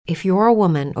If you're a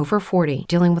woman over 40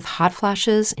 dealing with hot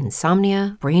flashes,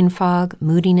 insomnia, brain fog,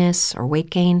 moodiness, or weight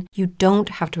gain, you don't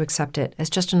have to accept it as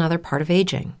just another part of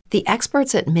aging. The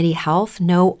experts at MIDI Health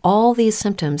know all these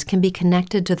symptoms can be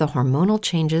connected to the hormonal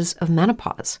changes of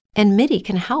menopause. And MIDI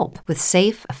can help with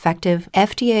safe, effective,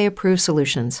 FDA-approved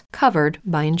solutions covered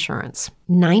by insurance.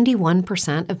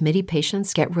 91% of MIDI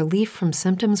patients get relief from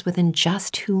symptoms within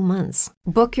just 2 months.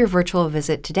 Book your virtual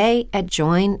visit today at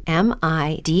joinmidi.com.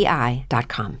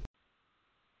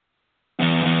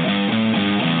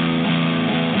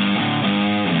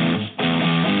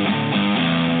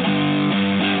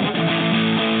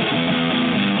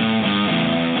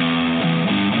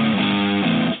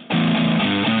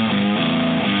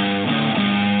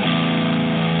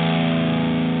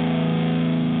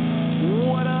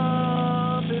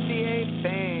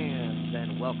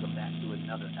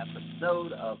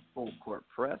 Episode of Full Court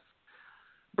Press,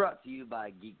 brought to you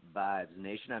by Geek Vibes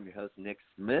Nation. I'm your host, Nick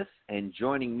Smith, and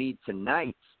joining me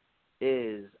tonight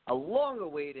is a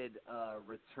long-awaited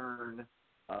return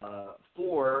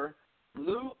for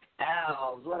Luke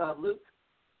Alves. What up, Luke?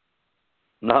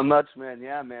 Not much, man.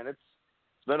 Yeah, man. It's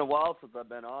been a while since I've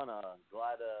been on.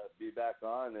 Glad to be back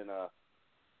on, and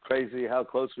crazy how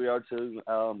close we are to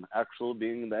actual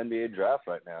being in the NBA draft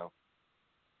right now.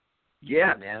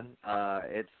 Yeah, man.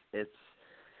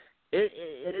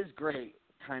 It is great.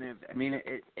 Kind of. I mean,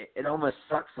 it almost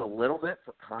sucks a little bit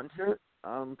for content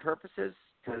purposes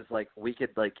because we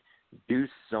could do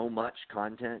so much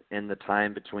content in the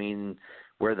time between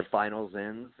where the finals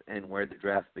ends and where the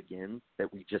draft begins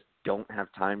that we just don't have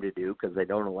time to do because they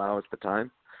don't allow us the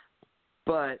time.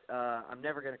 But I'm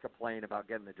never going to complain about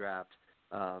getting the draft.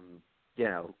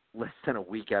 Less than a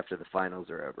week after the finals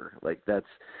are over. That's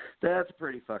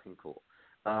pretty fucking cool.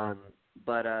 But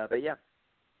yeah.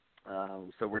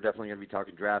 So we're definitely going to be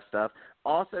talking draft stuff.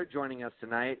 Also joining us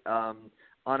tonight on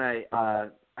a,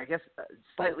 I guess,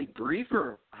 slightly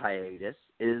briefer hiatus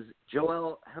is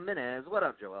Joel Jimenez. What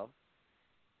up, Joel?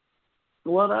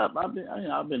 What up? I've been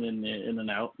in and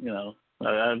out.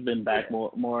 I've been back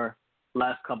more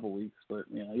last couple weeks, but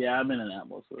yeah, I've been in and out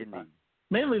most of the time.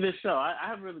 Mainly this show. I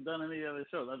haven't really done any other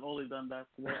shows. I've only done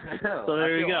basketball. So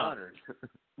there you go. Honored.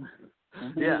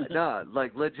 Yeah, no,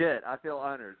 legit. I feel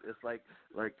honored. It's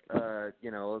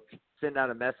send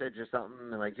out a message or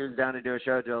something, and who's down to do a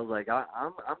show? Joel's like,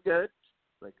 I'm good.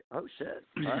 Oh shit.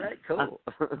 All right, cool.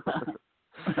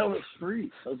 That was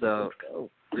free. So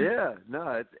yeah,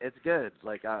 no, it's good.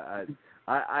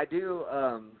 I do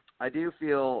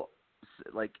feel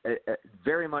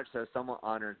very much so somewhat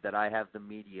honored that I have the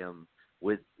medium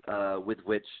with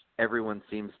which everyone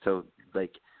seems to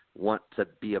want to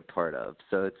be a part of.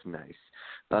 So it's nice.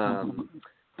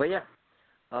 But yeah.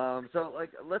 So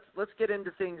let's get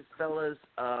into things, fellas.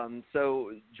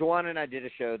 So Joanna and I did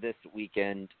a show this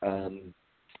weekend,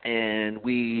 and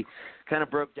we kind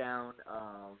of broke down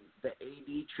the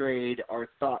AD trade, our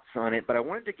thoughts on it. But I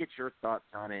wanted to get your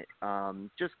thoughts on it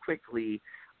just quickly.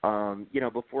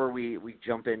 Before we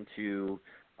jump into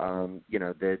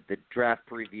the draft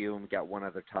preview, and we got one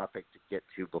other topic to get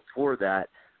to before that.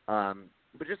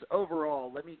 But just overall,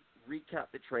 let me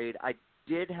recap the trade. I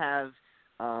did have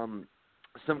some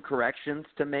corrections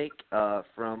to make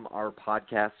from our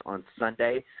podcast on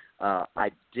Sunday.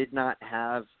 I did not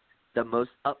have the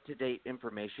most up-to-date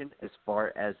information as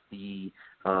far as the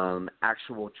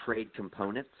actual trade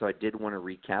component, so I did want to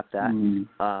recap that.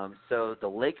 So the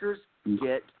Lakers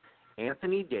get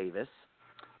Anthony Davis.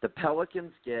 The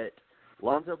Pelicans get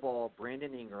Lonzo Ball,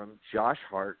 Brandon Ingram, Josh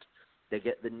Hart. They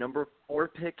get the number 4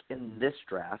 pick in this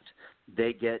draft.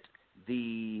 They get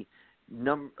the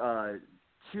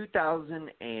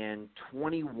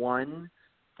 2021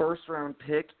 first-round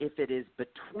pick if it is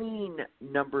between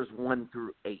numbers 1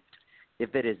 through 8.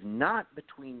 If it is not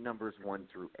between numbers 1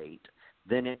 through 8,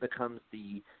 then it becomes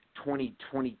the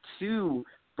 2022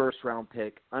 first-round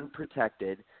pick,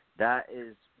 unprotected. That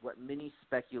is what many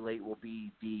speculate will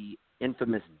be the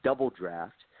infamous double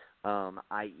draft,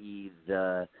 i.e.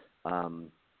 the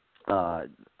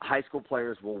high school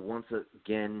players will once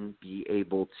again be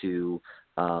able to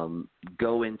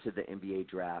go into the NBA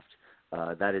draft.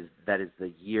 That is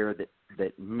the year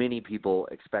that many people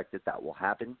expect that will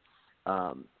happen.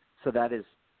 So that is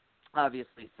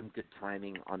obviously some good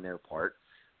timing on their part.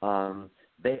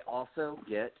 They also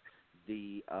get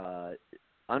the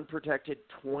unprotected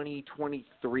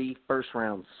 2023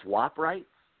 first-round swap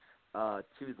rights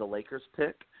to the Lakers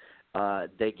pick.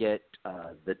 They get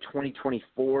the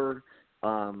 2024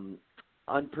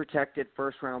 unprotected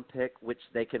first-round pick, which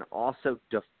they can also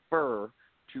defer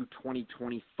to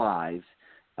 2025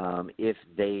 if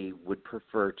they would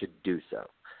prefer to do so.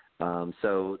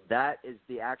 So that is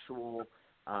the actual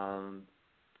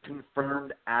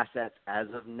confirmed assets as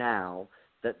of now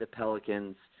that the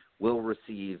Pelicans will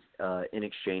receive in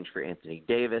exchange for Anthony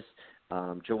Davis.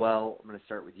 Joel, I'm going to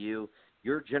start with you.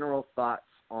 Your general thoughts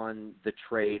on the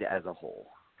trade as a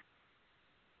whole?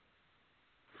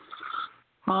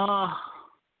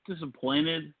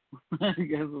 Disappointed, I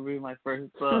guess would be my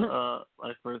first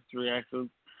reaction.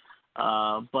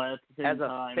 But at the same time, as a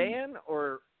time, fan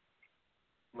or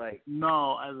like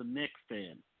no, as a Knicks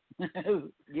fan.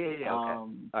 Yeah. Okay.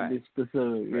 To be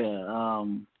specific, right.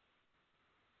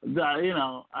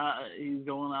 He's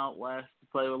going out west to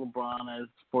play with LeBron as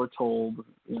foretold.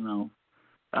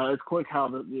 It's quick how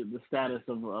the status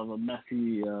of a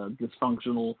messy,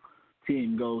 dysfunctional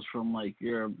team goes from like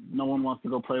no one wants to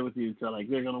go play with you to like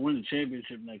they're gonna win the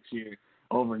championship next year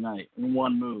overnight in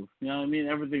one move. You know what I mean?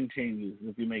 Everything changes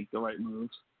if you make the right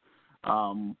moves.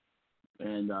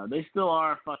 And they still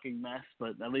are a fucking mess,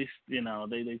 but at least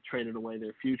they traded away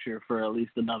their future for at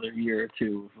least another year or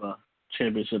two of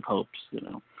championship hopes.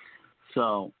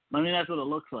 So I mean that's what it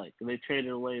looks like. They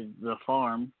traded away the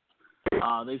farm.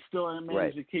 They still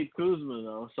managed to keep Kuzma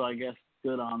though, so I guess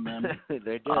good on them. They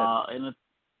did.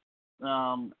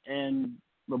 And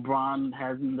LeBron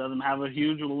doesn't have a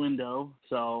huge window,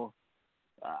 so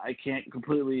I can't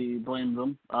completely blame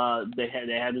them. They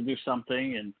had to do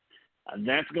something, and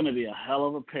that's going to be a hell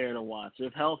of a pair to watch.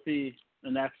 If healthy,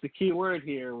 and that's the key word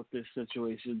here with this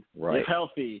situation. Right. If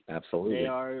healthy, absolutely, they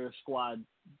are a squad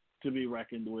to be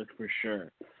reckoned with for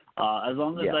sure. As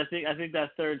long as I think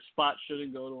that third spot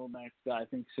shouldn't go to a max guy. I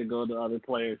think it should go to other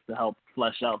players to help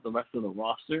flesh out the rest of the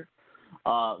roster.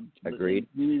 Agreed.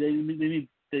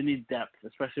 They need depth,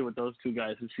 especially with those two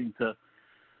guys who seem to.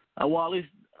 At least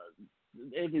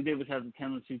Anthony Davis has a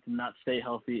tendency to not stay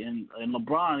healthy, and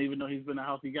LeBron, even though he's been a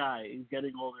healthy guy, he's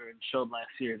getting older and showed last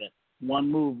year that one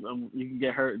move you can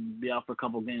get hurt and be out for a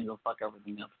couple of games, it'll fuck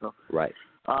everything up. So right.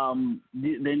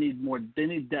 They need more. They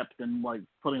need depth than like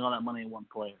putting all that money in one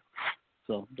player.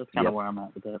 So that's kind of where I'm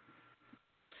at with that.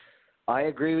 I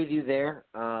agree with you there.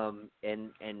 And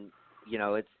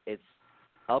it's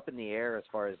up in the air as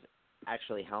far as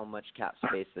actually how much cap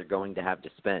space they're going to have to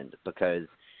spend, because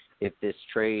if this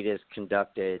trade is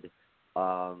conducted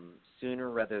sooner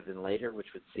rather than later,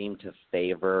 which would seem to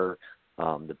favor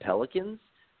the Pelicans,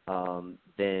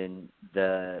 then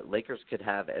the Lakers could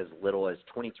have as little as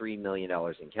 $23 million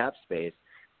in cap space.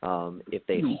 If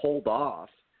they hold off,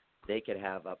 they could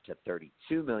have up to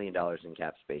 $32 million in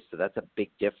cap space. So that's a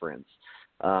big difference.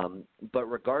 But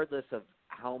regardless of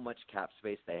how much cap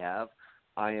space they have,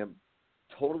 I am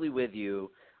totally with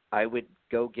you. I would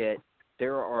go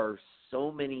there are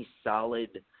so many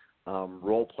solid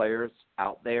role players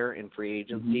out there in free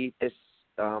agency this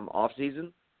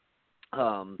offseason.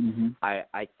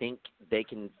 I think they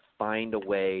can find a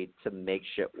way to make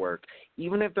shit work.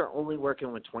 Even if they're only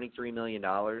working with $23 million,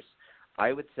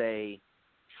 I would say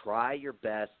try your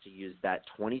best to use that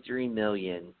 $23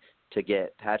 million to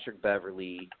get Patrick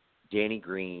Beverley, Danny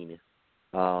Green,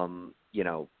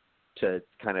 to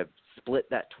kind of split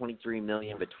that $23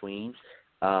 million between,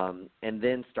 and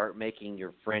then start making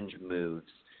your fringe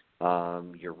moves,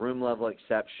 your room level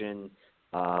exception.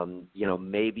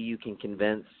 Maybe you can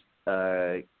convince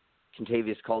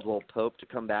Kentavious Caldwell-Pope to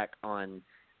come back on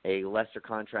a lesser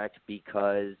contract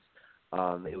because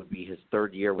it would be his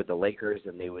third year with the Lakers,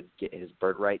 and they would get his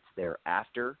bird rights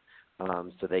thereafter.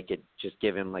 So they could just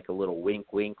give him like a little wink,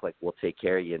 like we'll take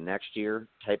care of you next year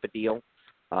type of deal.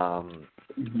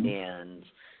 And,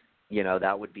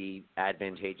 that would be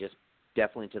advantageous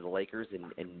definitely to the Lakers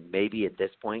and maybe at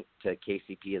this point to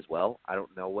KCP as well. I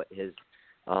don't know what his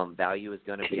value is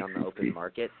going to be on the open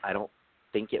market. I don't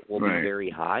think it will be very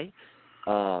high.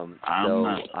 I'm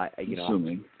not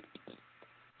assuming.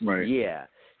 Right. Yeah.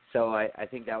 So I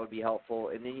think that would be helpful.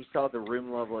 And then you saw the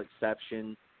room level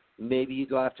exception. Maybe you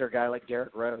go after a guy like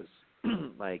Derrick Rose,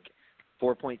 like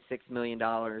 $4.6 million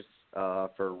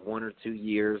for 1 or 2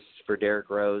 years for Derrick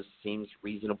Rose seems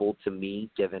reasonable to me,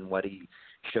 given what he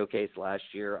showcased last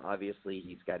year. Obviously,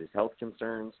 he's got his health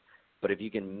concerns, but if you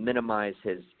can minimize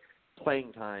his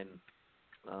playing time,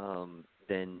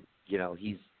 then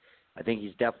I think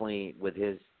he's definitely, with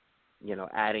his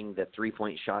adding the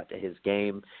 3-point shot to his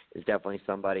game, is definitely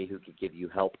somebody who could give you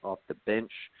help off the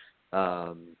bench.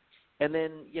 And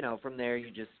then from there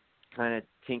you just kind of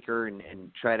tinker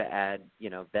and try to add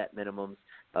vet minimums.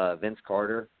 Vince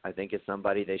Carter, I think, is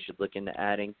somebody they should look into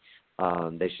adding. I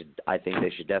think they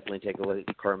should definitely take a look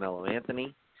at Carmelo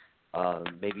Anthony.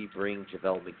 Maybe bring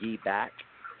JaVale McGee back.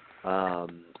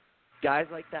 Guys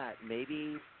like that.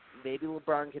 Maybe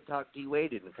LeBron could talk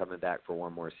D-Wade into coming back for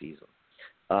one more season.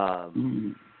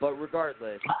 But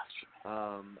regardless,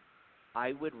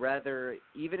 I would rather,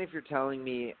 even if you're telling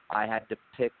me I had to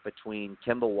pick between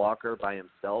Kemba Walker by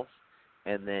himself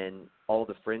and then all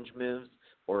the fringe moves,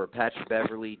 or Patrick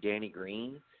Beverley, Danny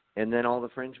Green, and then all the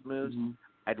fringe moves,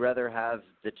 I'd rather have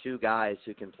the two guys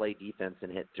who can play defense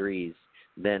and hit threes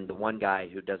than the one guy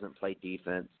who doesn't play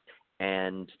defense.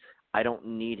 And I don't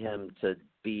need him to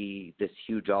be this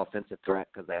huge offensive threat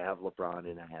because I have LeBron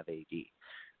and I have AD.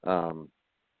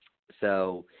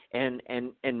 So, and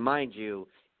mind you,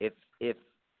 if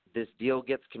this deal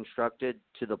gets constructed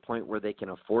to the point where they can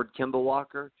afford Kemba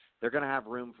Walker, they're going to have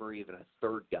room for even a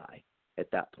third guy at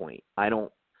that point. I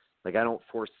don't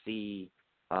foresee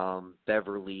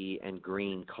Beverly and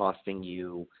Green costing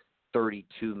you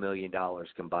 $32 million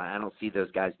combined. I don't see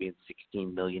those guys being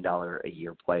 $16 million a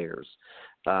year players.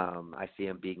 I see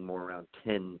them being more around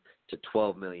 $10 to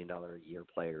 $12 million a year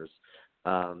players.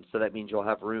 So that means you'll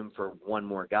have room for one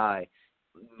more guy,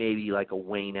 maybe like a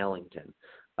Wayne Ellington.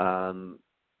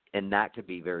 And that could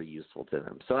be very useful to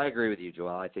them. So I agree with you,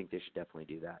 Joel. I think they should definitely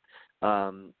do that.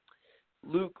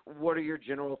 Luke, what are your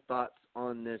general thoughts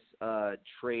on this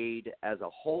trade as a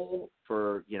whole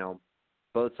for,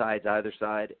 both sides, either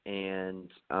side, and,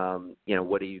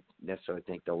 what do you necessarily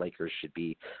think the Lakers should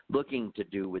be looking to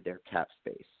do with their cap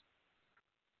space?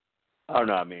 I don't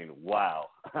know. I mean, wow.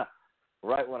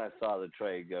 Right when I saw the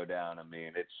trade go down,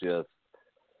 it's just,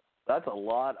 that's a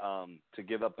lot to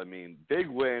give up. Big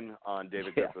win on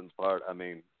David Griffin's part.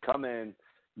 Come in,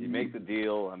 you make the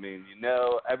deal.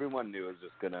 Everyone knew it was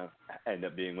just going to end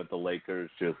up being with the Lakers,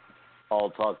 just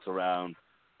all talks around.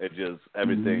 It just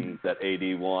everything that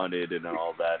AD wanted and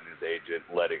all that, and his agent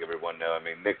letting everyone know.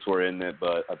 Knicks were in it,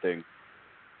 but I think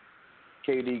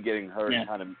KD getting hurt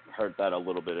kind of hurt that a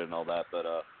little bit and all that. But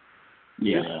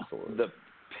the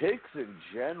picks in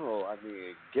general,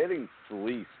 getting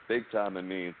fleeced big time.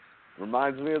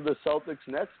 Reminds me of the Celtics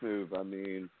Nets move.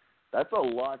 That's a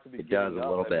lot to be giving up. A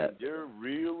little bit. You're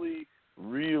really,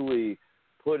 really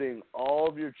putting all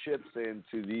of your chips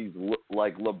into these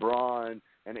like LeBron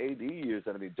and AD years.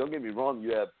 Don't get me wrong,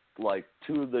 you have like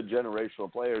two of the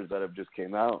generational players that have just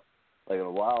came out in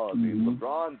a while.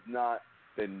 LeBron's not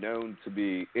been known to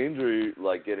be get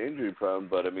injury prone,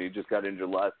 but he just got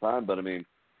injured last time. But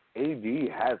AD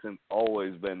hasn't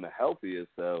always been the healthiest,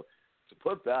 so to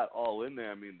put that all in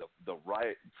there, the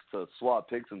right to swap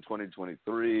picks in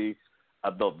 2023,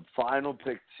 the final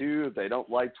pick too, if they don't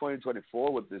like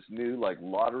 2024 with this new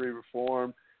lottery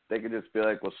reform, they can just be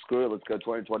like, well, screw it, let's go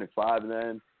 2025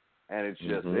 then. And it's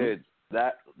just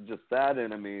that.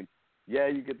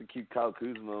 And you get to keep Kyle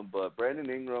Kuzma, but Brandon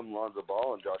Ingram, Lonzo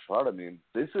Ball, and Josh Hart.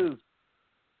 This is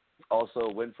also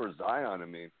a win for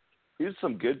Zion. Here's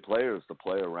some good players to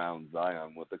play around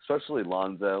Zion with, especially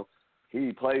Lonzo.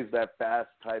 He plays that fast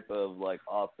type of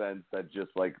offense that just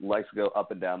likes to go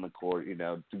up and down the court,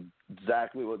 do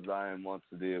exactly what Zion wants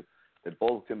to do. They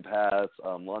both can pass.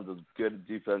 Lonzo's good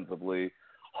defensively.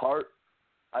 Hart,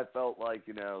 I felt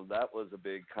that was a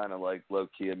big kind of low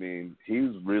key. He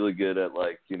was really good at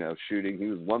shooting. He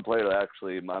was one player that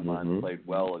actually, in my mind, played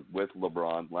well with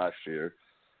LeBron last year.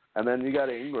 And then you got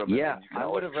Ingram. Yeah, I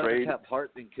would have rather kept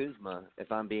Hart than Kuzma,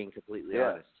 if I'm being completely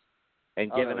honest. And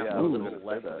given him a little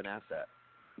less of an asset.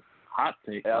 Hot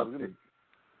take. Yeah,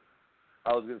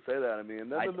 I was going to say that. And then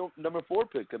the number 4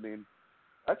 pick,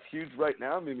 that's huge right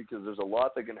now. Because there's a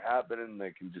lot that can happen, and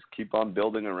they can just keep on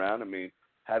building around.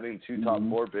 Having 2 top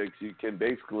 4 picks, you can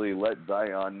basically let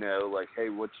Zion know, hey,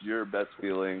 what's your best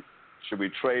feeling? Should we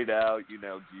trade out? Do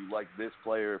you like this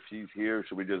player if he's here?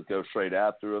 Should we just go straight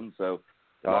after him? So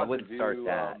I wouldn't start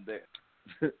that.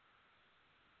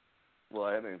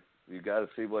 Well, you got to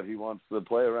see what he wants to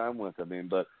play around with.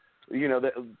 But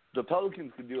the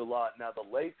Pelicans can do a lot. Now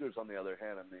the Lakers, on the other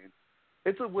hand,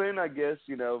 it's a win, I guess.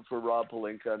 For Rob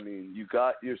Pelinka. You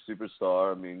got your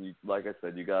superstar. Like I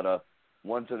said, you got a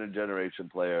once in a generation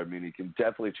player. He can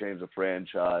definitely change the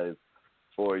franchise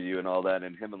for you and all that.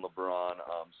 And him and LeBron.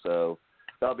 So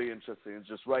that'll be interesting. It's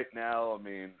just right now.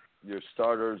 Your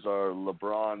starters are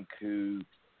LeBron, Kuz,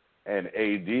 and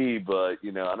AD. But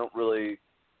I don't really.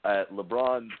 At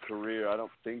LeBron's career, I don't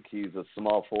think he's a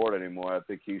small forward anymore. I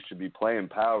think he should be playing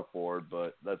power forward,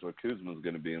 but that's where Kuzma's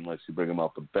going to be unless you bring him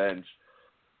off the bench.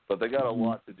 But they got a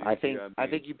lot to do. I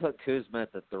think you put Kuzma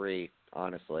at the 3,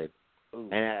 honestly. Ooh.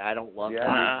 And I don't love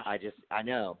that. I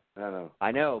know, but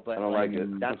I don't like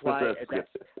it. That's why.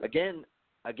 Again,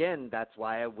 that's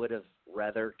why I would have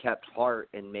rather kept Hart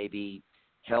and maybe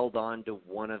held on to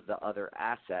one of the other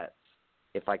assets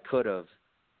if I could have,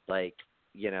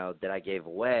 that I gave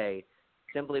away,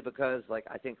 simply because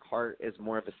I think Hart is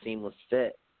more of a seamless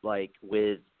fit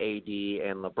with AD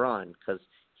and LeBron, because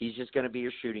he's just going to be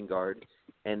your shooting guard,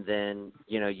 and then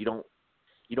you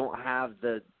don't have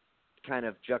the kind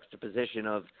of juxtaposition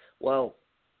of, well,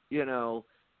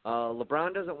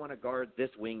 LeBron doesn't want to guard this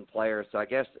wing player, so I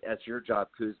guess that's your job,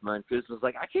 Kuzma. And Kuzma's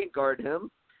like, I can't guard him.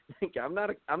 I'm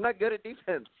not good at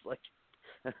defense. Like,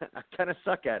 I kind of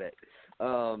suck at it.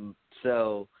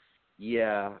 So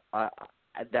yeah,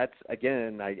 that's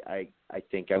again. I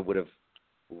think I would have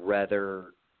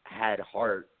rather had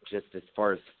Hart just as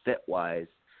far as fit wise,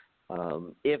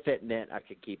 if it meant I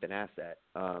could keep an asset.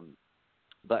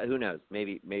 But who knows?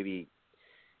 Maybe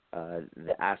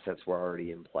the assets were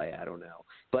already in play. I don't know.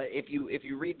 But if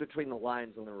you read between the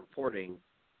lines on the reporting,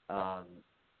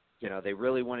 they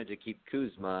really wanted to keep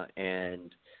Kuzma,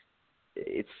 and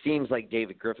it seems like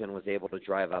David Griffin was able to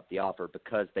drive up the offer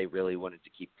because they really wanted to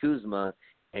keep Kuzma,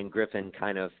 and Griffin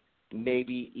kind of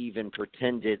maybe even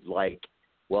pretended like,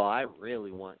 well, I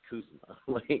really want Kuzma.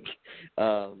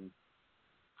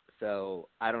 So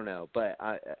I don't know. But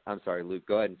I'm sorry, Luke,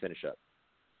 go ahead and finish up.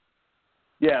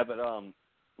 Yeah, but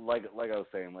like I was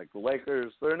saying, like the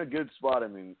Lakers, they're in a good spot. I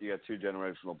mean, you got two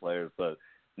generational players, but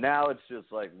now it's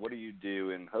just like, what do you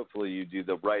do? And hopefully you do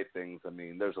the right things. I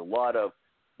mean, there's a lot of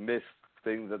missed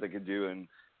things that they could do, and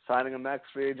signing a max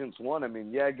free agent's one. I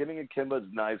mean, yeah, getting a Kemba's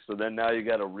nice, but then now you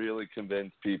got to really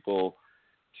convince people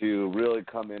to really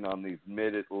come in on these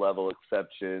mid-level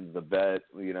exceptions, the vet,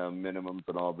 minimums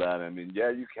and all that. I mean, yeah,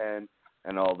 you can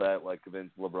and all that, like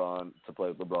convince LeBron to play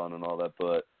with LeBron and all that,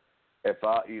 but if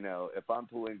I'm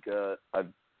Pelinka,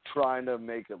 I'm trying to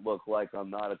make it look like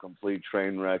I'm not a complete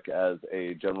train wreck as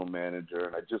a general manager,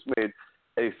 and I just made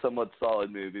a somewhat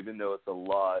solid move, even though it's a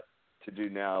lot to do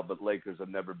now. But Lakers have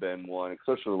never been one,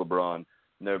 especially LeBron,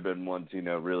 never been one to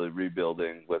really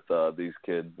rebuilding with these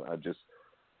kids.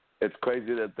 It's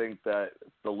crazy to think that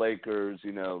the Lakers,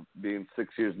 being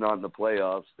 6 years not in the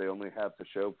playoffs, they only have to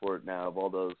show for it now. Of all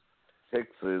those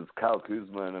picks is Kyle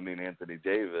Kuzma and Anthony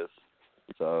Davis.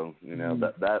 So,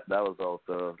 that was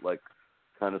also like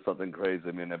kind of something crazy.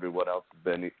 I mean, everyone else has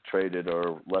been traded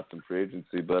or left in free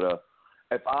agency. But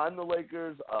if I'm the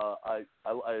Lakers, I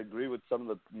agree with some of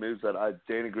the moves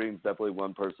Danny Green's definitely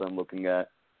one person I'm looking at.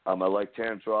 I like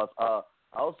Terrence Ross. I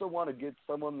also want to get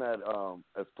someone that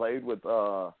has played with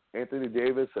Anthony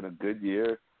Davis in a good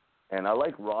year. And I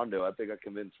like Rondo. I think I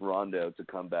convinced Rondo to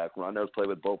come back. Rondo's played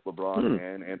with both LeBron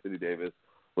and Anthony Davis.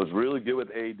 Was really good with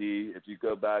AD. If you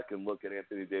go back and look at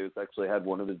Anthony Davis, actually had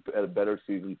one of his better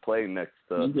seasons playing next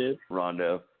to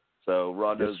Rondo. So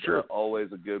Rondo's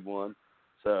always a good one.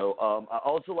 So I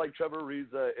also like Trevor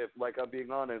Ariza. If, like I'm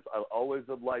being honest, I always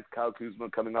have liked Kyle Kuzma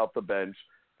coming off the bench.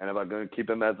 And if I'm going to keep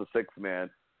him as a sixth man,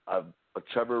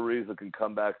 Trevor Ariza can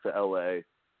come back to LA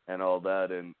and all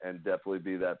that, and definitely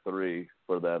be that three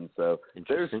for them. So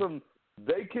there's some.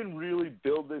 They can really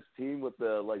build this team with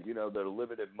the their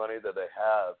limited money that they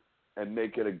have and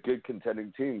make it a good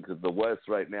contending team, because the West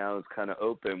right now is kind of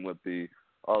open with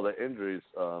all the injuries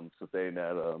sustained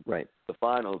at the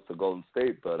finals to Golden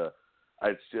State. But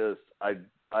I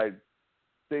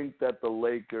think that the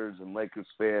Lakers and Lakers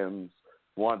fans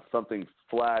want something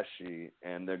flashy,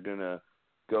 and they're gonna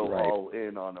go all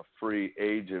in on a free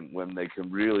agent when they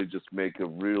can really just make a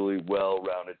really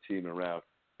well-rounded team around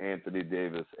Anthony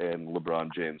Davis and LeBron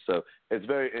James. So it's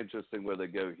very interesting where they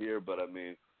go here. But, I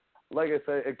mean, like I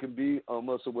said, it can be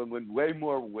almost a win-win, way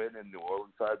more win in New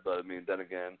Orleans side. But, I mean, then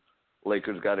again,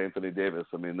 Lakers got Anthony Davis.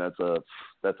 I mean, that's a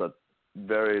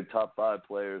very top 5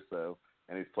 player. So,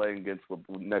 and he's playing against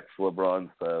next to LeBron.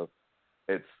 So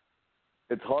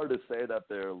it's hard to say that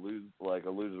they're a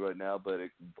loser right now. But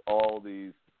all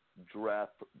these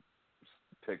draft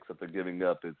picks that they're giving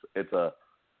up, it's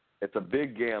a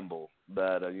big gamble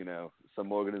that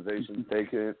some organizations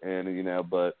take it, and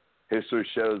but history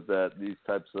shows that these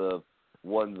types of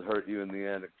ones hurt you in the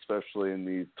end, especially in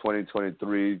the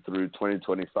 2023 through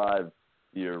 2025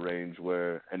 year range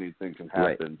where anything can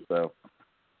happen. Right. So,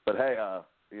 but hey,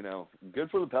 good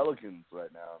for the Pelicans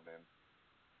right now, man.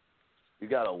 You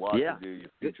got a lot to do. Your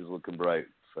future's looking bright.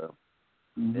 So,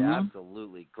 yeah,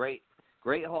 absolutely, great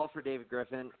haul for David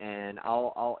Griffin, and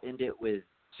I'll end it with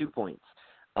 2 points.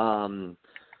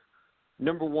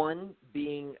 Number one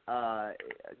being, a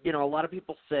lot of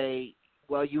people say,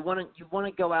 well, you want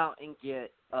to go out and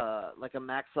get like a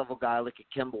max level guy like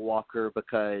a Kemba Walker,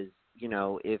 because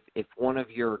if one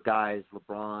of your guys,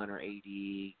 LeBron or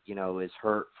AD, is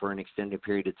hurt for an extended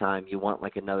period of time, you want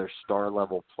like another star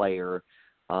level player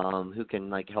who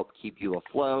can like help keep you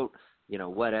afloat,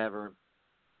 whatever.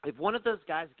 If one of those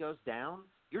guys goes down,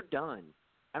 you're done.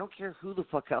 I don't care who the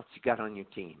fuck else you got on your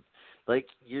team. Like,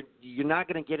 you're not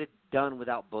going to get it done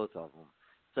without both of them.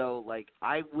 So, like,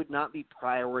 I would not be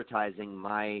prioritizing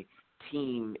my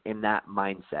team in that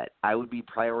mindset. I would be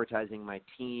prioritizing my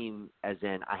team as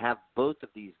in I have both of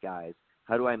these guys.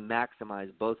 How do I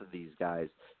maximize both of these guys?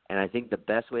 And I think the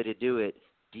best way to do it,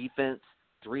 defense,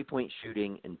 three-point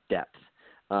shooting, and depth.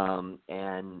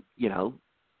 And, you know,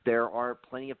 there are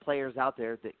plenty of players out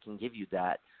there that can give you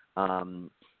that.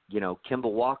 You know,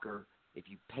 Kemba Walker, if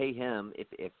you pay him,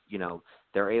 if you know,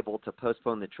 they're able to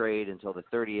postpone the trade until the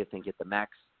 30th and get the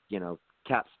max, you know,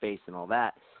 cap space and all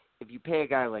that, if you pay a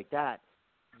guy like that,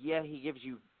 yeah, he gives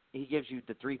you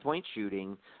the three-point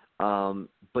shooting,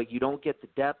 but you don't get the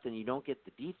depth and you don't get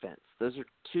the defense. Those are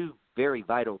two very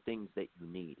vital things that you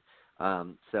need.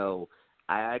 So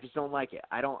I just don't like it.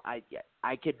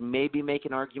 I could maybe make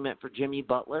an argument for Jimmy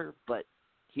Butler, but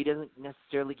he doesn't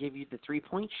necessarily give you the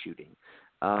three-point shooting.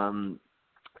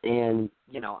 And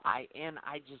you know, I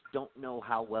just don't know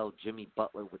how well Jimmy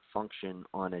Butler would function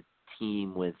on a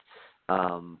team with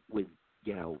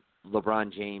you know,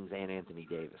 LeBron James and Anthony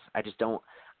Davis. I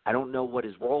don't know what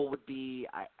his role would be.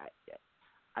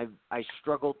 I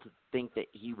struggle to think that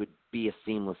he would be a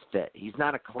seamless fit. He's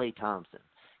not a Klay Thompson.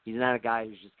 He's not a guy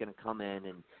who's just going to come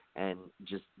in and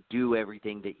just do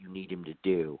everything that you need him to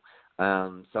do.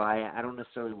 So I don't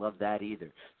necessarily love that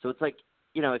either. So it's like,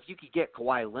 you know, if you could get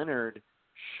Kawhi Leonard,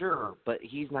 sure, but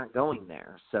he's not going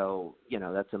there. So, you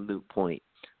know, that's a moot point.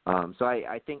 So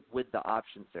I think with the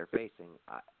options they're facing,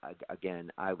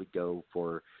 I would go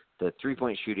for the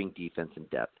three-point shooting, defense, and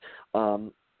depth.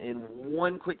 And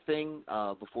one quick thing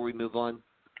before we move on,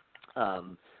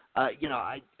 you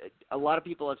know, a lot of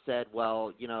people have said,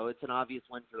 well, you know, it's an obvious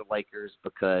win for the Lakers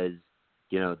because,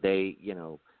 you know, they, you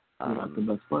know,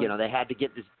 they had to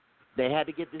get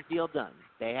this deal done.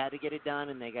 They had to get it done,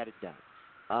 and they got it done.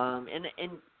 And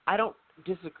I don't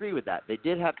disagree with that. They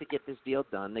did have to get this deal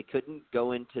done. They couldn't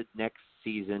go into next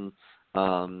season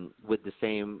with the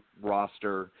same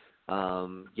roster.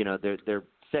 You know, their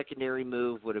secondary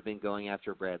move would have been going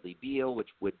after Bradley Beal, which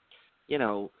would, you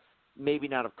know, maybe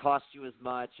not have cost you as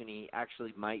much, and he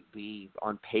actually might be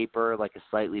on paper like a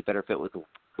slightly better fit with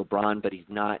LeBron, but he's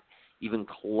not even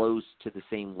close to the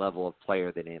same level of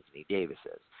player that Anthony Davis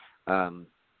is.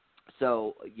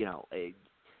 So, you know,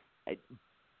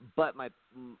 but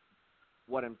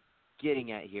what I'm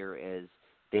getting at here is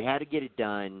they had to get it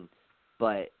done,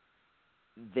 but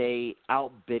they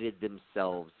outbidded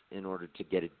themselves in order to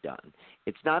get it done.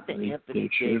 It's not that Anthony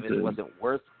Davis wasn't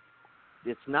worth.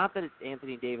 It's not that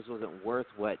Anthony Davis wasn't worth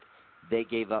what they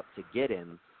gave up to get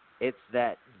him. It's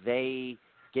that they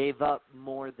gave up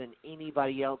more than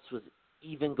anybody else was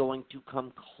even going to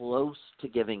come close to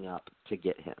giving up to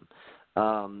get him.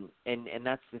 And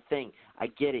that's the thing. I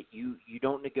get it. You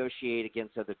don't negotiate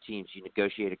against other teams. You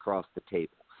negotiate across the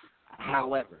table.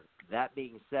 However, that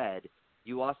being said,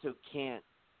 you also can't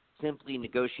simply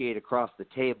negotiate across the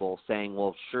table saying,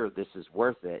 well, sure, this is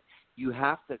worth it. You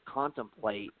have to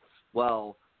contemplate,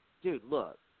 well, dude,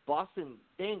 look, Boston,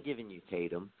 they ain't giving you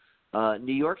Tatum.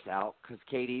 New York's out because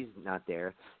KD's not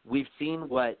there. We've seen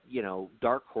what, you know,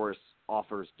 dark horse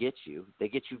offers get you. They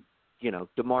get you, you know,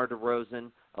 DeMar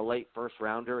DeRozan, a late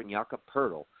first-rounder, and Jakob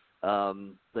Poeltl.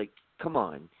 Like, come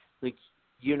on. Like,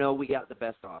 you know we got the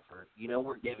best offer. You know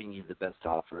we're giving you the best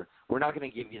offer. We're not going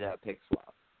to give you that pick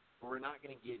swap. We're not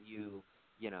going to give you,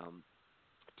 you know,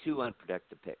 2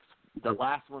 unprotected picks. The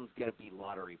last one's going to be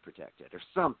lottery protected or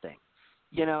something.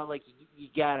 You know, like, you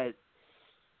gotta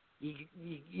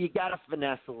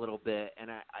finesse a little bit, and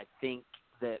I think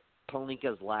that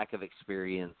Pelinka's lack of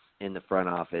experience in the front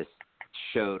office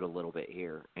showed a little bit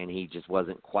here, and he just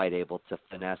wasn't quite able to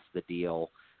finesse the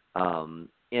deal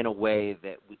in a way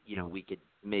that we could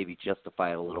maybe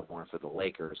justify it a little more for the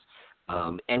Lakers.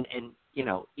 And you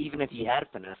know, even if he had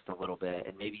finessed a little bit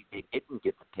and maybe they didn't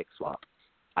get the pick swap,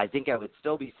 I think I would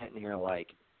still be sitting here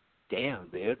like, damn,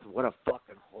 dude, what a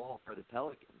fucking haul for the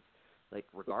Pelicans. Like,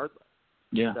 regardless.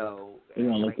 Yeah. So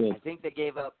I think they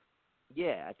gave up.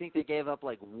 Yeah, I think they gave up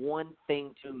like one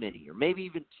thing too many, or maybe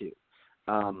even 2.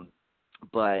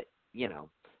 But you know,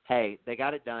 hey, they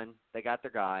got it done. They got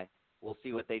their guy. We'll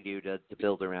see what they do to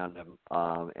build around him,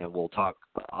 and we'll talk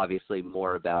obviously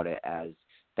more about it as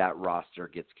that roster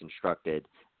gets constructed,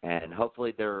 and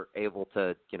hopefully they're able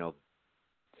to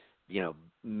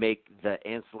make the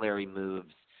ancillary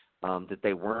moves that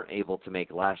they weren't able to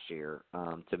make last year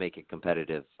to make a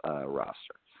competitive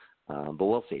roster. But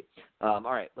we'll see. All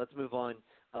right, let's move on.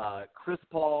 Chris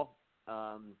Paul,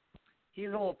 he's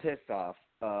a little pissed off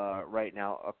right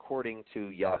now, according to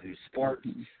Yahoo Sports.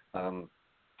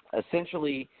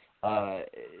 Essentially,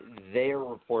 they are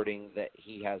reporting that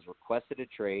he has requested a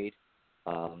trade,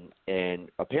 and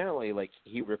apparently, like,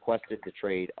 he requested the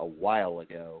trade a while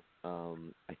ago,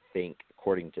 I think,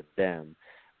 according to them.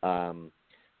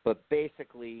 But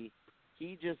basically,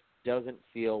 he just doesn't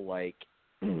feel like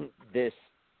this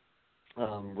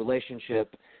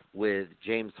relationship with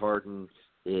James Harden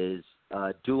is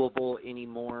doable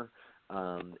anymore,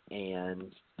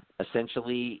 and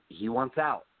essentially he wants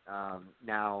out.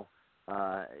 Now,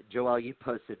 Joel, you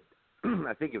posted,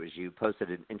 I think it was you, posted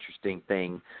an interesting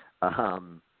thing,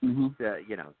 to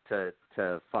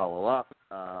follow up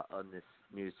on this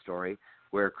news story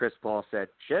where Chris Paul said,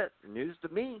 "Shit, news to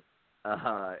me."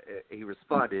 He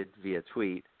responded via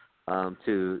tweet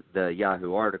to the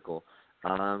Yahoo article.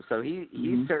 So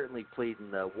he's certainly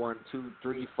pleading the 1, 2,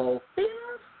 3, 4,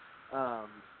 5.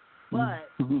 But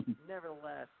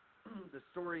nevertheless, the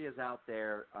story is out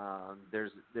there. There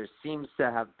seems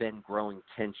to have been growing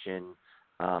tension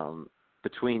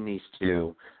between these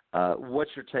two.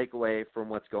 What's your takeaway from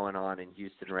what's going on in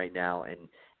Houston right now?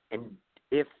 And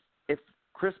if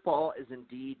Chris Paul is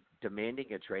indeed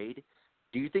demanding a trade,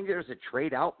 do you think there's a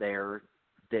trade out there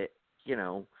that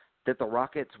that the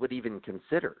Rockets would even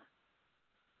consider?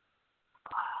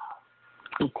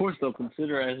 Of course, they'll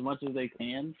consider as much as they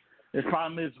can. The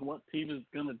problem is, what team is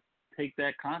going to take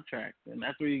that contract, and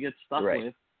that's where you get stuck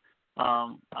with.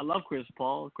 I love Chris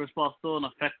Paul. Chris Paul's still an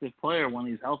effective player when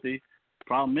he's healthy.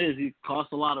 Problem is, he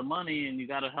costs a lot of money, and you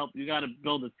got to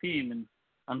build a team, and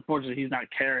unfortunately, he's not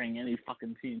carrying any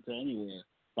fucking team to anywhere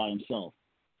by himself.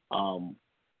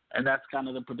 And that's kind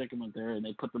of the predicament there, and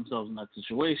they put themselves in that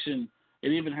situation.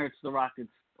 It even hurts the Rockets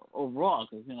overall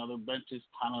because their bench is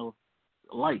kind of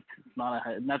light. It's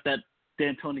not that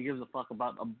D'Antoni gives a fuck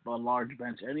about a large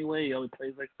bench anyway. He only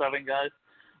plays like 7 guys,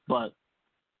 but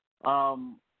I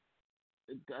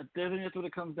think that's what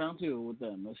it comes down to with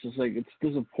them. It's just like it's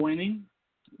disappointing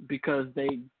because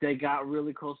they got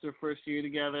really close their first year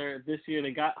together. This year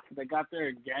they got there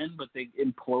again, but they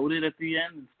imploded at the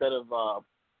end instead of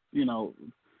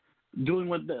doing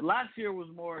what last year was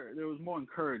more. There was more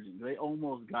encouraging. They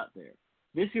almost got there.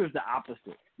 This year was the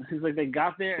opposite. It's like they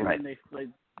got there and then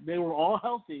they were all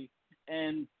healthy,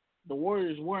 and the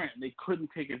Warriors weren't. They couldn't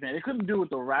take advantage. They couldn't do what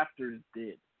the Raptors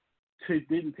did. They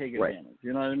didn't take advantage.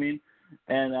 You know what I mean?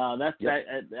 And that.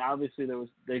 Obviously,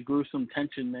 they grew some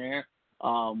tension there.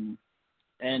 I'm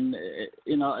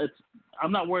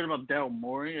not worried about Daryl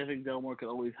Morey. I think Daryl Morey could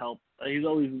always help. He's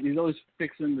always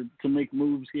fixing to make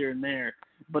moves here and there.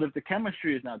 But if the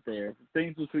chemistry is not there, if the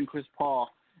things between Chris Paul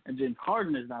and James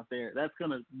Harden is not there, that's going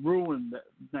to ruin the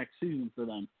next season for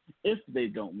them if they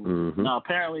don't move. Now,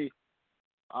 apparently,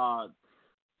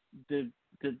 this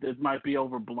might be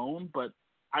overblown, but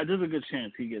there's a good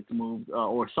chance he gets moved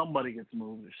or somebody gets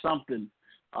moved or something.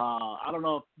 I don't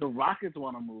know if the Rockets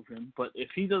want to move him, but if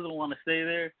he doesn't want to stay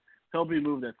there, he'll be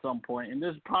moved at some point. And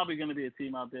there's probably going to be a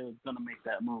team out there that's going to make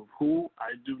that move. Who,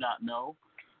 I do not know.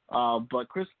 But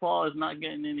Chris Paul is not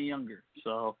getting any younger.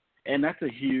 And that's a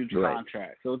huge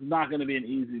contract. So it's not going to be an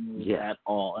easy move at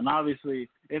all. And obviously,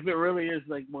 if it really is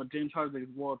like James Harden,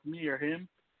 it's me or him,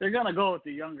 they're going to go with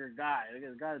the younger guy.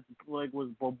 The guy was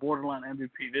borderline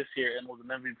MVP this year and was an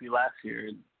MVP last year.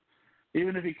 And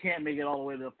even if he can't make it all the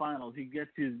way to the finals, he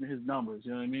gets his numbers.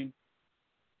 You know what I mean?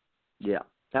 Yeah,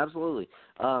 absolutely.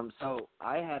 So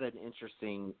I had an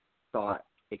interesting thought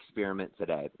experiment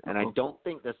today, and I don't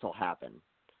think this will happen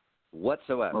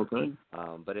whatsoever. Okay.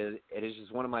 But it is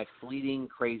just one of my fleeting,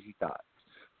 crazy thoughts.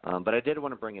 But I did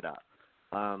want to bring it up.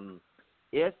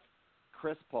 If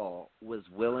Chris Paul was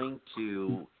willing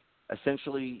to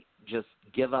essentially just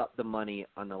give up the money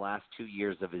on the last 2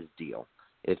 years of his deal,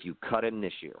 if you cut him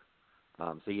this year,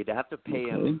 so you'd have to pay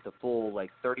him the full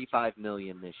 $35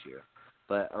 million this year,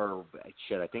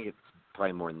 I think it's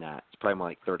probably more than that. It's probably more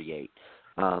like 38.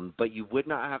 But you would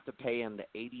not have to pay him the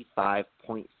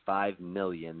 $85.5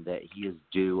 million that he is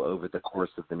due over the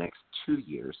course of the next 2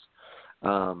 years.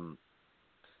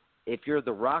 If you're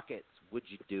the Rockets, would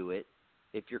you do it?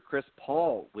 If you're Chris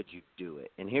Paul, would you do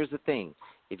it? And here's the thing: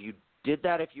 if you did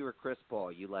that, if you were Chris Paul,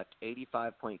 you left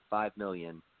 $85.5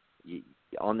 million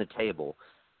on the table,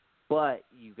 but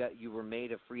you were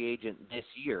made a free agent this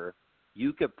year.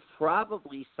 You could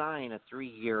probably sign a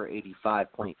 3-year,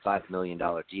 $85.5 million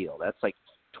deal. That's like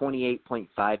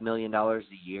 $28.5 million a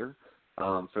year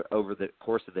for over the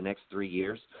course of the next 3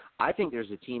 years. I think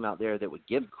there's a team out there that would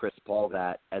give Chris Paul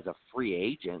that as a free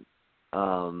agent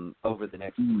over the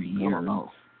next 3 years. I don't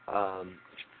know.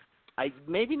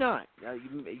 Maybe not.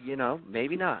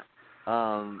 Maybe not.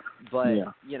 But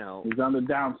he's on the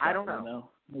downside. I don't know.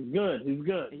 He's good.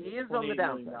 He is on the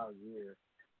downside.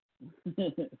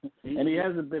 And he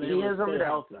hasn't been able to stay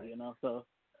healthy, so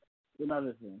it's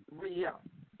another thing. Yeah.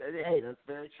 Hey, that's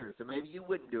very true. So maybe you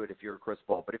wouldn't do it if you were Chris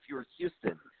Paul, but if you were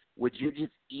Houston, would you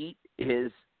just eat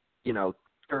his,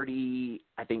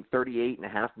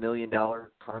 $38.5 million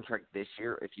contract this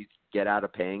year. If you get out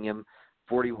of paying him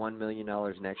 $41 million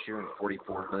next year and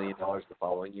 $44 million the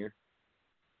following year.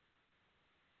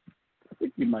 I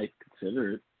think you might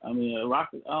consider it. I mean,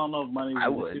 Rockets. I don't know if money's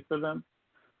an issue for them.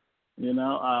 You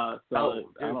know,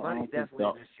 money's definitely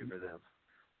an issue for them.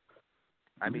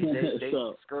 I mean, they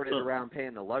skirted around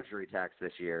paying the luxury tax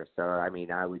this year, so I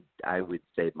mean, I would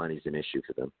say money's an issue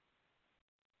for them.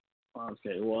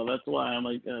 Okay, well, that's why I'm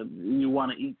like, you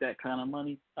want to eat that kind of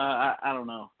money? I don't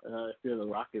know. If you're the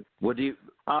Rockets, Well, do you?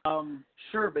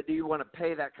 Sure, but do you want to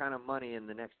pay that kind of money in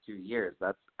the next 2 years?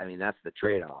 That's the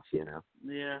trade-off, you know.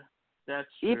 Yeah, that's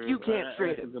true. If you can't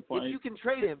trade him, if you can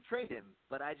trade him, trade him.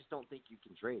 But I just don't think you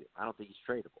can trade him. I don't think he's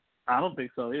tradable. I don't think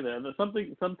so either.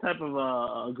 Some type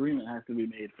of agreement has to be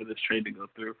made for this trade to go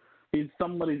through.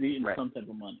 Somebody's eating some type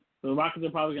of money. So the Rockets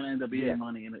are probably going to end up eating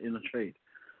money in a trade.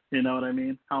 You know what I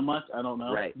mean? How much? I don't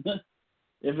know. Right.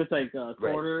 If it's like a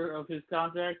quarter of his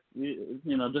contract, you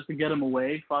know, just to get him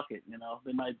away, fuck it. You know,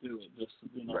 they might do it just,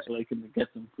 you know, so they can get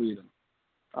some freedom.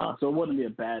 So it wouldn't be a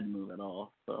bad move at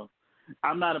all. So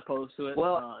I'm not opposed to it.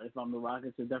 Well, if I'm the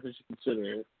Rockets, I definitely should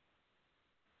consider it.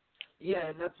 Yeah,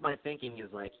 and that's my thinking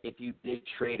is, like, if you did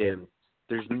trade him,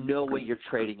 there's no way you're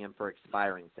trading him for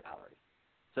expiring salary.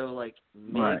 So, like,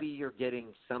 maybe you're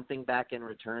getting something back in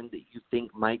return that you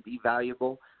think might be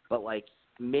valuable, but, like,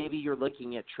 maybe you're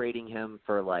looking at trading him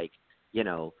for, like, you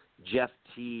know, Jeff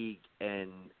Teague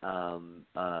and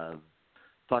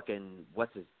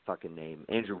what's his fucking name?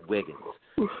 Andrew Wiggins.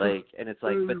 Like, and it's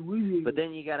like, but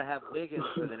then you got to have Wiggins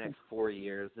for the next 4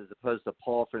 years as opposed to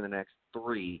Paul for the next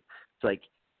 3. It's like,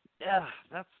 yeah,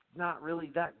 that's not really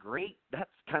that great. That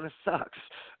kind of sucks.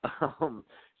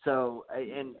 So,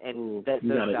 and those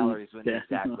salaries wouldn't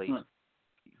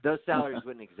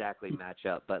exactly match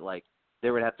up. But, like,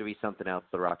 there would have to be something else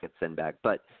the Rockets send back.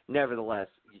 But nevertheless,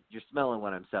 you're smelling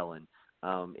what I'm selling.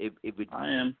 I am.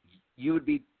 You would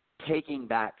be taking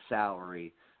back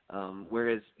salary,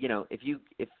 whereas, you know, if you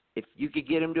could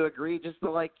get him to agree just to,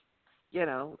 like, you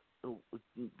know,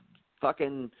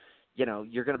 fucking, you know,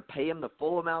 you're going to pay him the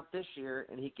full amount this year,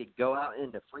 and he could go out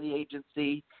into free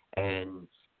agency and,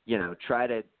 you know, try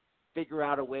to figure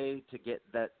out a way to get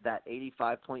that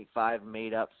 85.5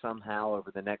 made up somehow over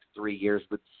the next 3 years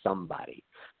with somebody.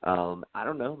 I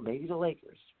don't know, maybe the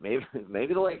Lakers. Maybe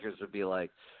the Lakers would be like,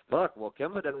 look, well,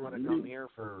 Kemba doesn't want to come here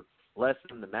for less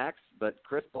than the max, but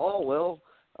Chris Paul will.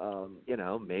 You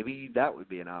know, maybe that would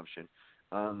be an option.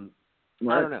 I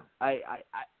don't know.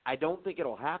 I don't think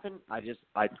it'll happen.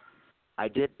 I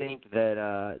did think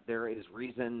that there is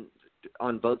reason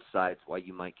on both sides why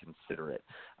you might consider it.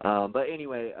 But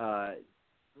anyway,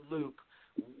 Luke,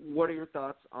 what are your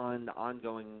thoughts on the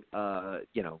ongoing,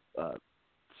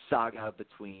 saga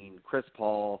between Chris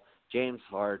Paul, James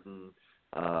Harden,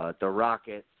 the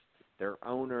Rockets, their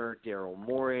owner, Daryl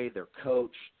Morey, their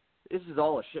coach? This is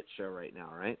all a shit show right now,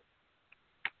 right?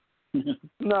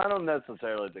 No, I don't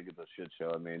necessarily think it's a shit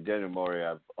show. I mean, Daryl Morey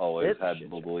I've always had the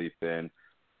belief in.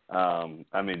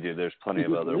 I mean, dude, there's plenty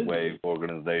of other wave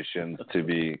organizations to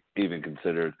be even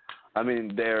considered. I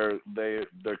mean, they're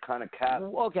kind of capped.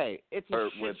 Okay, it's a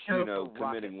shit with, show you know, for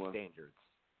committing one standards.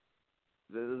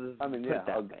 I mean, yeah,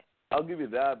 I'll give you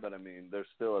that, but I mean, they're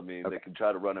still. I mean, they can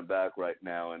try to run it back right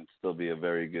now and still be a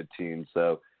very good team.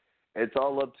 So it's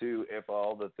all up to if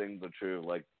all the things are true.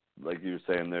 Like you were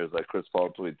saying, there's like Chris Paul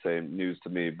tweet saying news to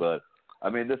me, but I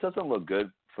mean, this doesn't look good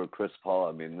for Chris Paul.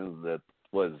 I mean, this is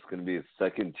going to be his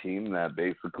second team that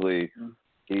basically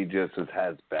he just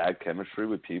has bad chemistry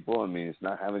with people. I mean, he's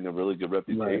not having a really good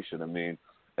reputation. Right. I mean,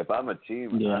 if I'm a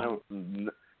team,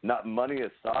 not money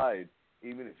aside,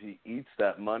 even if he eats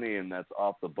that money and that's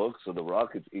off the books, or the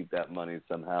Rockets eat that money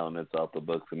somehow and it's off the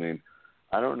books, I mean,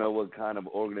 I don't know what kind of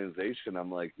organization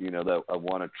I'm like, you know, that I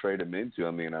want to trade him into.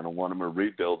 I mean, I don't want him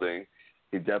rebuilding.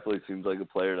 He definitely seems like a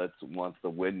player that wants the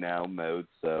win now mode.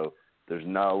 So there's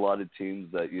not a lot of teams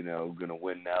that, you know, going to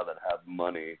win now that have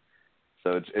money.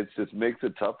 So it just makes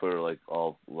it tougher, like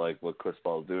what Chris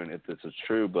Paul is doing, if this is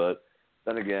true. But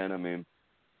then again, I mean,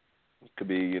 it could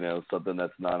be, you know, something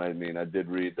that's not. I mean, I did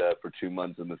read that for 2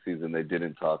 months in the season they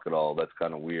didn't talk at all. That's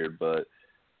kind of weird,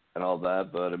 and all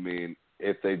that. But I mean,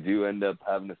 if they do end up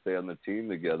having to stay on the team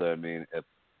together, I mean, if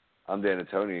I'm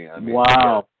D'Antoni, I mean, you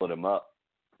got to split them up.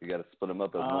 You got to split them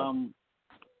up as one.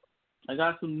 I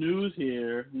got some news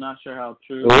here. I'm not sure how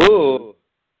true. Ooh.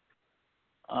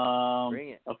 Bring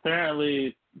it.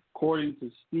 Apparently, according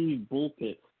to Steve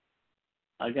Bullpit,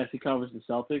 I guess he covers the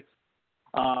Celtics,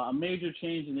 a major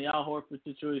change in the Al Horford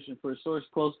situation. For a source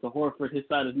close to Horford, his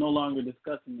side is no longer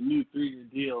discussing the new 3-year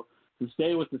deal to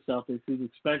stay with the Celtics. He's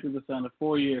expected to sign a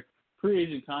 4-year, free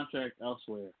agent contract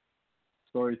elsewhere.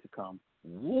 Story to come.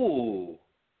 Woo!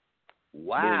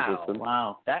 Wow!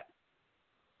 Wow! That.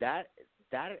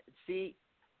 See.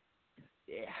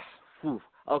 Yeah. Whew.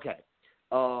 Okay.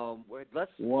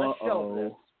 Let's shelve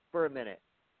this for a minute.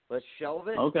 Let's shelve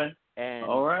it. Okay. And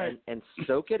all right. And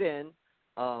soak it in,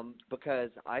 because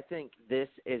I think this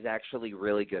is actually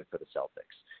really good for the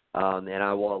Celtics. And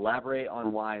I will elaborate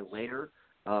on why later.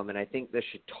 And I think this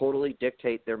should totally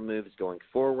dictate their moves going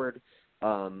forward.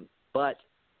 But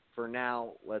for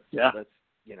now, let's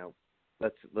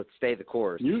stay the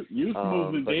course. Youth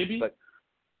movement, baby.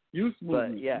 Youth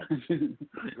movement. But yeah,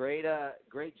 great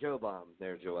Joe bomb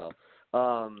there, Joel.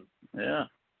 Yeah.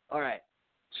 All right.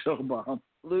 Joe bomb.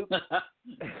 Luke, I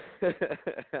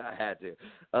had to.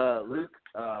 Luke,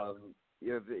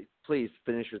 please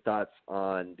finish your thoughts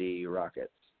on the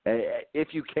Rockets,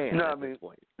 if you can. This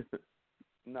point.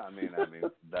 No, I mean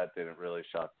that didn't really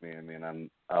shock me. I mean,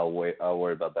 I'll worry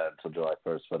about that until July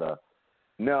 1st. But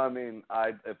no, I mean,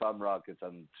 if I'm Rockets,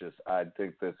 I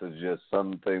think this is just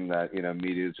something that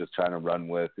media is just trying to run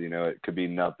with. It could be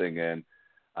nothing, and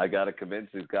I got to convince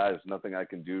these guys nothing I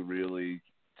can do really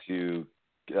to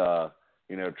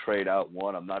trade out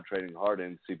one. I'm not trading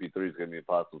Harden. CP3 is going to be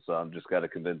impossible, so I'm just got to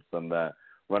convince them that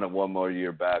running one more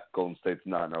year back, Golden State's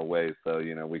not in our way, so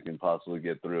we can possibly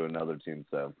get through another team.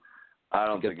 So I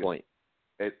don't think point.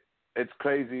 It's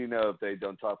crazy, if they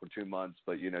don't talk for 2 months,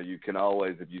 but you can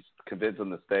always, if you convince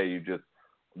them to stay, you just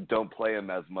don't play them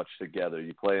as much together.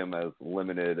 You play them as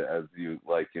limited as you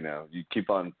like. You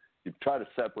try to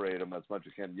separate them as much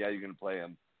as you can. Yeah, you're going to play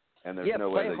them, and there's no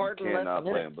way that you cannot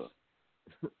play them. But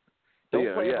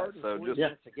don't play Harden 40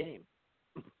 minutes a game.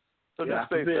 So just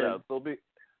space it out. It'll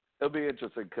be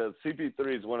interesting because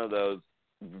CP3 is one of those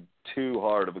too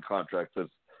hard of a contract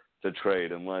to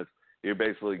trade unless you're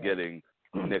basically getting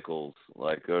nickels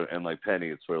and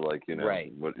pennies for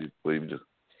right. what you just.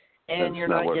 And you're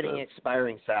not getting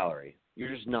expiring salary.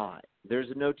 You're just not. There's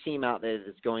no team out there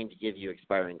that's going to give you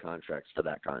expiring contracts for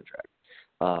that contract.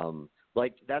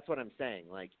 That's what I'm saying.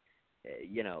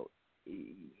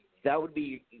 That would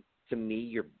be, to me,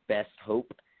 your best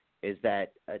hope is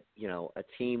that a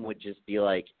team would just be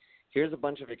like, here's a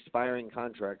bunch of expiring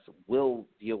contracts. We'll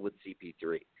deal with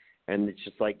CP3. And it's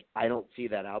just I don't see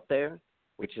that out there,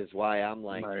 which is why I'm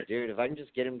like, right. Dude, if I can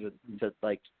just get him to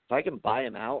if I can buy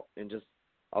him out and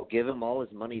I'll give him all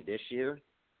his money this year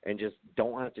and just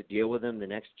don't have to deal with him the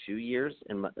next 2 years,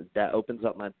 and that opens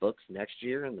up my books next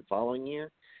year and the following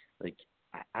year.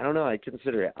 I don't know. I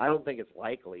consider it. I don't think it's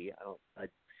likely. I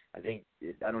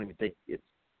don't even think it's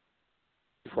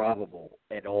probable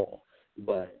at all.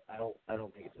 But I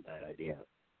don't think it's a bad idea.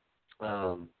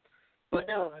 But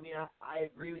no, I mean, I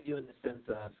agree with you in the sense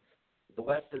of the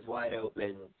West is wide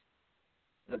open.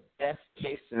 The best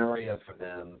case scenario for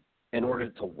them in order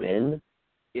to win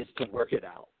is to work it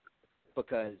out,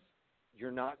 because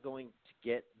you're not going to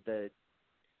get the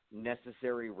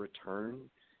necessary return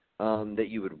that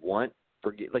you would want.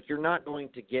 You're not going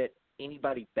to get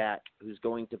anybody back who's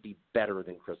going to be better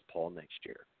than Chris Paul next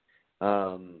year.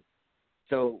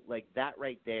 So that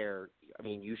right there, I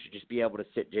mean, you should just be able to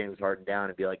sit James Harden down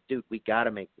and be like, dude, we got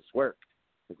to make this work.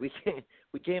 We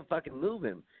can't fucking move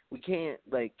him. We can't,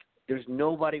 there's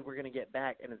nobody we're going to get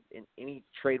back, and any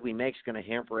trade we make is going to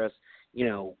hamper us,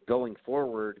 going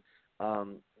forward.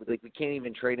 We can't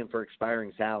even trade him for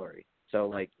expiring salary.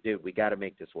 So, dude, we got to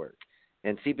make this work.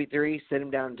 And CP3, sit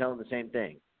him down and tell him the same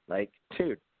thing.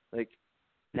 Dude,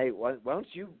 hey, why don't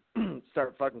you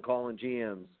start fucking calling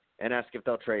GMs and ask if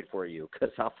they'll trade for you?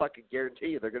 Because I'll fucking guarantee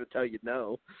you they're going to tell you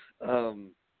no. And,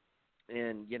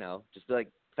 just be like,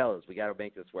 fellas, we got to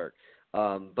make this work.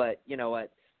 But you know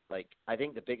what? I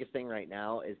think the biggest thing right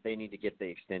now is they need to get the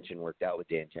extension worked out with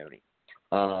D'Antoni.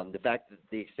 The fact that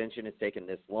the extension has taken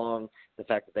this long, the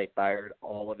fact that they fired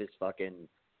all of his fucking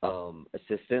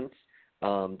assistants,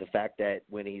 the fact that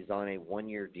when he's on a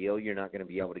 1-year deal, you're not going to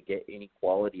be able to get any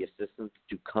quality assistants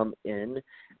to come in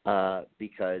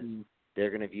because they're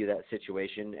going to view that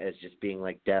situation as just being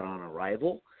dead on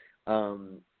arrival.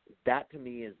 That to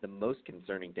me is the most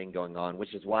concerning thing going on,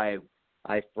 which is why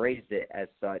I phrased it as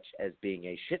such, as being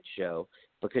a shit show,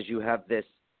 because you have this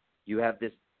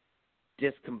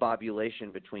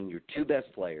discombobulation between your two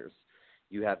best players.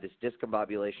 You have this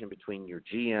discombobulation between your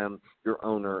GM, your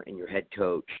owner, and your head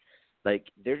coach.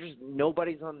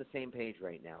 Nobody's on the same page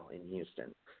right now in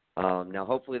Houston. Now,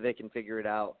 hopefully they can figure it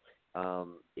out.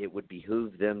 It would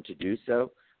behoove them to do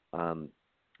so,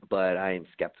 but I am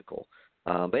skeptical.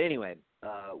 But anyway,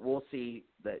 we'll see.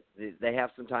 That they have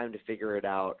some time to figure it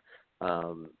out.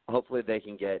 Hopefully they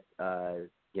can get,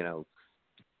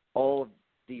 all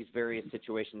these various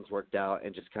situations worked out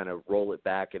and just kind of roll it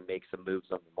back and make some moves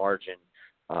on the margin,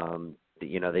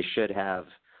 they should have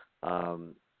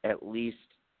at least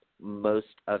most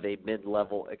of a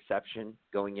mid-level exception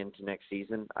going into next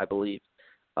season, I believe,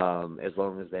 as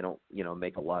long as they don't,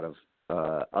 make a lot of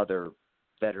other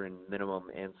veteran minimum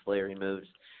ancillary moves.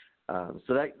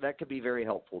 So that could be very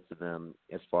helpful to them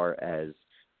as far as,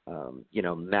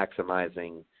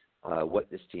 maximizing what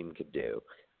this team could do.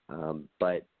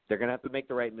 But they're going to have to make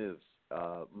the right moves.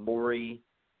 Morey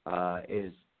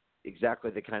is exactly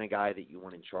the kind of guy that you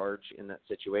want in charge in that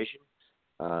situation.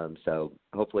 So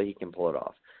hopefully he can pull it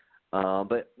off.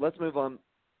 But let's move on.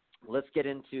 Let's get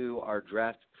into our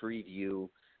draft preview.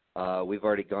 We've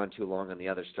already gone too long on the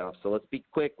other stuff, so let's be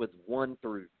quick with 1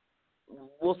 through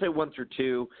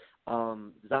 2.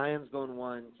 Zion's going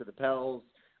 1 to the Pels.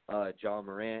 Ja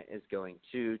Morant is going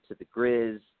 2 to the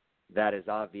Grizz. That is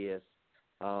obvious.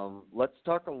 Let's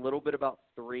talk a little bit about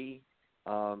 3,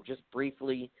 just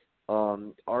briefly.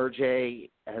 RJ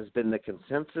has been the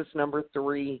consensus number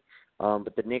 3,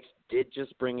 but the Knicks did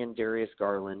just bring in Darius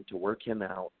Garland to work him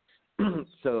out.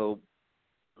 So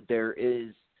there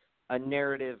is a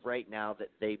narrative right now that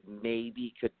they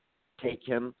maybe could take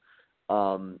him.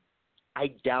 I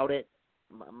doubt it.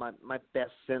 My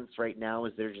best sense right now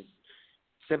is they're just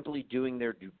simply doing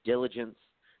their due diligence.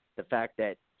 The fact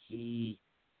that he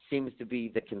seems to be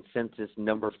the consensus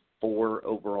number 4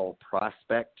 overall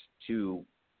prospect to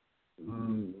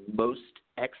most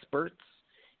experts,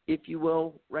 if you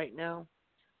will, right now.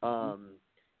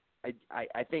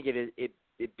 I think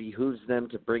it behooves them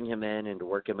to bring him in and to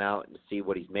work him out and to see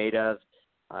what he's made of.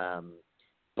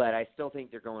 But I still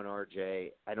think they're going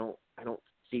RJ. I don't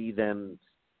see them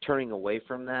turning away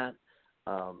from that.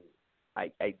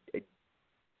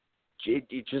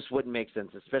 It just wouldn't make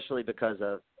sense, especially because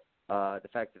of the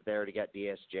fact that they already got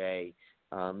DSJ,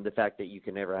 the fact that you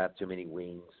can never have too many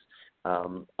wings,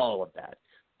 all of that.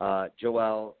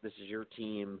 Joel, this is your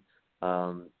team.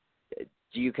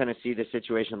 Do you kind of see the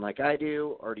situation like I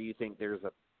do, or do you think there's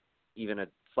even a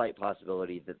slight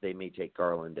possibility that they may take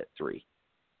Garland at 3?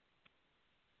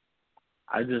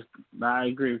 I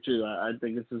agree with you. I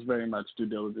think this is very much due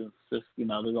diligence. Just, there's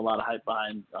a lot of hype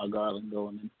behind Garland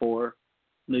going in 4.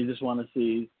 They just want to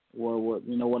see what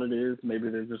it is. Maybe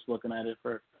they're just looking at it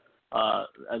for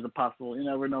as a possible. You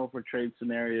never know for trade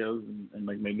scenarios and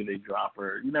like maybe they drop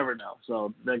her. You never know.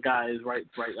 So the guy is right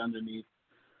underneath.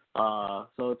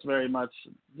 So it's very much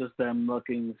just them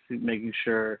making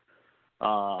sure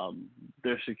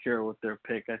they're secure with their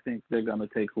pick. I think they're going to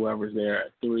take whoever's there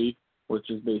at 3, which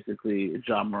is basically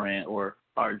Ja Morant or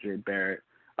RJ Barrett.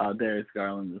 Darius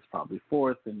Garland is probably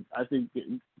 4th, and I think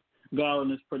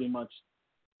Garland is pretty much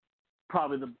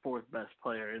probably the 4th best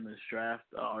player in this draft,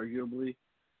 arguably.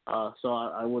 So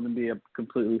I wouldn't be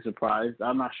completely surprised.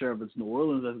 I'm not sure if it's New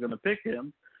Orleans that's going to pick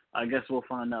him. I guess we'll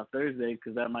find out Thursday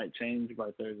because that might change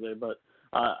by Thursday. But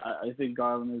I think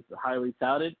Garland is highly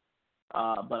touted,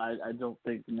 but I don't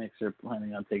think the Knicks are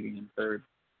planning on taking him 3rd.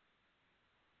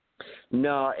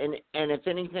 No, and if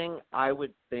anything, I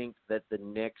would think that the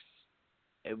Knicks,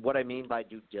 what I mean by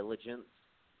due diligence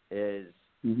is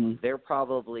they're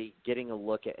probably getting a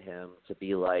look at him to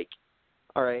be like,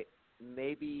 all right,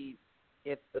 maybe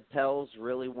if the Pels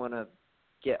really want to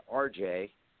get RJ,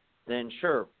 then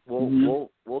sure, we'll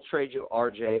trade you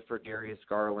RJ for Darius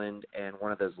Garland and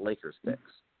one of those Lakers picks.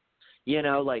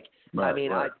 Right, I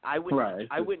mean, right.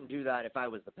 I wouldn't do that if I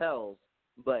was the Pels,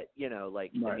 but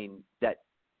right. I mean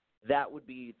that would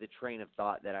be the train of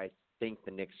thought that I think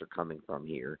the Knicks are coming from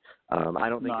here. I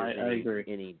don't think there's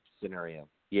any scenario.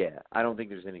 Yeah, I don't think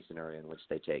there's any scenario in which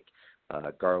they take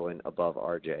Garland above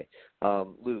RJ.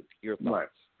 Luke, your thoughts? Right.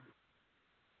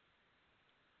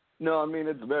 No, I mean,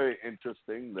 it's very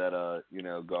interesting that,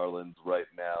 Garland's right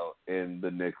now in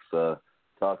the Knicks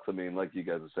talks. I mean, like you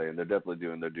guys are saying, they're definitely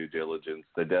doing their due diligence.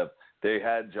 They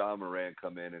had Ja Morant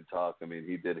come in and talk. I mean,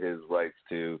 he did his rights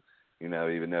too,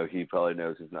 even though he probably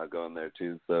knows he's not going there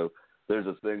too. So there's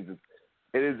just things.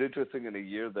 It is interesting in a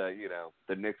year that,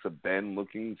 the Knicks have been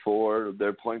looking for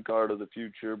their point guard of the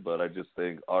future, but I just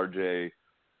think RJ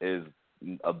is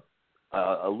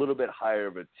a little bit higher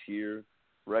of a tier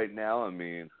right now. I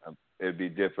mean, it'd be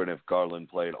different if Garland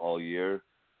played all year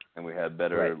and we had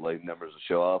better numbers to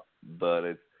show off. But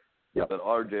but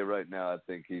RJ right now, I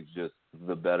think he's just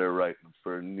the better right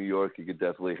for New York. He could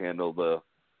definitely handle the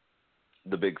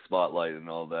big spotlight and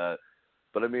all that.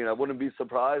 But I mean, I wouldn't be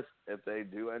surprised if they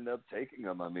do end up taking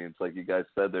him. I mean, it's like you guys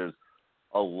said, there's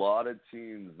a lot of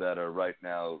teams that are right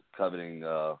now coveting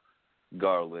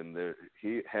Garland.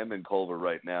 Him and Culver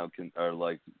right now are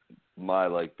like my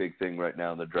big thing right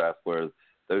now in the draft, where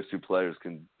those two players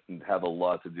can have a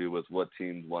lot to do with what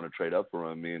teams want to trade up for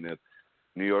him. I mean, if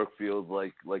New York feels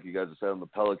like you guys have said on the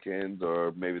Pelicans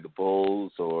or maybe the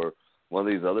Bulls or one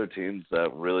of these other teams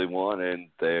that really want, and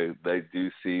they do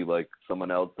see like someone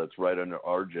else that's right under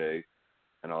RJ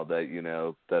and all that, you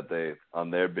know, that they on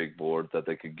their big board that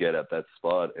they could get at that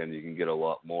spot, and you can get a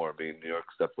lot more. I mean, New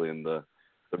York's definitely in the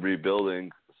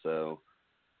rebuilding, so,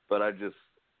 but I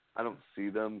don't see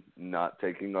them not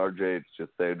taking RJ. It's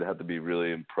just they'd have to be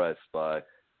really impressed by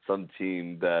some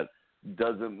team that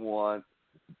doesn't want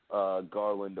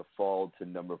Garland to fall to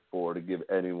number 4 to give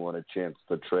anyone a chance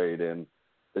to trade, and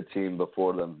the team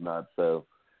before them's not. So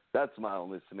that's my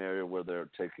only scenario where they're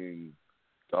taking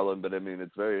Garland. But I mean,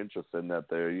 it's very interesting that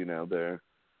they're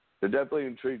definitely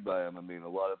intrigued by him. I mean, a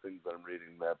lot of things that I'm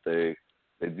reading that they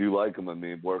do like him. I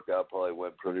mean, workout probably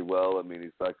went pretty well. I mean,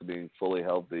 he's back to being fully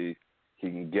healthy. He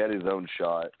can get his own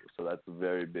shot, so that's a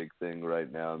very big thing right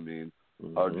now. I mean,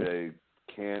 RJ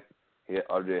can't.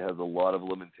 RJ has a lot of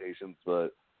limitations, but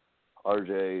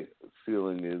RJ's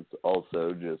ceiling is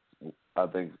also just, I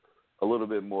think, a little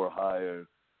bit more higher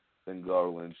than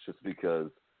Garland's, just because,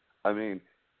 I mean,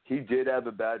 he did have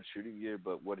a bad shooting year,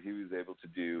 but what he was able to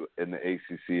do in the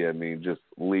ACC, I mean, just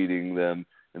leading them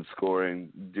and scoring,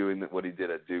 doing what he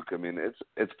did at Duke, I mean,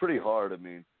 it's pretty hard. I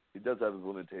mean, he does have his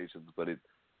limitations, but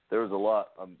there was a lot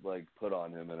put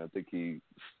on him, and I think he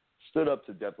stood up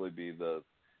to definitely be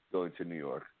going to New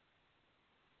York.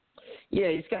 Yeah,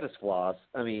 he's got his flaws.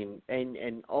 I mean,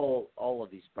 and all of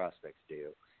these prospects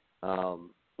do.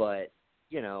 But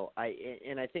you know, I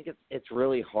think it's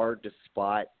really hard to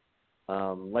spot.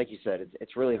 Like you said,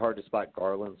 it's really hard to spot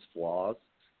Garland's flaws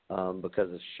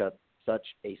because of such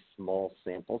a small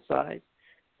sample size.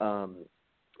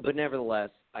 But nevertheless,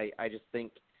 I just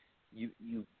think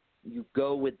you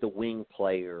go with the wing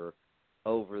player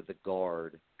over the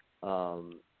guard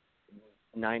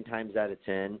 9 times out of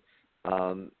 10.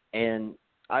 And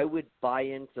I would buy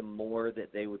into more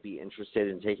that they would be interested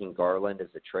in taking Garland as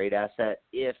a trade asset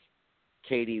if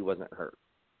KD wasn't hurt.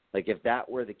 Like, if that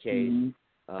were the case,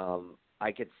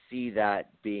 I could see that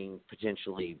being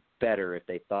potentially better if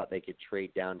they thought they could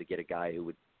trade down to get a guy who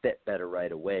would fit better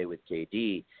right away with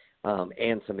KD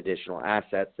and some additional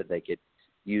assets that they could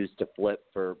use to flip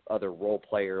for other role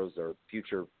players or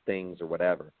future things or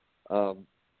whatever.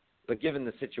 But given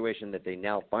the situation that they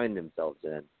now find themselves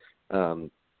in,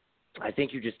 I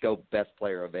think you just go best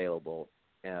player available,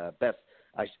 I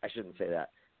shouldn't say that,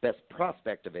 best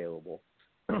prospect available,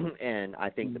 and I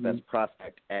think the best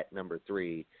prospect at number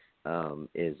 3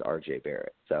 is RJ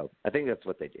Barrett. So I think that's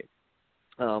what they do.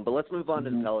 But let's move on to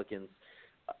the Pelicans.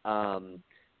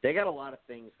 They got a lot of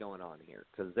things going on here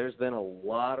because there's been a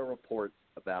lot of reports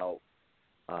about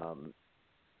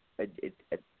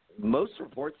most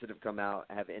reports that have come out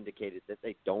have indicated that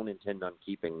they don't intend on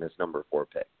keeping this number 4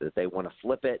 pick, that they want to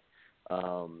flip it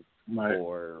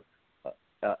for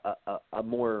a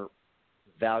more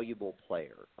valuable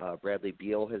player. Bradley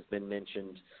Beal has been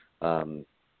mentioned. I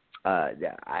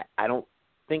don't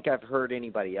think I've heard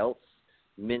anybody else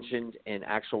mentioned in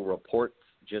actual reports,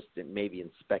 just maybe in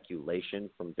speculation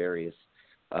from various,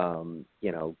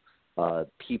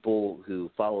 people who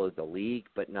follow the league,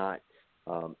 but not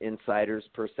insiders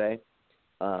per se.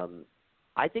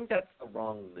 I think that's the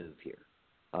wrong move here.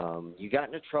 You got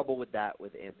into trouble with that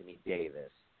with Anthony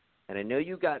Davis. And I know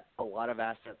you got a lot of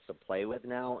assets to play with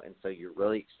now, and so you're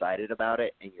really excited about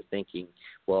it, and you're thinking,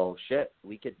 well, shit,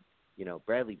 we could,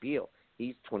 Bradley Beal,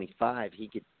 he's 25. He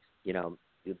could,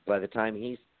 by the time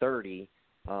he's 30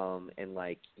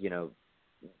 and,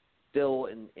 still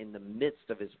in the midst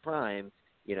of his prime,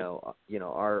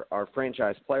 our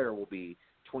franchise player will be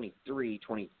 23,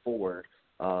 24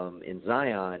 in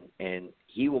Zion, and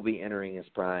he will be entering his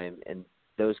prime, and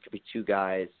those could be 2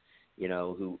 guys,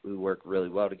 who work really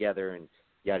well together and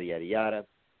yada, yada, yada.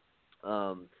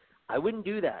 I wouldn't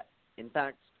do that. In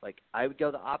fact, I would go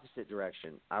the opposite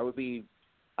direction. I would be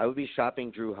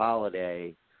shopping Drew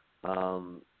Holiday.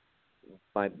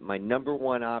 My number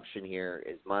 1 option here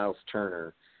is Miles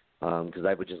Turner, because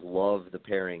I would just love the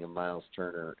pairing of Miles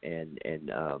Turner and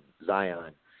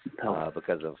Zion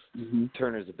because of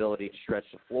Turner's ability to stretch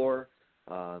the floor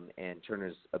and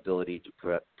Turner's ability to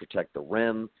protect the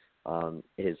rim,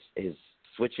 his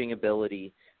switching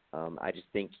ability. I just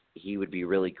think he would be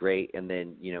really great. And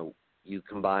then, you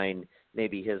combine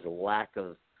maybe his lack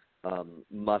of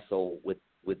muscle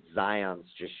with Zion's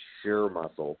just sheer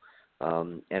muscle.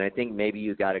 And I think maybe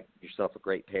you got yourself a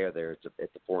great pair there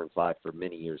at the 4 and 5 for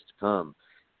many years to come.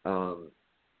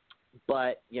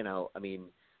 But,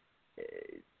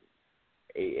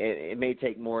 it may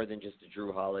take more than just a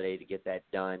Drew Holiday to get that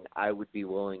done. I would be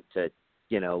willing to,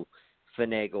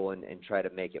 finagle and try to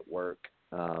make it work.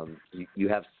 You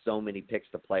have so many picks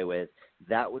to play with.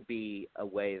 That would be a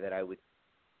way that I would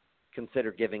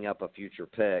consider giving up a future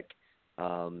pick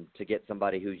to get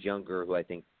somebody who's younger, who I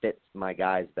think fits my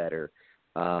guys better.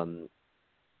 And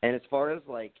as far as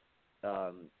like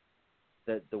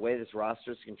the way this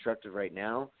roster is constructed right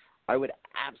now, I would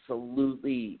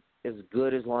absolutely, as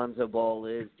good as Lonzo Ball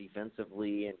is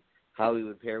defensively and how he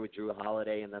would pair with Drew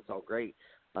Holiday, and that's all great,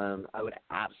 I would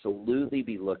absolutely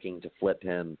be looking to flip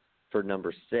him for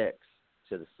number 6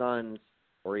 to the Suns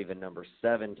or even number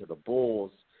 7 to the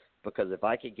Bulls, because if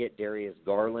I could get Darius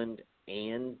Garland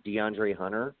and DeAndre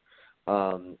Hunter,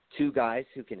 two guys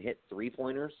who can hit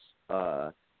three-pointers,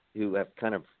 who have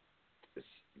kind of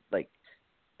like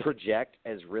project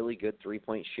as really good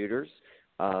three-point shooters,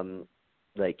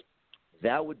 like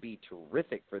that would be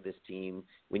terrific for this team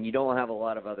when you don't have a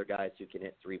lot of other guys who can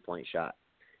hit three-point shots.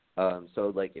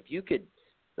 So like if you could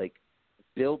like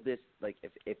build this, like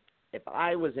if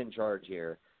I was in charge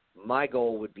here, my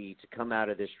goal would be to come out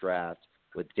of this draft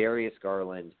with Darius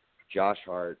Garland, Josh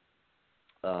Hart,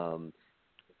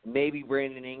 maybe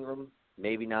Brandon Ingram,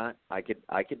 maybe not. I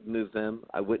could move him.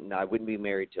 I wouldn't be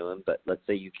married to him, but let's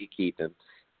say you could keep him.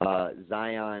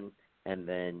 Zion, and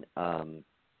then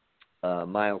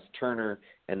Miles Turner,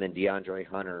 and then DeAndre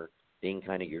Hunter being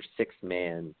kind of your sixth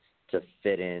man to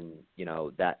fit in. You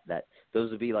know, that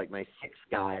those would be like my 6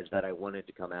 guys that I wanted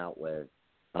to come out with.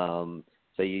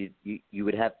 So you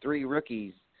would have 3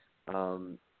 rookies,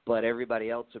 but everybody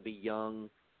else would be young.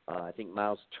 I think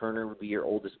Miles Turner would be your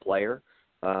oldest player.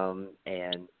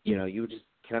 And, you know, you would just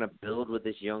kind of build with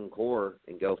this young core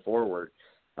and go forward.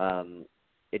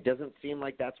 It doesn't seem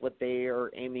like that's what they are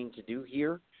aiming to do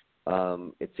here.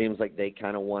 It seems like they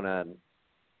kind of want to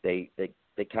they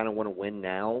kind of want to win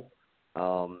now,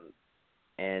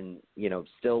 and, you know,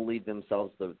 still leave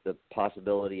themselves the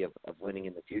possibility of winning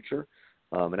in the future.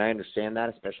 And I understand that,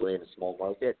 especially in a small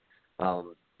market.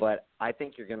 But I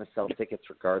think you're going to sell tickets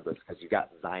regardless because you got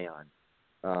Zion.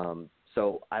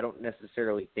 So I don't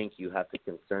necessarily think you have to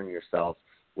concern yourself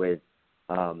with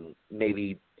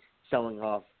maybe selling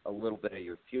off a little bit of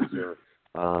your future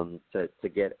to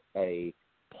get a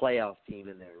playoff team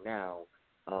in there now,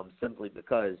 simply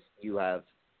because you have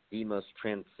the most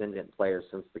transcendent player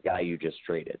since the guy you just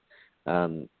traded.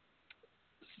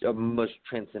 Most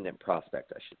transcendent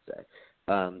prospect, I should say.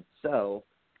 So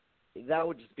that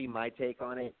would just be my take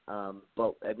on it.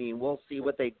 But, I mean, we'll see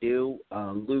what they do.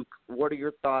 Luke, what are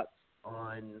your thoughts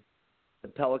on the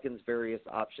Pelicans' various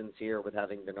options here with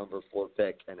having the number 4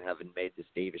 pick and having made this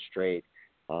Davis trade?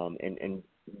 And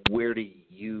where do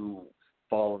you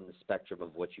fall in the spectrum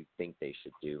of what you think they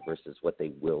should do versus what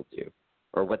they will do,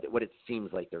 or what it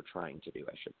seems like they're trying to do,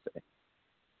 I should say?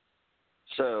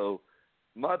 So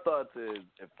my thoughts is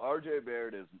if R.J.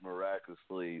 Barrett is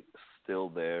miraculously still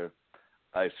there,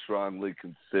 I strongly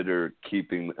consider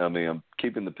keeping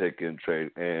the pick and trade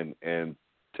and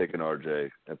taking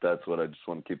R.J. if that's what I just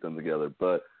want to keep them together.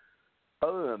 But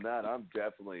other than that, I'm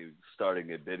definitely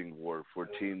starting a bidding war for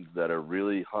teams that are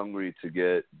really hungry to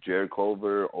get Jarrett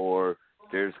Culver or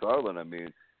Darius Garland. I mean,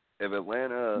 if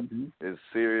Atlanta is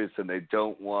serious and they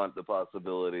don't want the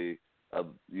possibility of,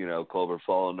 you know, Culver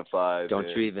falling to 5. Don't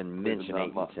you even mention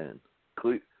 8 and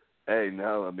 10. Hey,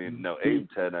 no, I mean, no, 8 and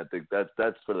 10, I think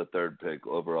that's for the 3rd pick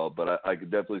overall. But I could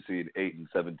definitely see an 8 and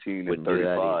 17 and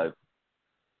 35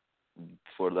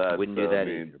 for that. Wouldn't do that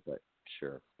either, but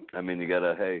sure. I mean,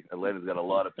 Atlanta's got a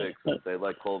lot of picks. If they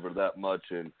like Culver that much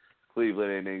and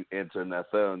Cleveland ain't answering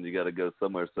that phone, you got to go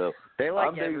somewhere. So they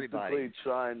like I'm everybody.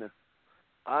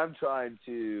 I'm trying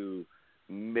to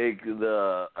make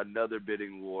another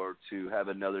bidding war to have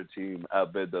another team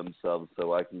outbid themselves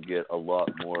so I can get a lot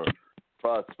more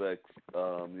prospects,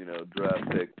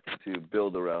 draft picks to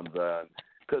build around that.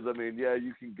 Because, I mean, yeah,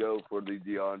 you can go for the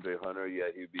DeAndre Hunter. Yeah,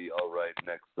 he'd be all right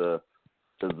next to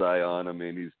Zion. I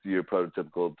mean, he's your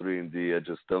prototypical 3-and-D. I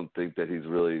just don't think that he's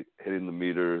really hitting the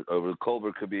meter over.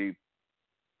 Culver could be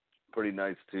pretty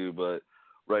nice too, but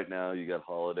right now you got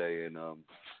Holiday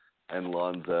and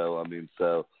Lonzo. I mean,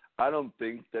 so I don't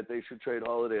think that they should trade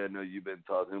Holiday. I know you've been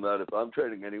talking about it. If I'm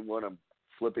trading anyone, I'm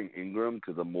flipping Ingram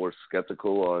because I'm more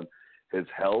skeptical on his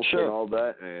health and all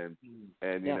that, and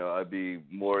you know, I'd be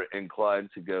more inclined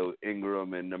to go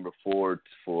Ingram and number 4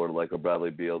 for like a Bradley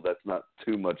Beal. That's not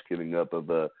too much giving up of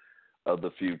the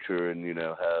future, and you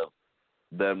know, have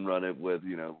them run it with,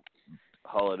 you know,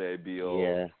 Holiday,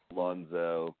 Beal,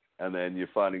 Lonzo, and then you're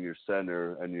finding your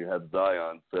center and you have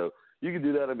Zion. So you can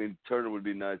do that. I mean, Turner would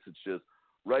be nice. It's just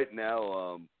right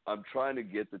now I'm trying to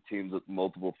get the teams with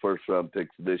multiple first-round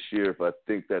picks this year. If I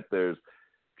think that there's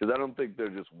Because I don't think they're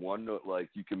just one. Like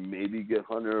you can maybe get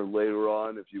Hunter later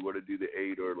on if you were to do the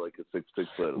 8 or like a 6 pick.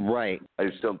 But Right. I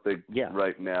just don't think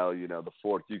right now. The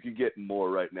 4th you could get more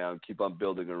right now and keep on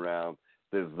building around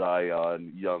this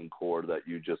Zion young core that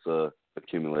you just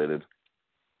accumulated.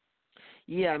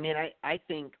 Yeah, I mean, I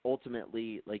think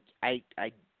ultimately, like, I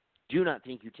do not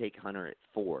think you take Hunter at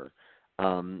 4.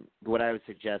 What I was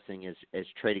suggesting is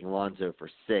trading Lonzo for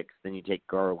 6, then you take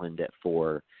Garland at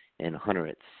 4 and Hunter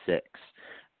at 6.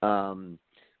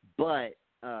 But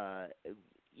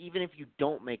even if you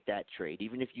don't make that trade,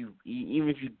 even if you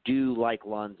do like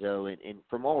Lonzo, and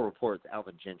from all reports,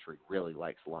 Alvin Gentry really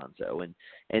likes Lonzo,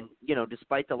 and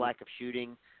despite the lack of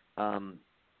shooting,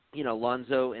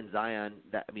 Lonzo and Zion,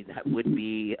 that would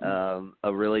be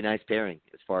a really nice pairing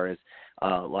as far as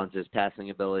Lonzo's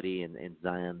passing ability and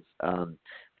Zion's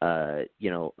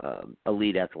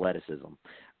elite athleticism.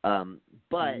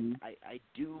 But I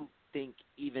do think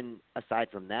even aside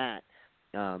from that,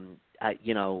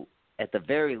 at the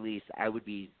very least, I would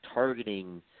be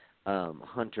targeting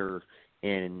Hunter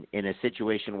in a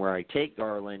situation where I take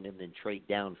Garland and then trade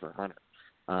down for Hunter.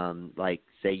 Like,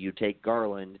 say you take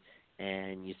Garland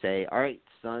and you say, all right,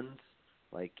 Suns,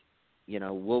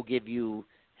 we'll give you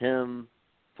him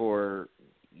for,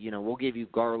 we'll give you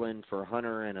Garland for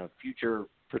Hunter and a future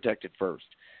protected first.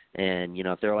 And,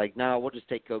 if they're like, no, we'll just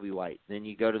take Kobe White. Then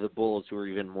you go to the Bulls, who are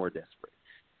even more desperate.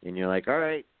 And you're like, all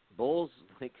right, Bulls,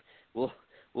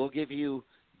 we'll give you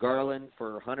Garland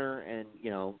for Hunter and,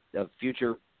 a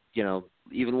future,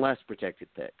 even less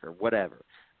protected pick or whatever.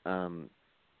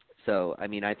 So,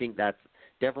 I think that's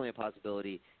definitely a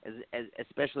possibility,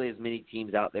 especially as many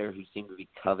teams out there who seem to be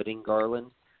coveting Garland.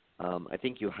 I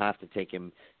think you have to take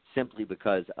him simply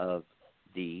because of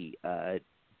the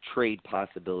trade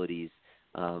possibilities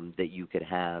that you could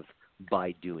have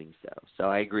by doing so. So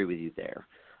I agree with you there.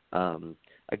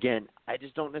 Again, I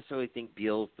just don't necessarily think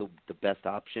Beal's the best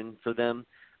option for them.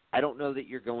 I don't know that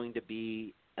you're going to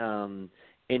be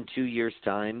in 2 years'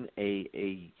 time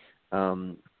a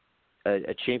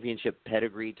championship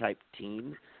pedigree type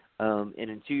team, and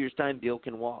in 2 years' time, Beal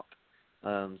can walk.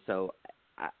 So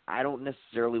I don't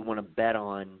necessarily want to bet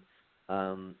on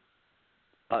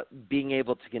being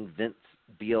able to convince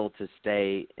Beal to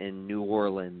stay in New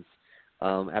Orleans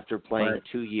after playing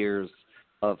 2 years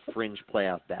of fringe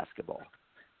playoff basketball.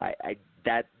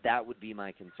 That would be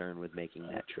my concern with making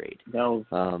that trade. That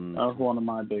was one of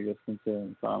my biggest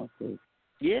concerns, honestly.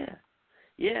 Yeah.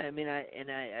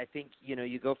 I think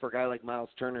you go for a guy like Miles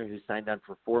Turner who signed on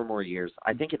for 4 more years.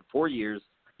 I think in 4 years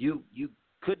you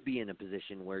could be in a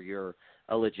position where you're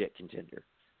a legit contender.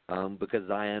 Because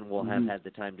Zion will have had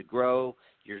the time to grow.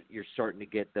 You're starting to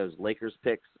get those Lakers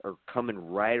picks are coming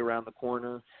right around the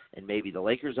corner, and maybe the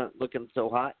Lakers aren't looking so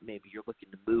hot. Maybe you're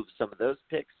looking to move some of those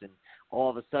picks, and all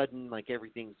of a sudden,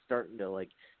 everything's starting to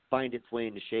find its way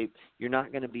into shape. You're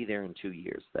not going to be there in 2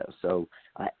 years, though. So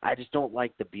I just don't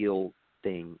like the Beal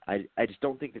thing. I just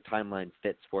don't think the timeline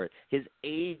fits for it. His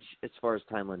age, as far as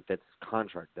timeline fits, his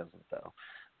contract doesn't, though.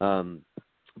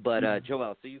 But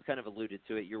Joel, so you kind of alluded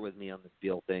to it. You're with me on this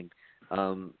Beal thing.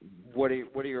 What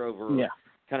are your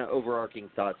kind of overarching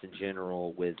thoughts in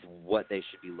general with what they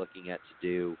should be looking at to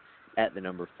do at the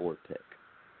number 4 pick?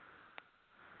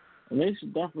 They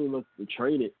should definitely look to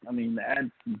trade it.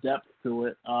 Add some depth to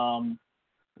it.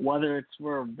 Whether it's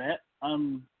for a vet,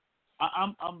 I'm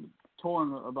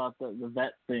torn about the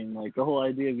vet thing. The whole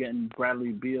idea of getting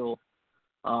Bradley Beal.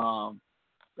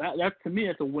 That to me,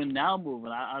 it's a win now move,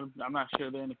 and I'm not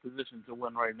sure they're in a position to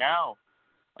win right now.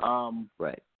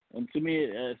 Right. And to me,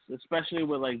 especially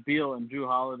with Beal and Jrue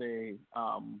Holiday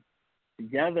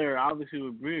together, obviously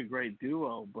would be a great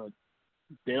duo, but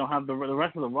they don't have the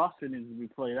rest of the roster needs to be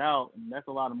played out, and that's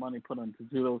a lot of money put into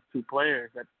those 2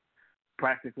 players that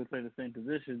practically play the same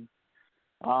position.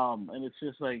 And it's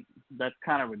just that's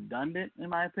kind of redundant in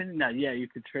my opinion. Now, yeah, you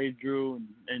could trade Jrue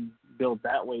and build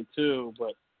that way too,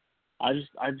 but I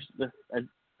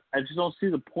just don't see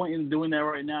the point in doing that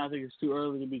right now. I think it's too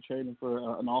early to be trading for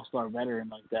an all-star veteran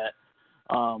like that,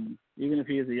 even if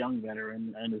he is a young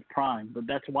veteran in his prime. But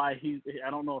that's why I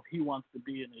don't know if he wants to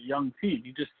be in a young team.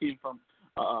 He just came from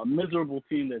a miserable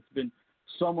team that's been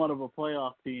somewhat of a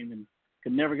playoff team and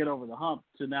can never get over the hump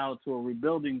to now to a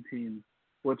rebuilding team,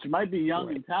 which might be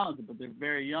young and talented, but they're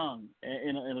very young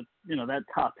in a that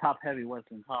top heavy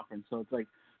Western Conference. So it's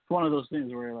one of those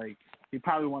things where he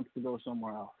probably wants to go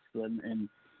somewhere else, and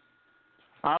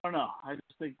I don't know. I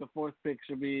just think the 4th pick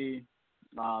should be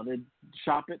they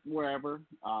shop it wherever.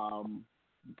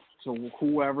 So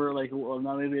whoever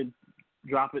maybe they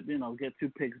drop it, get 2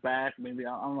 picks back. Maybe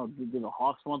I don't know. Do the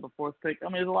Hawks want the 4th pick?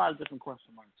 There's a lot of different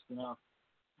question marks,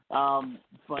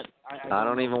 But I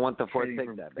don't even want the fourth pick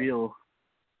that bad. Beal.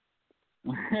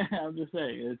 I'm just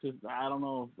saying, it's just I don't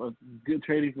know if good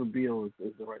trading for Beal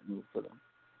is the right move for them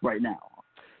right now.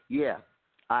 Yeah,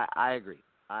 I agree.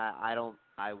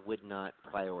 I would not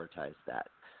prioritize that.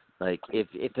 Like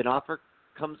if an offer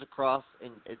comes across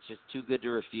and it's just too good to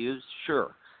refuse,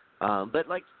 sure. But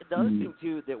like the other thing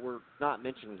too that we're not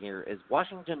mentioning here is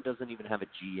Washington doesn't even have a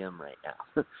GM right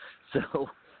now, so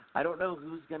I don't know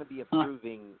who's going to be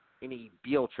approving any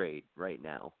Beal trade right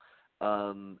now.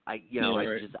 I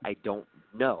don't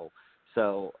know.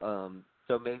 So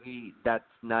maybe that's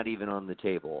not even on the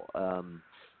table,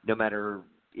 no matter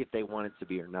if they want it to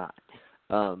be or not.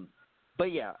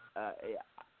 But yeah,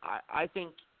 I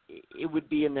think it would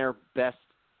be in their best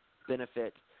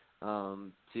benefit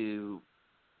to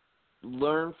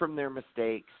learn from their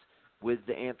mistakes with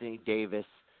the Anthony Davis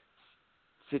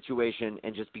situation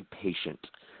and just be patient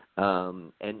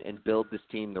and build this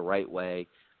team the right way.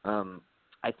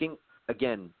 I think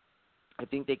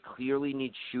they clearly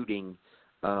need shooting.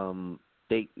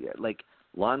 They like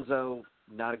Lonzo,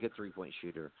 not a good 3-point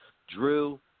shooter.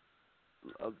 Drew,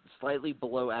 a slightly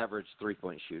below average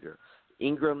 3-point shooter.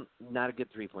 Ingram, not a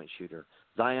good 3-point shooter.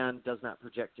 Zion does not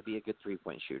project to be a good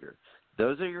 3-point shooter.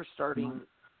 Those are your starting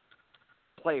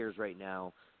players right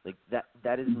now. Like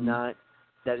that is not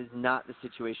the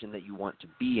situation that you want to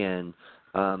be in.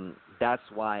 That's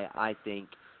why I think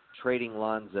trading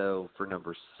Lonzo for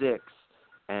number 6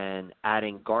 and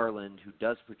adding Garland, who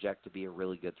does project to be a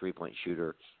really good 3-point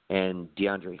shooter, and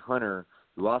DeAndre Hunter,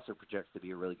 who also projects to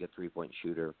be a really good 3-point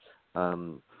shooter,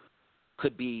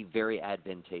 could be very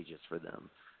advantageous for them.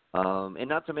 And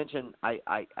not to mention, I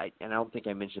don't think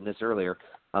I mentioned this earlier,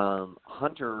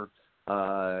 Hunter,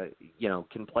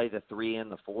 can play the 3 and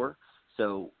the 4.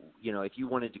 So, if you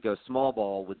wanted to go small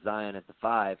ball with Zion at the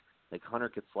 5, like Hunter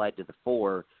could slide to the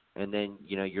 4, and then,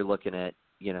 you're looking at,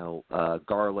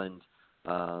 Garland,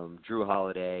 Drew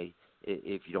Holiday,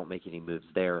 if you don't make any moves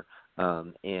there,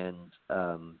 and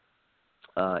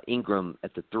Ingram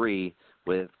at the 3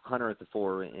 with Hunter at the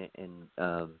 4 and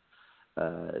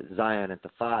Zion at the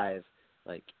 5.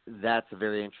 Like, that's a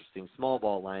very interesting small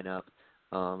ball lineup.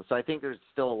 So I think there's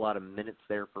still a lot of minutes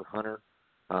there for Hunter,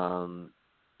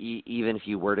 even if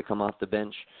you were to come off the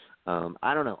bench.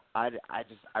 I don't know. I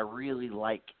really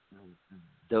like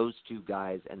those two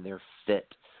guys and their fit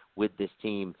with this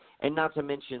team. And not to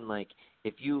mention, like,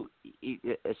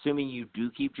 assuming you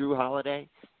do keep Drew Holiday,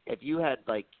 if you had,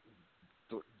 like,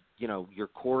 your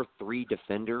core 3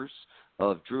 defenders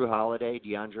of Drew Holiday,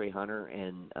 DeAndre Hunter,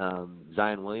 and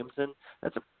Zion Williamson,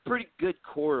 that's a pretty good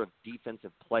core of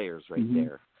defensive players right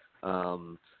there.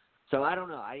 So I don't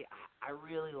know. I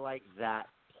really like that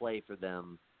play for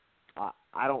them.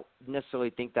 I don't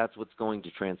necessarily think that's what's going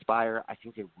to transpire. I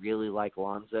think they really like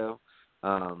Lonzo,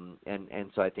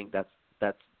 and so I think that's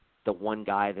the one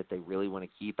guy that they really want to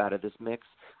keep out of this mix.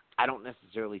 I don't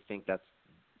necessarily think that's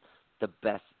the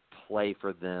best play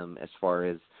for them as far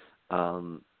as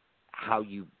how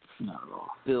you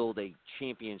build a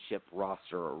championship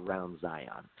roster around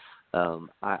Zion.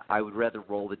 I would rather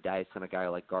roll the dice on a guy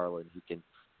like Garland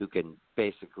who can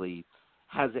basically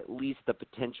has at least the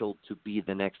potential to be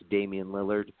the next Damian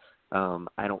Lillard.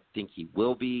 I don't think he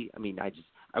will be. I mean,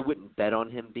 I wouldn't bet on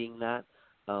him being that.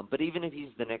 But even if he's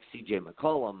the next C.J.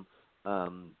 McCollum,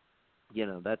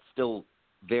 that's still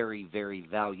very, very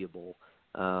valuable.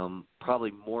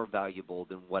 Probably more valuable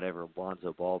than whatever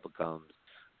Lonzo Ball becomes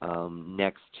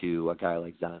next to a guy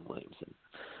like Zion Williamson.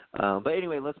 But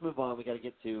anyway, let's move on. We got to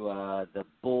get to the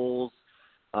Bulls.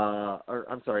 The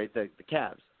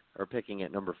Cavs are picking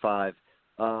at number 5.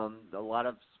 A lot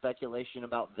of speculation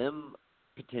about them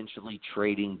potentially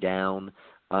trading down.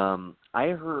 I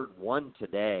heard one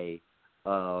today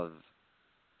of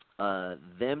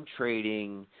them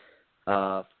trading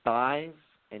 5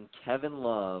 and Kevin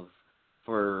Love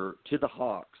to the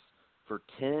Hawks for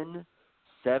 10,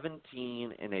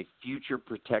 17, and a future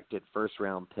protected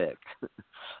first-round pick.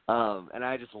 And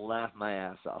I just laughed my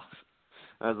ass off.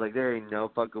 I was like, there ain't no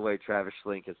fucking way Travis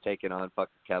Schlenk has taken on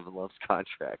fucking Kevin Love's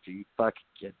contract. Are you fucking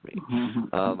kidding me?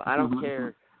 I don't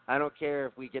care. I don't care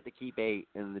if we get to keep 8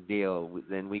 in the deal.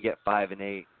 Then we get 5 and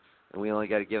 8, and we only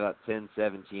got to give up 10,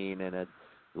 17, and a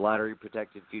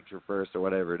lottery-protected future first or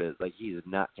whatever it is. Like, he is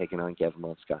not taking on Kevin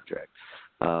Love's contract.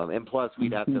 And plus,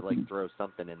 we'd have to, like, throw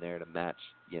something in there to match,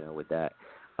 with that.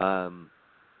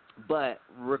 But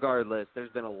regardless,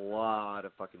 there's been a lot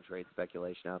of fucking trade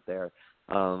speculation out there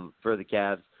for the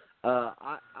Cavs.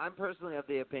 I'm personally of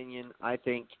the opinion I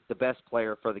think the best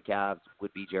player for the Cavs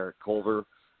would be Jarrett Culver.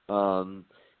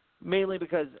 Mainly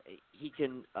because he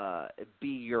can be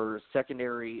your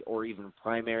secondary or even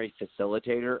primary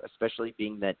facilitator, especially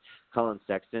being that Colin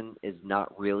Sexton is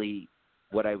not really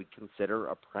what I would consider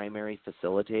a primary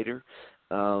facilitator.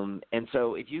 And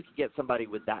so if you could get somebody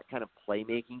with that kind of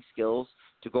playmaking skills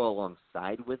to go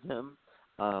alongside with him,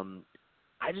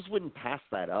 I just wouldn't pass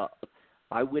that up.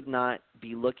 I would not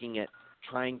be looking at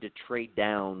trying to trade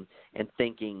down and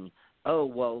thinking, oh,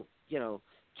 well,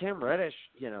 Cam Reddish,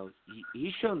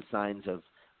 he's shown signs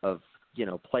of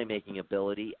playmaking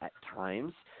ability at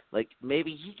times. Like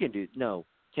maybe he can do. No,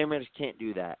 Cam Reddish can't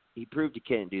do that. He proved he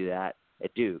can't do that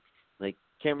at Duke. Like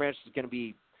Cam Reddish is going to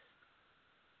be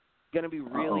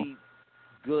really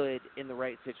good in the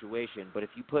right situation, but if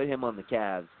you put him on the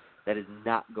Cavs, that is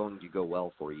not going to go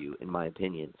well for you, in my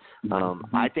opinion.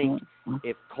 I think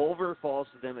if Culver falls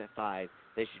to them at 5,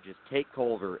 they should just take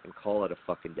Culver and call it a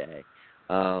fucking day.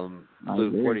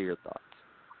 Luke, what are your thoughts?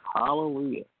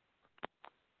 Hallelujah.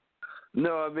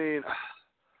 No, I mean,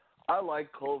 I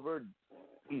like Culver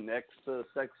next to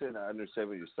Sexton. I understand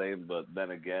what you're saying, but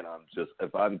then again,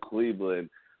 if I'm Cleveland,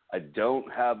 I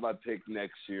don't have my pick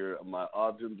next year. My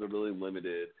options are really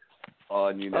limited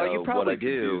on, you what probably I can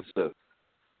do. So,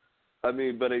 I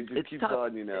mean, but it just keeps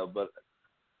on, but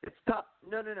it's top.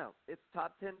 No. It's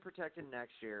top 10 protected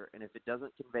next year, and if it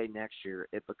doesn't convey next year,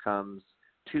 it becomes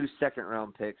 2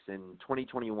 second-round picks in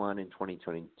 2021 and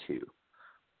 2022.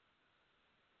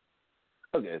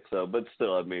 Okay, so but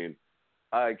still, I mean,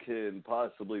 I can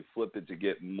possibly flip it to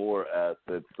get more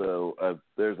assets. So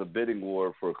there's a bidding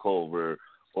war for Culver,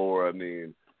 or I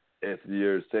mean, if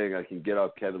you're saying I can get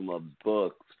off Kevin Love's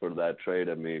books for that trade,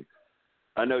 I mean,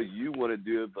 I know you want to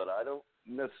do it, but I don't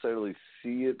necessarily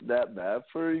see it that bad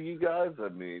for you guys. I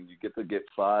mean, you get to get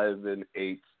 5 and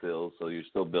 8 still, so you're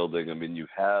still building. I mean, you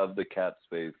have the cap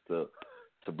space to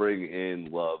bring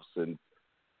in Loves, and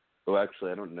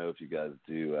actually, I don't know if you guys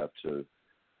do after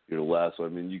your last one.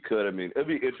 I mean, you could. I mean, it'd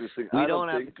be interesting. We don't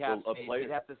have the cap space. We'd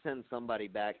have to send somebody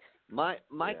back. My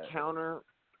counter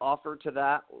offer to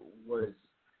that was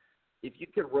if you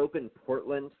could rope in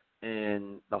Portland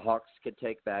and the Hawks could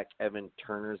take back Evan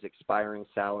Turner's expiring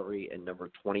salary and number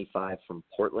 25 from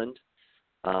Portland,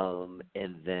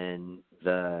 and then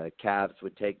the Cavs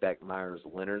would take back Myers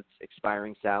Leonard's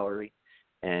expiring salary,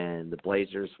 and the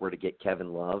Blazers were to get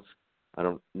Kevin Love. I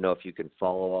don't know if you can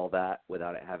follow all that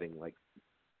without it having like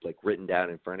written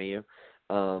down in front of you,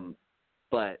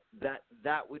 but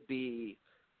that would be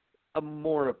a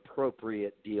more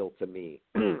appropriate deal to me.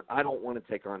 I don't want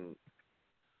to take on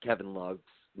Kevin Love's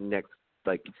next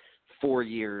 4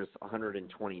 years,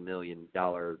 $120 million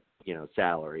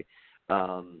salary.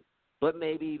 But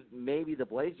maybe the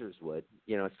Blazers would,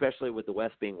 especially with the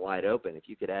West being wide open. If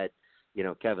you could add,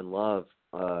 Kevin Love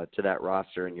to that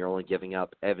roster, and you're only giving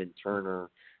up Evan Turner,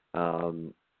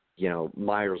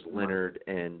 Myers Leonard,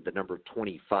 and the number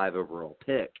 25 overall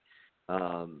pick,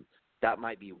 that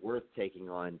might be worth taking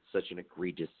on such an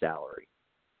egregious salary.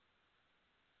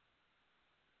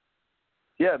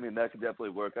 Yeah, I mean, that could definitely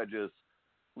work. I just,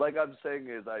 like I'm saying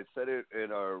is, I said it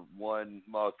in our one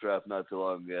mock draft not too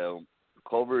long ago,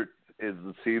 Culver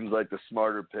seems like the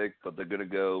smarter pick, but they're going to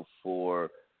go for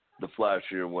the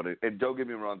flashier one. And don't get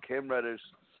me wrong, Cam Reddish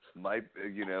might,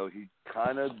 he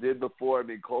kind of did before. I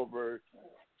mean, Culver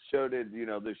showed it,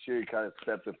 this year he kind of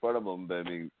stepped in front of him. But, I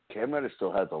mean, Cam Reddish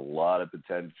still has a lot of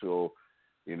potential,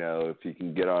 if he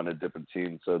can get on a different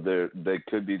team. So they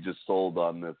could be just sold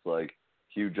on this,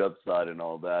 huge upside and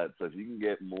all that. So if you can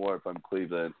get more, if I'm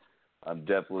Cleveland, I'm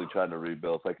definitely trying to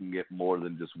rebuild. If I can get more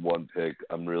than just one pick,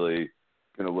 I'm really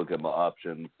going to look at my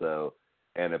options. So,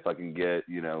 and if I can get,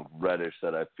 Reddish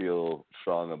that I feel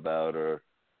strong about, or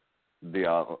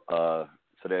Sadeko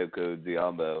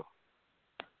Diambo,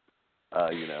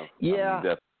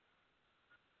 yeah,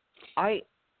 I'm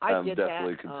get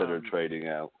definitely that. Consider trading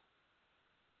out.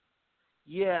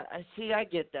 Yeah, I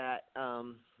get that.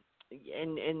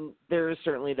 And there is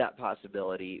certainly that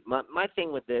possibility. My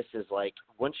thing with this is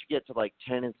once you get to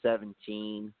 10 and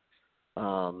 17,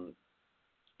 and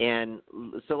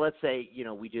so let's say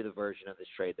we do the version of this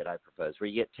trade that I propose, where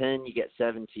you get 10, you get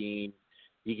 17,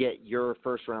 you get your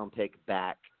first round pick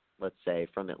back, let's say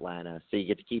from Atlanta, so you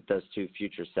get to keep those 2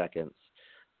 future seconds.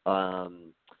 While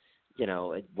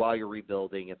you're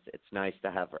rebuilding, it's nice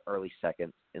to have early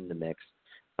seconds in the mix.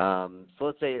 So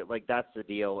let's say that's the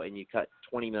deal, and you cut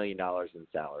 $20 million in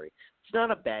salary. It's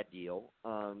not a bad deal.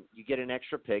 You get an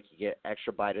extra pick, you get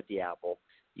extra bite at the apple,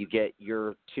 you get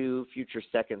your 2 future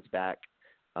seconds back,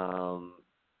 and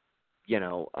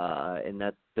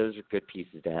those are good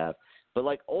pieces to have. But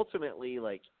ultimately,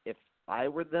 if I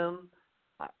were them,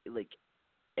 I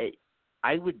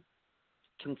would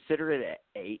consider it at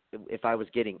 8 if I was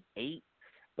getting 8.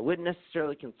 I wouldn't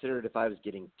necessarily consider it if I was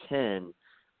getting 10,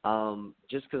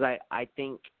 just because I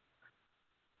think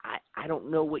I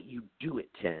don't know what you do at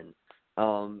 10.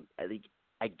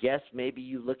 I guess maybe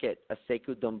you look at a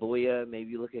Sekou Doumbouya,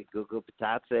 maybe you look at Gogo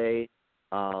Patatse,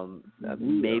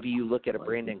 maybe you look at a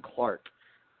Brandon Clark.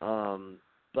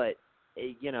 But,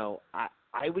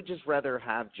 I would just rather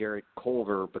have Jarrett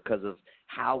Culver because of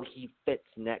how he fits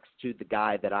next to the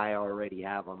guy that I already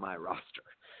have on my roster.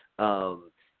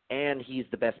 And he's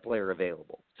the best player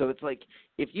available. So it's like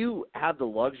if you have the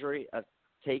luxury of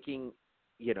taking,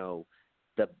 the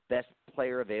best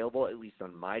player available, at least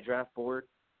on my draft board,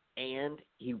 and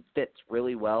he fits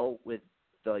really well with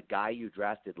the guy you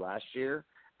drafted last year,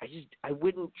 I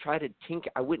wouldn't try to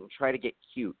I wouldn't try to get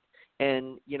cute.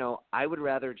 And, I would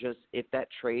rather just, if that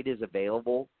trade is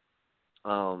available,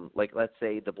 like let's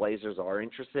say the Blazers are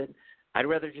interested, I'd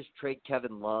rather just trade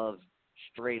Kevin Love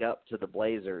straight up to the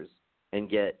Blazers and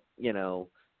get, 2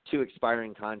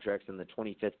 expiring contracts and the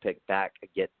 25th pick back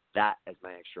and get that as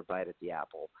my extra bite at the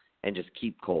apple and just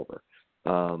keep Culver.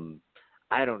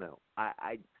 I don't know.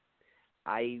 I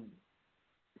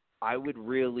would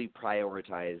really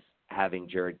prioritize having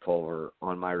Jared Culver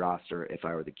on my roster if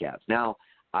I were the Cavs. Now,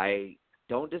 I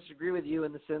don't disagree with you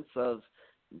in the sense of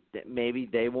that maybe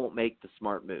they won't make the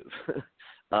smart move.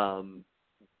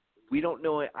 We don't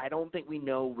know. I don't think we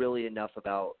know really enough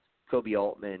about Kobe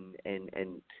Altman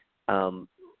and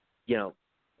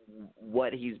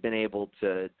what he's been able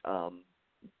to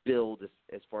build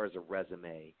as far as a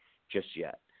resume just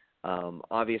yet.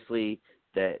 Obviously,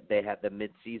 that they had the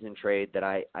mid-season trade that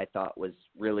I thought was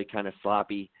really kind of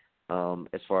sloppy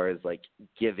as far as like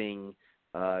giving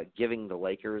the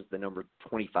Lakers the number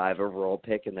 25 overall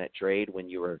pick in that trade when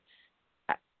you were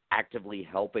actively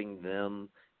helping them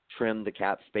trim the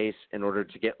cap space in order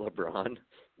to get LeBron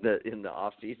in the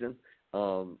offseason.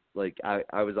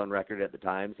 I was on record at the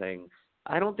time saying,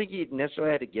 I don't think he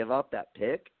necessarily had to give up that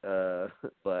pick,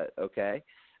 but okay.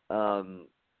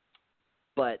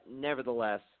 But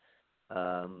nevertheless,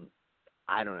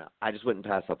 I don't know. I just wouldn't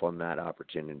pass up on that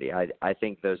opportunity. I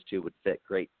think those two would fit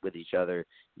great with each other.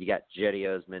 You got Jetty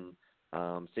Osman.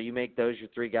 So you make those your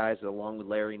 3 guys along with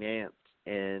Larry Nance,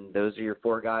 and those are your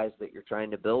 4 guys that you're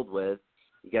trying to build with.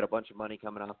 You got a bunch of money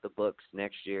coming off the books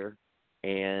next year,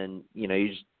 and, you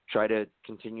just try to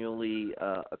continually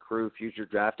accrue future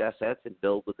draft assets and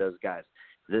build with those guys.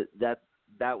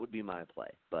 That would be my play,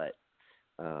 but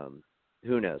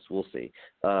who knows? We'll see.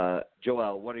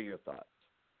 Joel, what are your thoughts?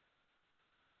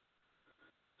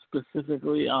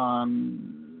 Specifically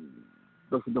on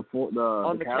the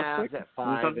Cavs at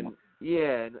 5,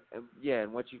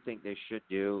 and what you think they should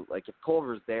do. Like if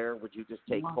Culver's there, would you just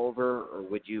take Culver, or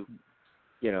would you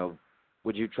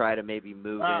try to maybe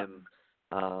move him?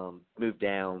 Move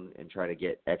down and try to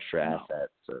get extra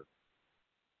assets. Or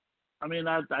I mean,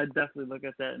 I definitely look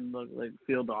at that and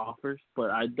field the offers, but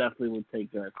I definitely would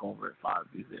take Jarrett Culver at 5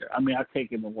 if he's there. I mean, I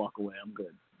take him and walk away. I'm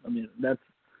good. I mean, that's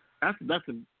a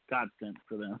godsend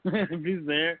for them. If he's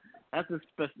there, that's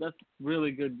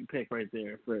really good pick right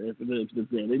there for if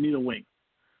it's there. They need a wing.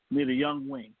 They need a young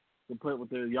wing to put with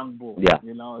their young bull. Yeah.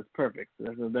 It's perfect.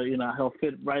 He'll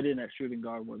fit right in that shooting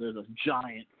guard where there's a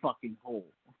giant fucking hole.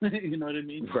 You know what I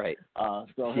mean? Right.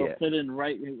 So he'll fit in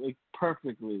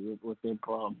perfectly with their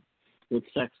with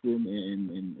Sexton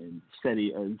and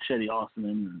Shetty Austin,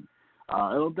 and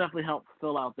it'll definitely help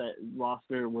fill out that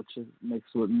roster, which is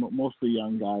mixed with mostly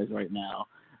young guys right now.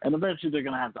 And eventually they're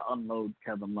gonna have to unload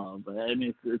Kevin Love. But I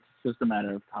mean, it's just a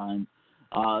matter of time.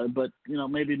 But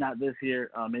maybe not this year.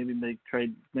 Maybe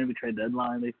trade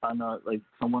deadline. They find out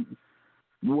someone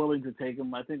willing to take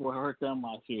him. I think what hurt them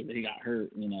last year that he got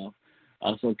hurt.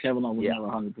 So Kevin Love was never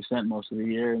 100% most of the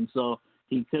year, and so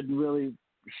he couldn't really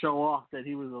show off that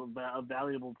he was a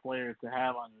valuable player to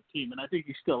have on your team. And I think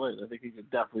he still is. I think he could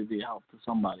definitely be a help to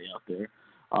somebody out there.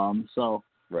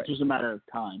 It's just a matter of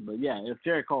time. But yeah, if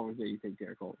Jarrett Culver's there, you take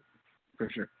Jarrett Culver for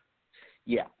sure.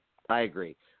 Yeah, I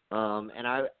agree. And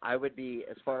I would be,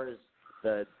 as far as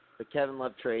the Kevin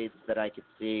Love trades that I could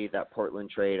see, that Portland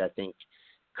trade I think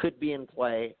could be in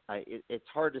play. It's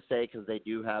hard to say because they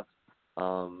do have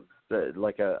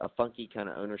a funky kind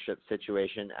of ownership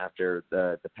situation after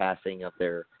the passing of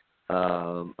their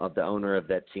of the owner of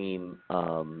that team,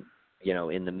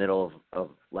 in the middle of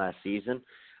last season.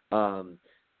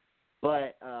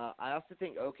 But I also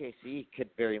think OKC could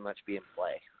very much be in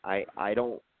play. I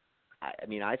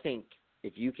think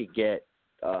if you could get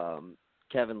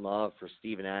Kevin Love for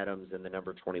Steven Adams and the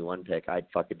number 21 pick, I'd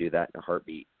fucking do that in a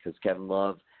heartbeat because Kevin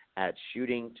Love adds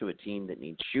shooting to a team that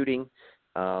needs shooting.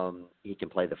 He can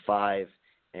play the 5.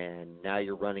 and now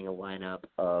you're running a lineup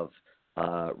of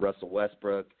Russell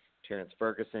Westbrook, Terrence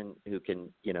Ferguson, who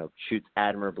can, shoot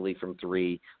admirably from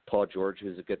three, Paul George,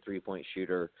 who's a good three-point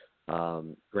shooter,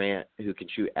 Grant, who can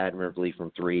shoot admirably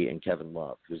from three, and Kevin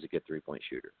Love, who's a good three-point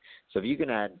shooter. So if you can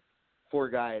add four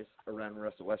guys around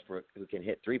Russell Westbrook who can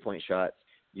hit three-point shots,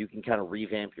 you can kind of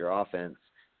revamp your offense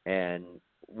and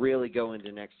really go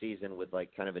into next season with like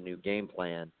kind of a new game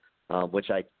plan, which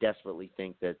I desperately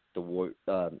think that the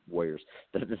Warriors,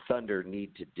 that the Thunder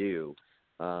need to do.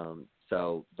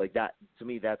 So like that, to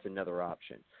me, that's another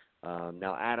option.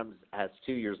 Now Adams has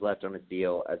 2 years left on his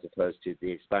deal as opposed to the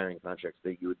expiring contracts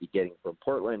that you would be getting from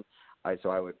Portland. So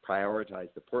I would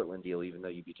prioritize the Portland deal, even though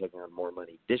you'd be taking on more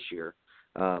money this year,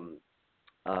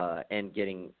 and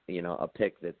getting, a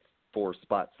pick that's 4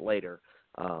 spots later.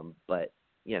 But,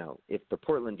 if the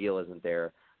Portland deal isn't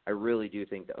there, I really do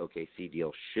think the OKC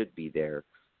deal should be there.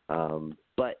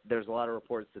 But there's a lot of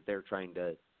reports that they're trying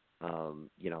to,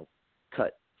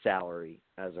 cut salary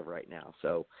as of right now.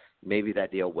 So maybe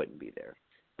that deal wouldn't be there.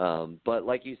 But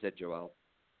like you said, Joel,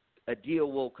 a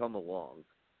deal will come along.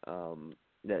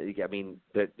 Kevin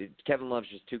Love's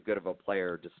just too good of a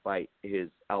player despite his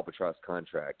albatross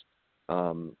contract.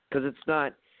 Because it's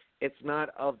not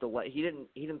of the he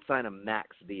didn't sign a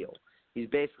max deal. He's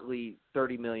basically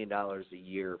 $30 million a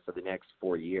year for the next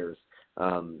 4 years.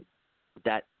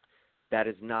 That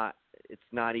is not, it's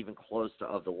not even close to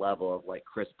of the level of like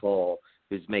Chris Paul,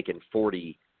 who's making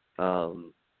 $40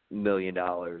 million,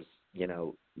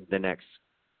 the next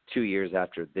 2 years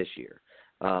after this year.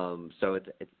 So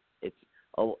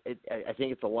I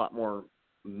think it's a lot more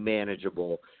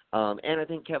manageable. And I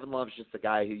think Kevin Love's just a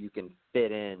guy who you can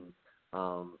fit in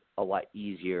a lot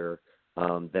easier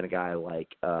than a guy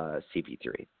like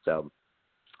CP3. So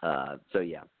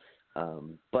yeah.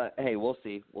 But hey, we'll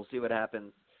see. We'll see what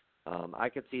happens. I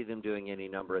could see them doing any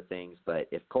number of things, but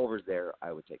if Culver's there,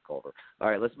 I would take Culver. All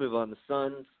right, let's move on. The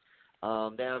Suns,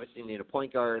 they obviously need a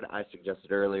point guard. I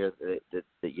suggested earlier that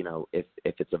if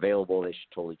it's available, they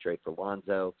should totally trade for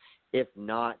Lonzo. If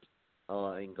not,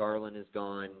 and Garland is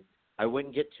gone, I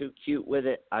wouldn't get too cute with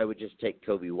it. I would just take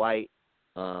Kobe White.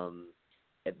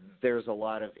 There's a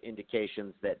lot of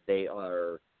indications that they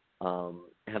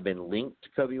have been linked to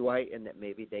Kobe White, and that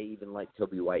maybe they even like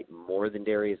Kobe White more than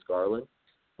Darius Garland,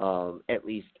 at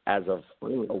least as of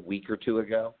a week or two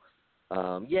ago.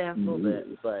 Yeah, a little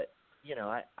bit, but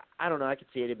I don't know. I could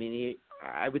see it. I mean,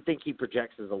 I would think he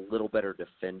projects as a little better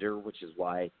defender, which is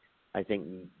why I think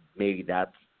maybe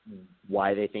that's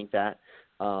why they think that.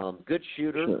 Good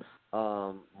shooter,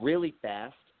 really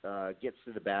fast, gets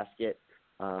to the basket.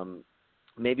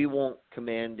 Maybe won't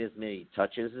command as many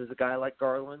touches as a guy like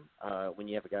Garland. When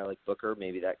you have a guy like Booker,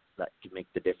 maybe that could make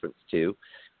the difference too.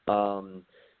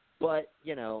 But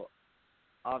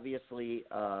obviously,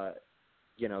 I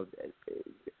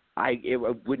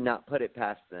would not put it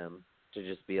past them to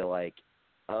just be like,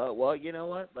 well, you know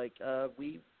what? Like,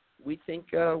 we think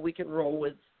we can roll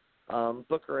with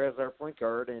Booker as our point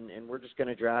guard, and we're just going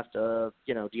to draft,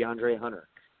 DeAndre Hunter.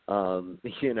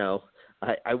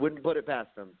 I wouldn't put it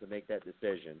past them to make that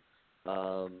decision.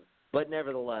 But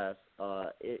nevertheless,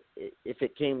 if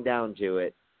it came down to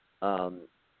it,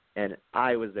 and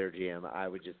I was their GM, I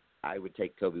would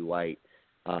take Kobe White.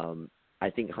 I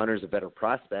think Hunter's a better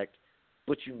prospect,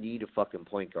 but you need a fucking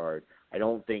point guard. I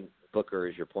don't think Booker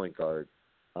is your point guard.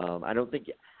 I don't think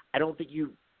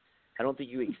you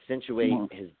accentuate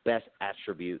his best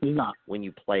attribute when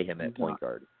you play him at point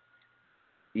guard.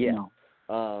 Yeah. No.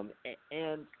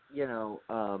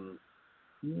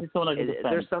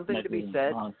 There's something to be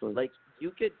said. Honestly. Like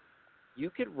you could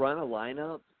run a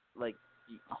lineup, like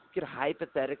you could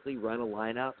hypothetically run a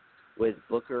lineup with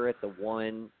Booker at the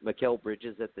 1, Mikal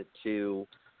Bridges at the 2,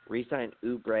 re-sign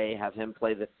Oubre, have him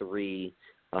play the 3.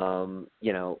 Then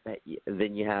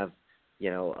you have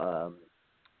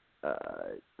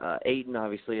Ayton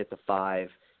obviously at the 5,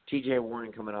 T.J.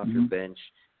 Warren coming off your bench,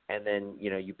 and then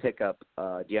you pick up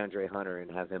DeAndre Hunter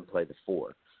and have him play the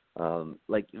 4.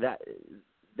 Like that,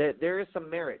 there is some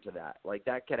merit to that. Like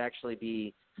that could actually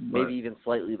be maybe even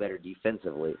slightly better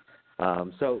defensively.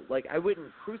 So like I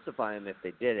wouldn't crucify him if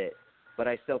they did it, but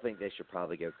I still think they should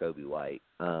probably go Kobe White.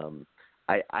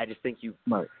 I just think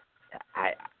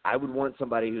I would want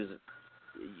somebody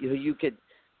who you could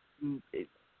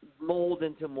mold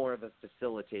into more of a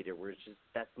facilitator, where it's just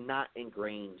that's not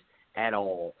ingrained at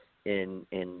all in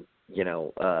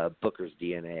Booker's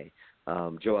DNA.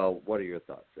 Joel, what are your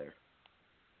thoughts there?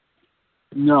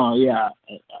 No, yeah,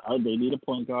 they need a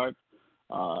point guard.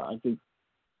 I think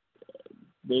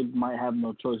they might have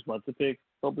no choice but to pick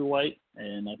Kobe White,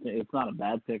 and I think it's not a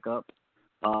bad pickup.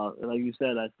 Like you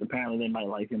said, apparently they might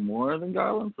like him more than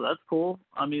Garland, so that's cool.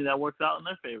 I mean, that works out in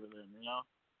their favor then, you know.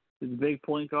 He's a big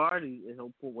point guard.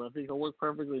 I think he'll work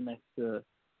perfectly next to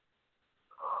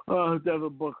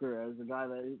Devin Booker as a guy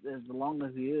that, as long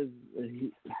as he is,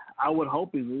 I would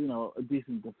hope he's, you know, a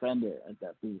decent defender at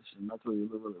that position. That's what you're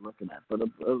really looking at. But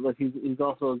like he's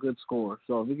also a good scorer.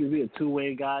 So if he can be a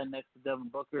two-way guy next to Devin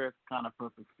Booker, it's kind of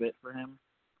perfect fit for him.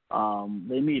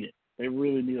 They need it. They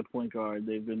really need a point guard.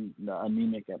 They've been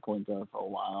anemic at point guard for a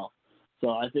while.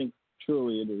 So I think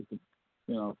truly it is,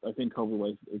 you know, I think Coby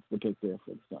White is the pick there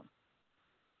for the Suns.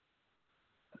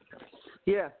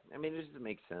 Yeah, I mean, it just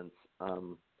makes sense.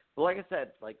 But like I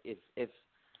said, like if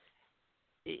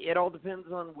it all depends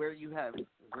on where you have him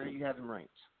ranked.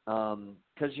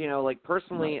 Because you know, like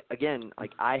personally, again,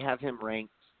 like I have him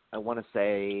ranked, I want to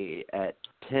say at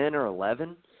 10 or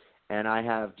 11, and I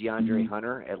have DeAndre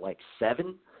Hunter at like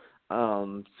 7.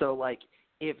 So like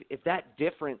if that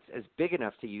difference is big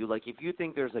enough to you, like if you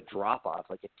think there's a drop off,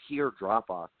 like a tier drop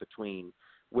off between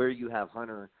where you have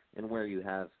Hunter and where you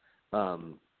have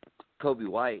Coby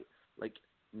White, like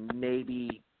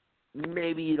maybe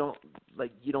you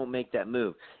don't make that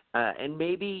move, and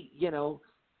maybe, you know,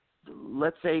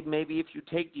 let's say maybe if you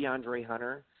take DeAndre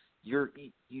Hunter, you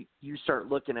start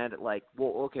looking at it like,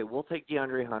 well, okay, we'll take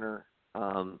DeAndre Hunter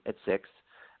at 6,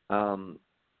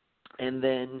 and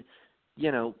then,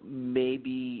 you know,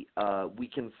 maybe we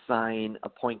can sign a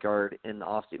point guard in the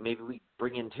offseason. Maybe we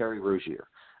bring in Terry Rozier,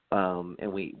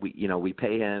 and we you know, we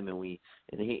pay him, and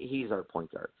he's our point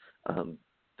guard.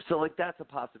 So like that's a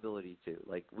possibility too.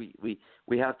 Like we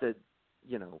have to,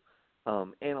 you know,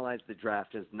 analyze the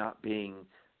draft as not being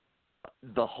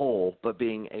the whole, but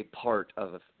being a part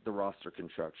of the roster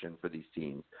construction for these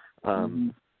teams.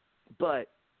 But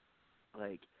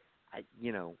like I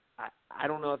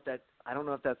don't know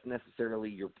if that's necessarily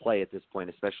your play at this point,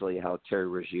 especially how Terry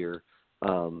Rozier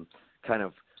kind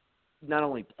of not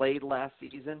only played last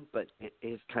season, but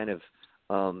is kind of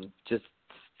just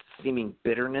seeming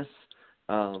bitterness,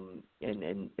 and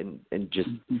just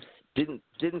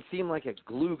didn't seem like a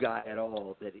glue guy at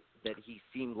all that he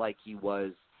seemed like he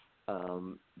was,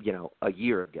 you know, a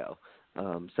year ago.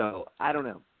 So I don't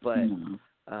know, but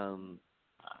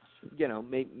you know,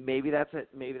 maybe that's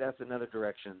another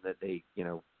direction that they, you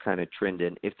know, kind of trend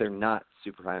in if they're not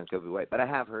super high on Coby White. But I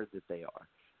have heard that they are.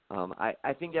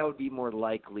 I think that would be more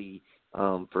likely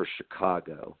for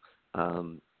Chicago.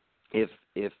 If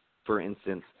for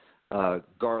instance,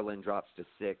 Garland drops to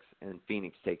 6 and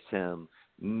Phoenix takes him,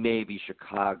 maybe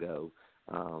Chicago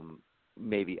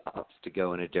maybe opts to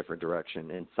go in a different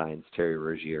direction and signs Terry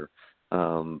Rozier,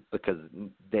 because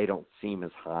they don't seem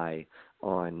as high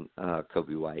on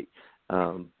Coby White.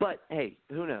 But hey,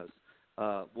 who knows?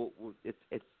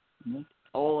 It's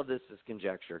all of this is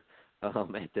conjecture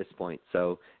at this point,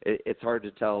 so it's hard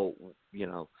to tell, you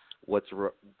know, what's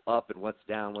up and what's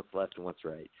down, what's left and what's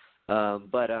right.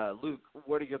 But Luke,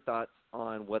 what are your thoughts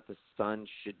on what the Suns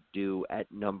should do at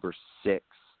number 6?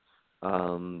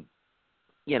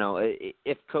 You know,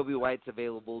 if Coby White's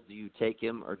available, do you take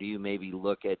him, or do you maybe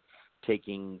look at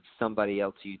taking somebody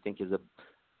else who you think is a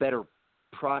better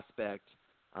prospect,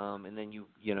 and then you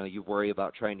worry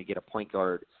about trying to get a point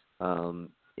guard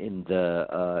in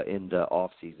the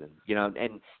off season? You know,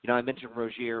 and you know, I mentioned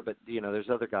Rozier, but you know, there's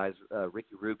other guys.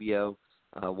 Ricky Rubio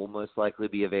will most likely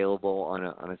be available on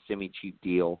a semi-cheap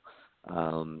deal,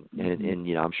 and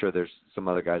you know, I'm sure there's some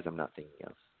other guys I'm not thinking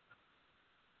of.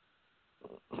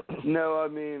 No, I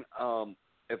mean,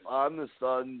 if I'm the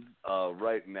Suns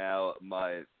right now,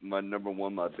 my number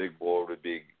one, my big board would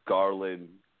be Garland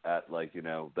at, like, you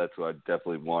know, that's what I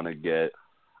definitely want to get,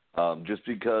 just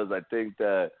because I think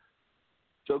that,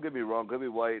 don't get me wrong,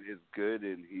 Coby White is good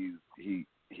and he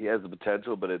has the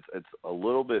potential, but it's a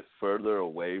little bit further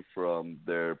away from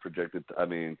their projected. I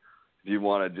mean, if you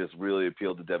want to just really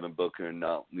appeal to Devin Booker and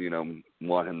not, you know,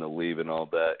 want him to leave and all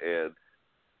that,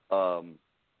 and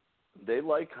they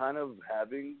like kind of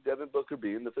having Devin Booker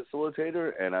being the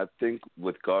facilitator, and I think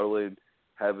with Garland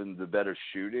having the better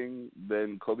shooting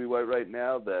than Coby White right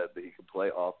now, that he can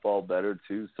play off ball better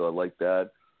too. So I like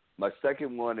that. My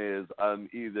second one is I'm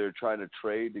either trying to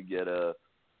trade to get a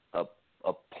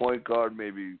point guard,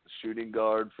 maybe shooting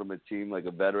guard from a team like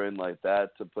a veteran like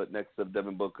that to put next to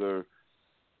Devin Booker,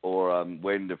 or I'm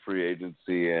waiting to free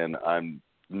agency and I'm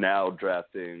now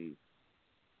drafting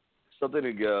something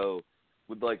to go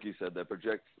with, like you said, that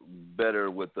projects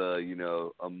better with a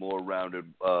more rounded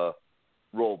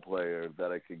role player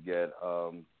that I could get.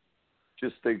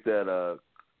 Just think that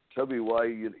Coby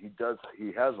White,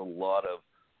 he has a lot of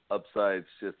upsides.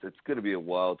 Just it's going to be a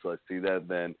while till I see that.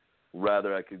 Then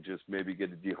rather I could just maybe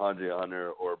get a DeAndre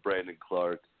Hunter or Brandon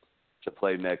Clark to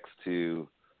play next to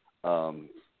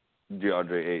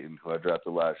DeAndre Ayton, who I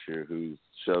drafted last year, who's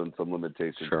shown some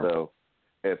limitations. Sure. So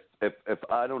if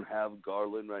I don't have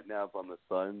Garland right now, if I'm the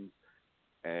Suns,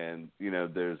 and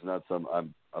there's not some,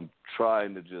 I'm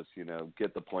trying to just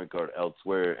get the point guard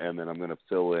elsewhere, and then I'm going to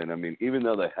fill in. I mean, even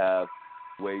though they have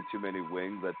way too many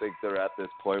wings, I think they're at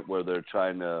this point where they're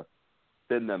trying to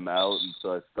thin them out, and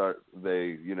so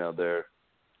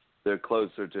they're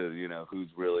closer to who's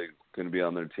really going to be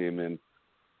on their team. And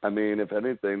I mean, if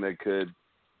anything, they could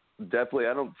definitely.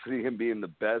 I don't see him being the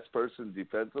best person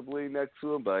defensively next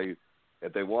to him, but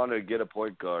if they want to get a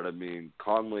point guard, I mean,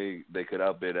 Conley, they could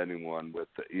outbid anyone with.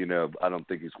 I don't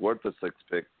think he's worth a 6th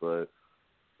pick, but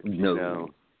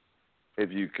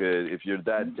if you're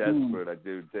that desperate, I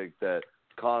do think that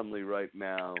Conley right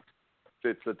now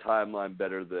fits the timeline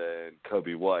better than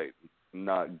Kobe White,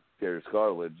 not Darius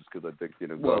Garland, just because I think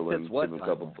Garland.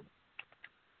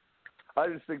 I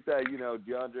just think that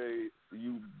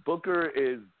Booker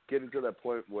is getting to that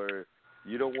point where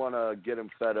you don't want to get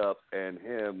him fed up and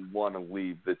him want to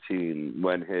leave the team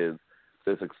when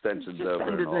this extension's over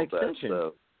and all that.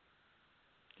 So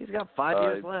he's got 5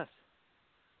 years left.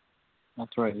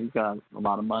 That's right. He's got a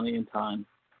lot of money and time.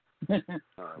 All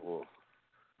right. Well,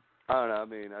 I don't know. I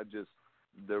mean,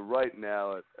 they're right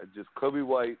now. Kobe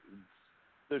White.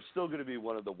 They're still going to be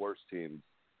one of the worst teams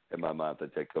in my mind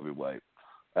if they take Kobe White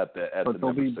at the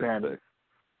number 6 pick.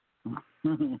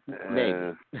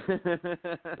 Maybe.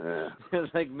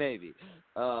 It's like maybe.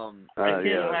 I can't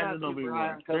imagine they'll be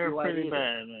worse. They're pretty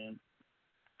bad, man.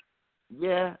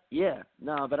 Yeah.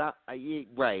 No, but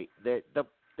right.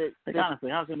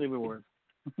 Honestly, how can they be worse?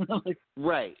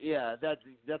 Right. Yeah, that's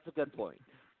a good point.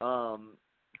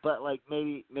 But like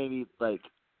maybe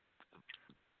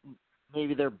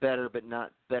they're better, but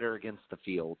not better against the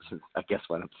field. I guess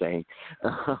what I'm saying.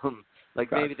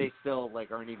 Maybe they still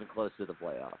aren't even close to the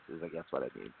playoffs. Is I guess what I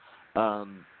mean. I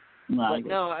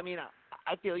mean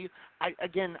I feel you. I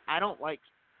don't like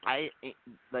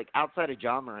outside of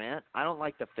John Morant. I don't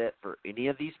like the fit for any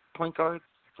of these point guards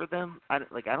for them. I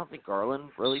don't think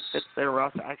Garland really fits their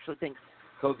roster. I actually think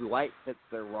Kobe White fits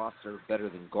their roster better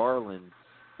than Garland.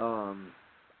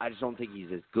 I just don't think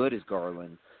he's as good as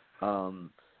Garland.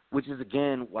 Which is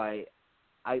again why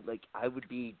I would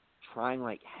be trying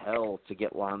like hell to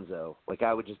get Lonzo.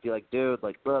 I would just be like, dude,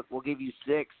 look, we'll give you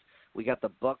 6. We got the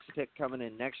Bucks pick coming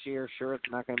in next year. Sure, it's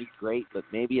not going to be great, but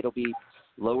maybe it'll be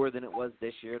lower than it was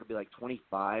this year. It'll be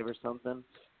 25 or something.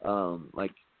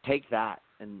 Take that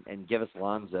and give us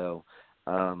Lonzo.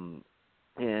 And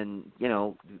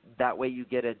that way you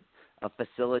get a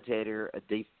facilitator, a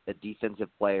defensive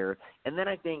player, and then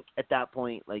I think at that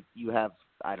point, you have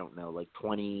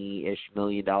 $20-ish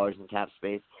million in cap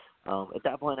space. At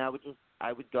that point, I would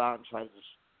go out and try to just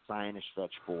sign a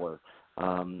stretch 4.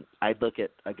 I'd look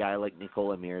at a guy like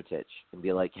Nikola Mirotic and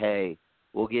be like, hey,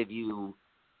 we'll give you,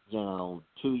 2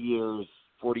 years,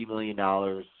 $40 million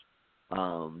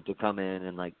to come in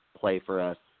and play for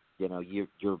us.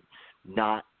 You're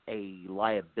not a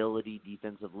liability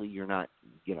defensively. You're not,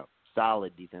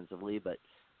 solid defensively, but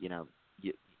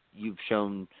you've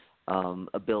shown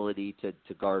ability to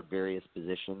guard various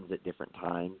positions at different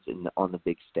times on the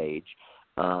big stage.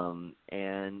 And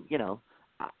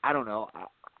I don't know.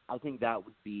 I think that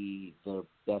would be the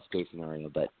best case scenario,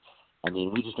 but I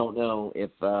mean, we just don't know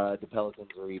if the Pelicans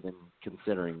are even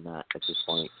considering that at this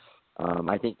point.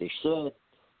 I think they should,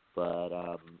 but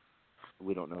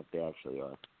we don't know if they actually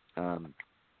are.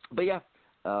 But yeah,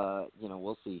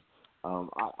 we'll see.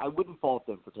 I wouldn't fault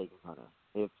them for taking Hunter.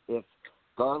 If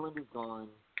Garland is gone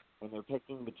and they're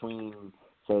picking between,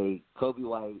 say, Kobe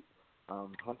White,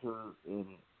 Hunter,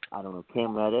 and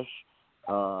Cam Reddish,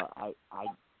 I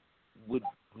would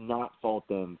not fault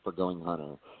them for going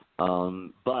Hunter.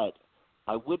 But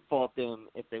I would fault them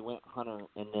if they went Hunter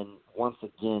and then once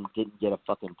again didn't get a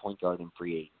fucking point guard in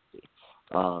free agency.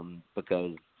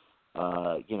 Because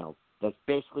that's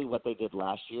basically what they did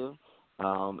last year.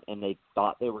 And they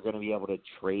thought they were going to be able to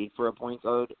trade for a point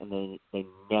guard, and then they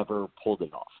never pulled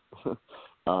it off.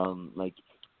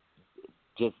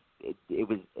 It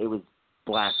was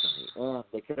blasphemy. And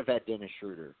they could have had Dennis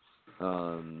Schroeder,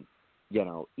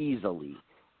 easily.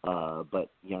 But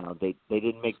they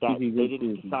didn't make that. They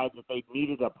didn't decide that they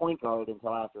needed a point guard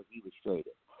until after he was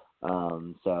traded. I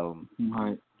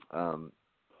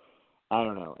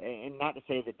don't know. And not to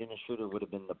say that Dennis Schroeder would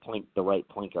have been the right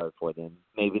point guard for them.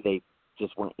 Maybe they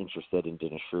just weren't interested in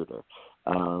Dennis Schroeder.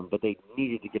 But they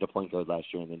needed to get a point guard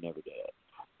last year, and they never did it.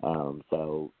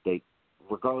 So they,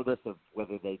 regardless of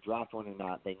whether they draft one or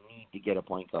not, they need to get a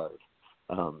point guard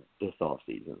this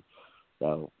offseason.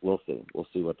 So we'll see. We'll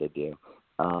see what they do.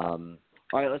 All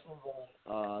right, let's move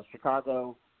on.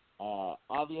 Chicago.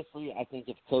 Obviously, I think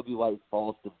if Kobe White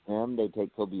falls to them, they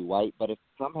take Kobe White. But if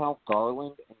somehow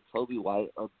Garland and Kobe White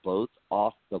are both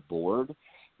off the board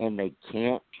and they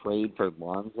can't trade for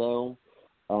Lonzo,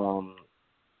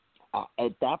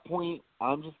 at that point,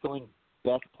 I'm just going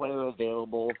best player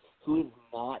available who is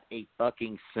not a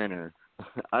fucking center.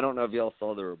 I don't know if y'all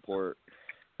saw the report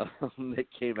that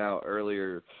came out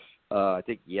earlier, I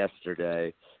think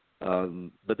yesterday.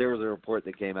 But there was a report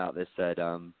that came out that said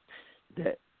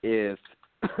that if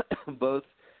both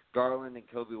Garland and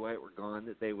Kobe White were gone,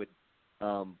 that they would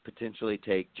potentially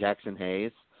take Jackson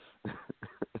Hayes,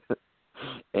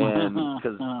 and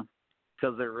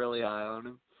because they're really high on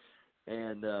him.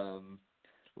 And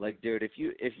dude, if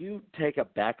you take a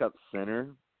backup center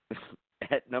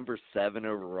at number 7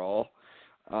 overall,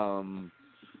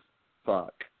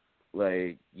 fuck,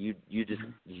 like you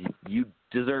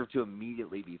deserve to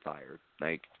immediately be fired.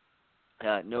 Like,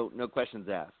 no questions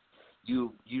asked.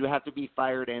 You have to be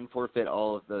fired and forfeit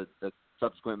all of the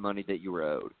subsequent money that you were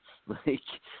owed. Like,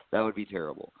 that would be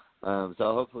terrible. So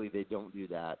hopefully they don't do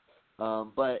that.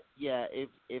 But yeah,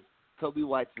 if Kobe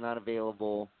White's not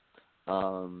available,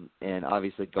 and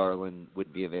obviously Garland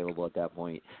would be available at that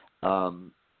point,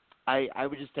 I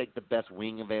would just take the best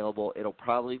wing available. It'll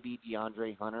probably be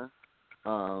DeAndre Hunter.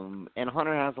 And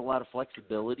Hunter has a lot of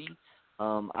flexibility.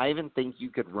 I even think you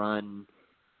could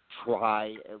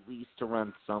try at least to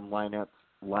run some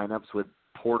lineups with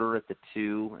Porter at the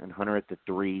 2 and Hunter at the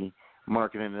 3,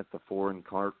 Markkanen at the 4 and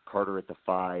Carter at the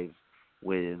 5,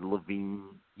 with Levine,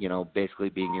 basically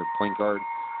being your point guard.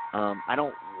 I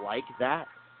don't like that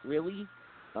really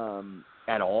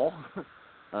at all,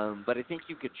 but I think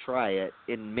you could try it,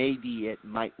 and maybe it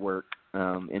might work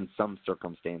in some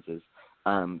circumstances.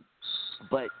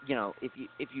 But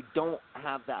if you don't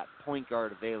have that point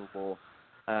guard available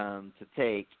to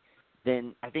take,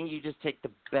 then I think you just take the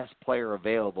best player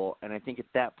available, and I think at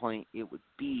that point it would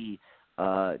be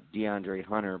DeAndre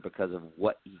Hunter because of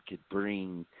what he could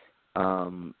bring,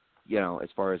 as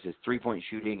far as his three-point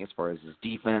shooting, as far as his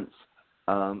defense,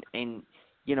 and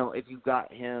if you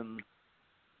got him,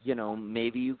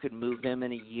 maybe you could move him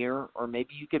in a year, or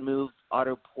maybe you could move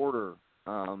Otto Porter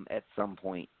at some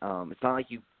point. It's not like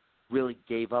you really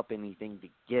gave up anything to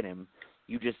get him.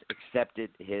 You just accepted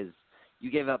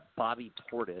you gave up Bobby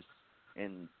Portis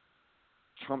and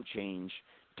chump change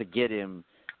to get him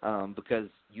because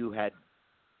you had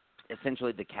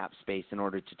essentially the cap space in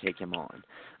order to take him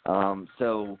on.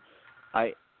 So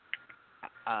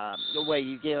the way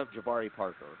you gave up Jabari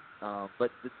Parker.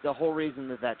 But the whole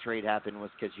reason that trade happened was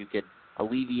because you could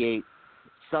alleviate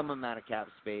some amount of cap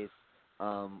space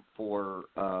for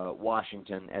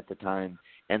Washington at the time,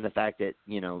 and the fact that,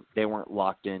 they weren't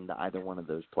locked into either one of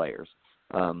those players.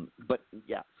 But,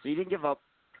 yeah, so you didn't give up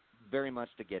very much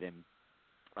to get him.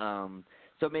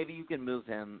 So maybe you can move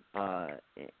him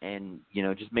and,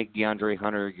 just make DeAndre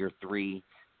Hunter your 3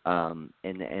 and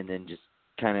then just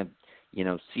kind of,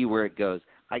 see where it goes.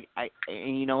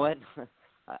 And you know what?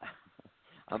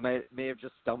 I may have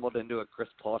just stumbled into a Chris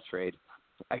Paul trade.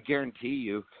 I guarantee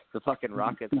you the fucking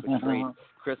Rockets would trade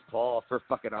Chris Paul for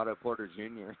fucking Otto Porter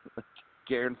Jr.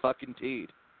 Guaranteed.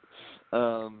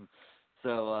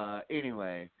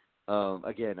 Anyway,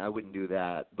 again, I wouldn't do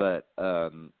that, but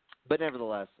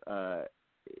nevertheless, I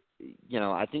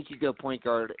think you go point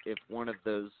guard if one of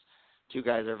those 2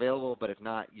 guys are available, but if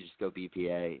not, you just go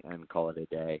BPA and call it a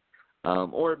day.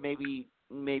 Or maybe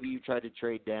you try to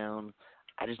trade down.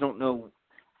 I just don't know.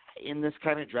 In this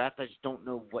kind of draft, I just don't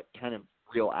know what kind of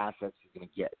real assets you're going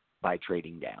to get by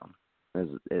trading down,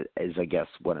 is I guess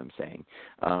what I'm saying.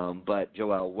 But,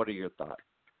 Joel, what are your thoughts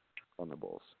on the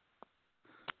Bulls?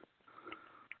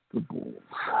 The Bulls.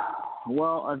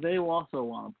 Well, they also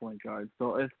want a point guard.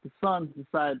 So if the Suns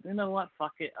decide, you know what,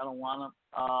 fuck it, I don't want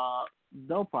him,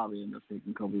 they'll probably end up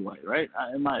taking Kobe White, right?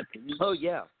 In my opinion. Oh,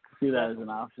 yeah. See that as an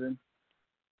option.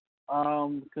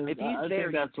 Because I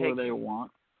think that's what they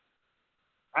want.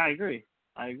 I agree.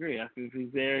 If he's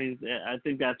there, I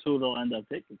think that's who they'll end up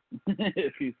taking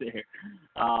if he's there.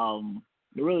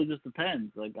 It really just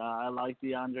depends. Like, I like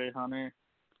DeAndre Hunter.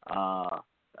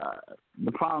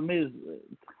 The problem is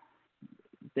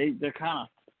they kind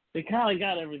of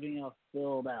got everything else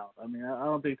filled out. I mean, I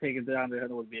don't think taking DeAndre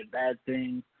Hunter would be a bad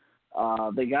thing.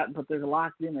 But they're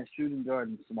locked in at shooting guard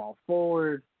and small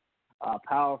forward,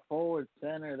 power forward,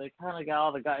 center. They kind of got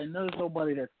all the guys, and there's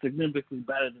nobody that's significantly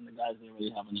better than the guys they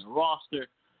already have in their roster.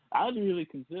 I'd really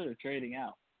consider trading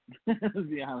out, to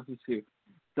be honest with you.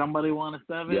 Somebody want a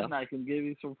 7, I can give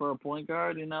you some for a point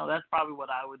guard. That's probably what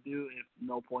I would do if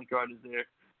no point guard is there.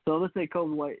 So let's say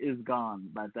Kobe White is gone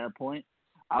at that point.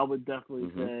 I would definitely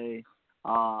say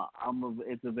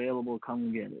it's available. Come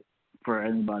and get it for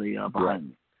anybody behind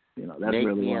me. You know, that's Make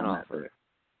really me what an I'm at offer.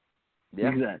 there.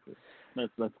 Yeah. Exactly.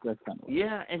 That's kind of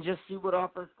Yeah, and just see what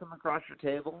offers come across your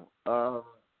table.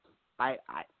 I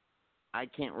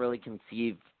can't really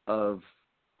conceive of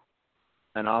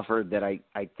an offer that I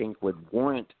think would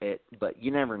warrant it, but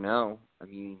you never know. I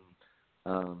mean,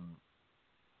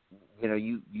 you know,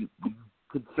 you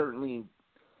could certainly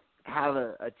have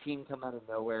a team come out of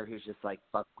nowhere who's just like,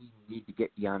 fuck, we need to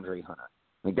get DeAndre Hunter.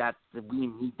 Like, we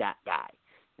need that guy.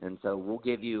 And so we'll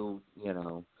give you, you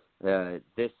know,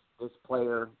 this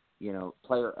player, you know,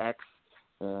 player X,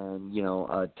 and, you know,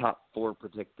 a top 4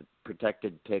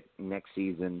 protected pick next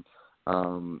season.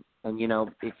 And, you know,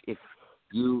 if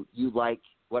you like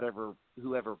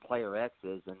whoever player X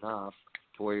is enough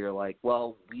to where you're like,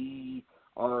 well,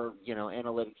 our, you know,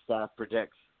 analytics staff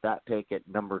projects that pick at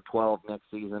number 12 next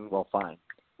season, well, fine.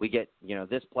 We get, you know,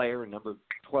 this player number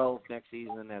 12 next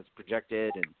season as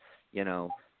projected, and, you know,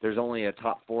 there's only a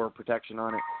top 4 protection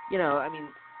on it. You know, I mean,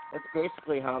 that's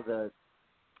basically how the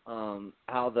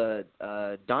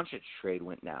Doncic trade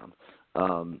went down.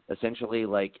 Essentially,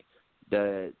 like,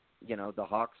 the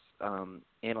Hawks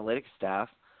analytics staff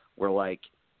were like,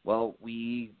 well,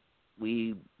 we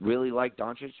really like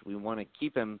Doncic. We want to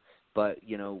keep him, but,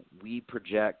 you know, we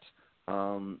project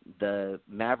the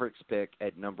Mavericks pick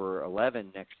at number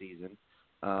 11 next season,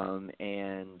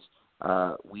 and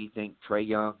we think Trae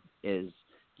Young is,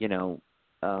 you know,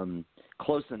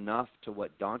 close enough to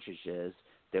what Doncic is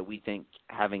that we think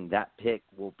having that pick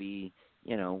will be,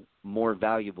 you know, more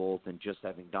valuable than just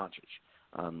having Doncic.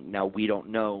 Now, we don't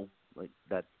know, like,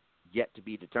 that's yet to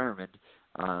be determined.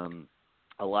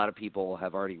 A lot of people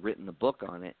have already written the book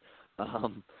on it.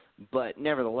 But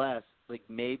nevertheless, like,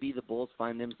 maybe the Bulls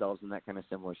find themselves in that kind of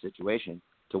similar situation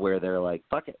to where they're like,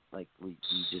 fuck it. Like, we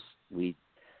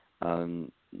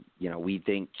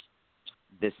think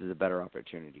this is a better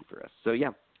opportunity for us. So, yeah,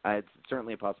 it's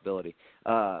certainly a possibility.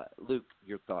 Luke,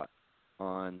 your thought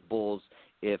on Bulls.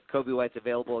 If Kobe White's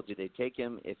available, do they take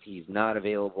him? If he's not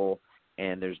available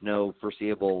and there's no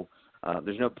foreseeable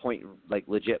there's no point, like,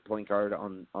 legit point guard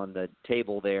on the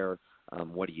table there,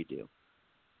 what do you do?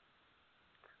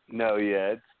 No,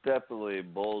 yeah, it's definitely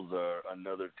Bulls are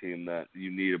another team that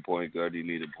you need a point guard.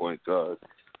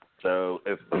 So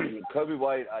if Kobe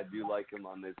White, I do like him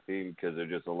on this team because they're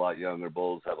just a lot younger.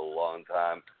 Bulls have a long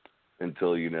time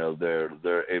until, you know,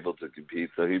 they're able to compete.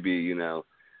 So he'd be, you know,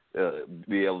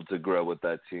 be able to grow with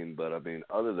that team. But I mean,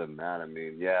 other than that, I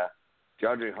mean, yeah,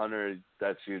 DeAndre Hunter,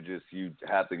 that's you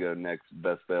have to go next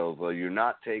best available. You're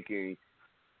not taking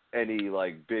any,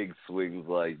 like, big swings,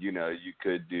 like, you know, you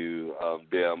could do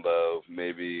Biyombo,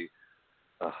 maybe,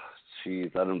 I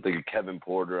don't think Kevin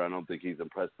Porter. I don't think he's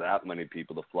impressed that many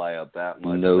people to fly out that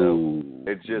much. No, so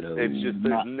it's just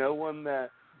there's no one that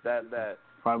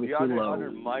probably DeAndre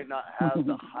Hunter might not have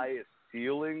the highest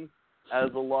ceiling as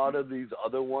a lot of these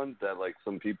other ones that, like,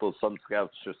 some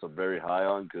scouts just are very high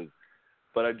on.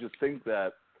 But I just think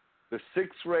that the 6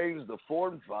 range, the 4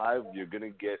 and 5, you're going to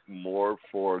get more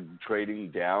for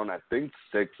trading down. I think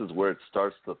 6 is where it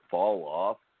starts to fall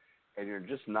off, and you're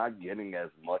just not getting as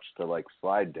much to, like,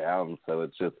 slide down. So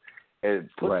it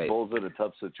puts Bulls in a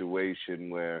tough situation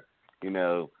where, you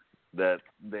know, that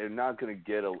they're not going to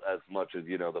get as much as,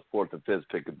 you know, the 4th and 5th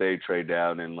pick if they trade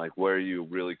down. And, like, where are you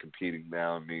really competing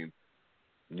now? I mean,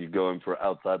 you're going for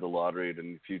outside the lottery in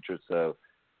the future. So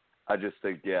I just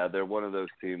think, yeah, they're one of those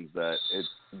teams that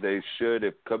they should,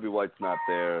 if Kobe White's not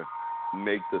there,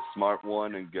 make the smart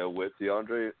one and go with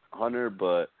DeAndre Hunter.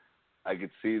 But I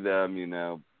could see them, you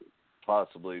know,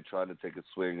 possibly trying to take a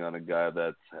swing on a guy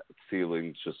that's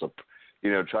ceiling's just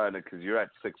trying to, because you're at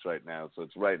 6 right now. So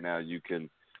it's right now you can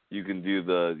do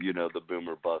the, you know, the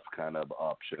boomer bust kind of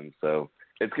option. So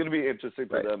it's going to be interesting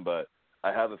for them, but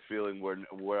I have a feeling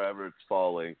wherever it's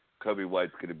falling, Kobe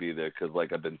White's going to be there because,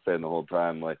 like I've been saying the whole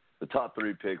time, like, the top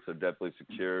 3 picks are definitely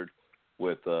secured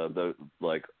with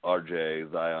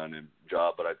RJ, Zion, and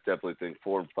Ja, but I definitely think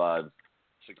 4 and 5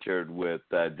 secured with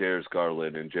Darius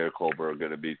Garland and Jared Culver are going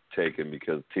to be taken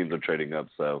because teams are trading up.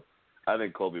 So I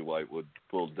think Kobe White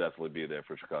will definitely be there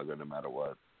for Chicago no matter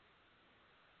what.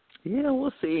 Yeah,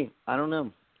 we'll see. I don't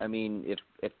know. I mean,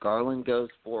 if Garland goes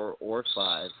 4 or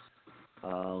 5,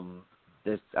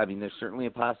 there's certainly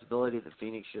a possibility that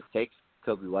Phoenix just takes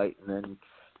Kobe White and then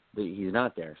he's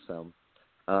not there. So,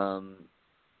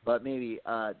 but maybe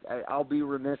I'll be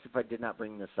remiss if I did not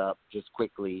bring this up just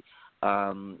quickly.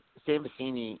 Sam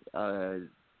Vecini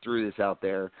threw this out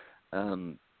there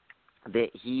that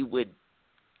he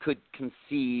could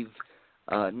conceive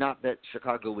Not that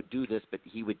Chicago would do this, but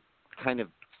he would kind of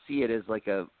see it as like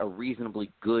a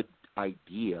reasonably good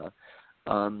idea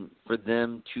for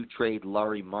them to trade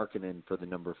Lauri Markkanen for the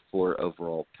number 4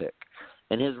 overall pick.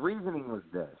 And his reasoning was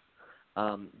this.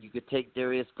 You could take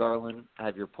Darius Garland,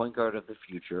 have your point guard of the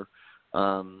future,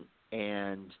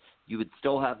 and you would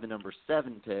still have the number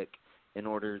 7 pick in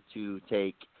order to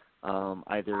take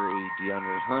either a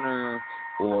DeAndre Hunter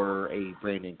or a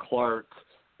Brandon Clark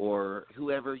or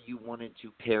whoever you wanted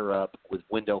to pair up with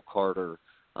Wendell Carter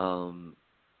and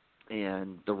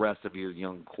the rest of your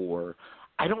young core.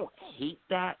 I don't hate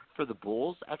that for the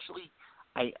Bulls. Actually,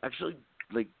 I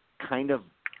like kind of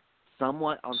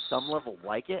somewhat on some level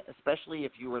like it, especially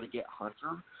if you were to get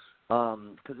Hunter.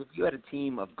 Because if you had a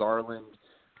team of Garland,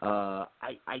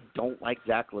 I don't like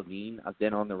Zach LaVine. I've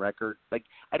been on the record. Like,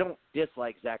 I don't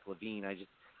dislike Zach LaVine.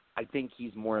 I think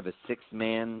he's more of a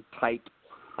 6-man type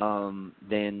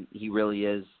than he really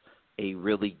is a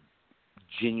really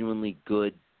genuinely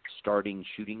good starting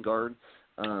shooting guard.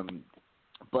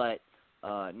 But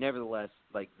nevertheless,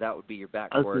 like, that would be your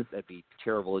backcourt. That'd be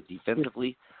terrible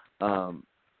defensively.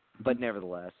 But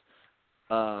nevertheless,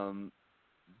 you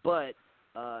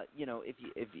know, if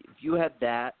you had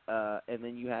that, and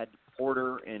then you had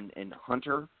Porter and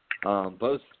Hunter,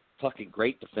 both fucking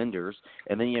great defenders,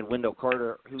 and then you had Wendell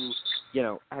Carter, who, you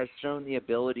know, has shown the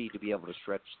ability to be able to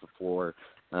stretch the floor.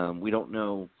 We don't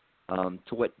know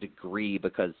to what degree,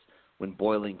 because when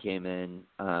Boylen came in,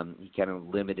 he kind of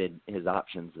limited his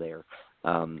options there.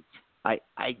 I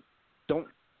don't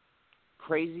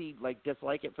crazy like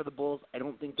dislike it for the Bulls. I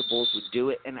don't think the Bulls would do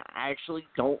it, and I actually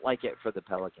don't like it for the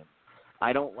Pelicans.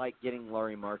 I don't like getting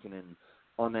Lauri Markkanen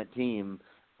on that team,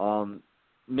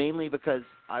 mainly because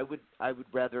I would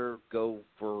rather go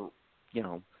for, you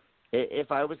know,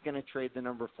 if I was going to trade the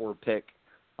number 4 pick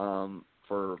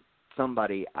for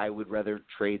somebody, I would rather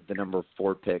trade the number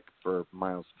 4 pick for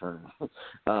Miles Turner.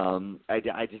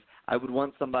 I would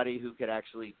want somebody who could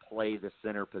actually play the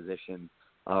center position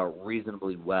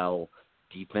reasonably well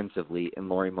defensively, and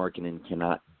Lauri Markkanen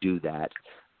cannot do that.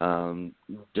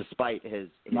 Despite his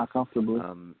not comfortably.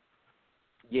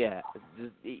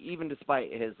 Even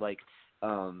despite his like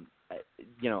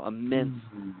you know, immense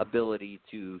ability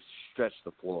to stretch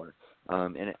the floor,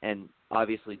 and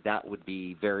obviously that would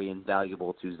be very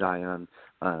invaluable to Zion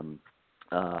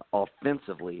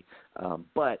offensively.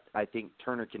 But I think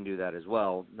Turner can do that as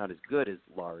well. Not as good as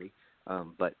Lauri,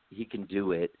 but he can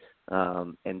do it,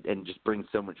 and just bring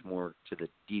so much more to the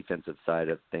defensive side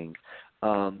of things.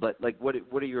 But like, what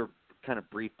are your kind of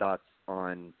brief thoughts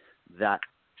on that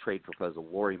trade proposal,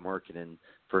 Lauri Markkanen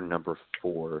for number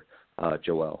 4,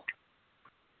 Joel?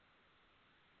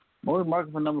 Lauri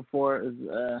Markkanen for number 4 is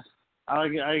I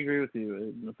agree with you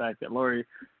in the fact that Lauri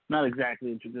not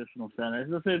exactly a traditional center.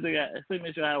 It's the same thing. Same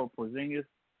issue I have with Porzingis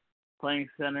playing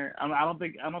center. I don't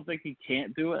think he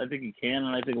can't do it. I think he can,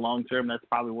 and I think long term that's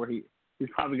probably where he's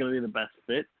probably going to be the best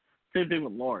fit. Same thing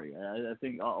with Lauri. I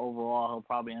think overall he'll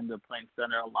probably end up playing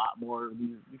center a lot more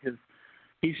because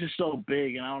he's just so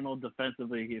big, and I don't know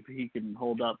defensively if he can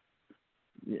hold up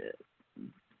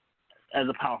as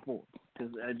a power forward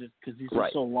because he's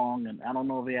just so long, and I don't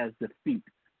know if he has the feet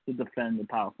to defend the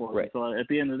power forward. Right. So at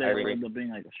the end of the day, he'll end up being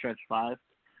like a stretch 5.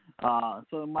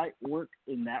 So it might work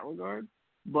in that regard,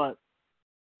 but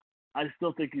I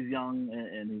still think he's young,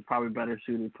 and he's probably better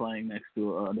suited playing next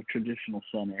to the traditional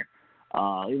center.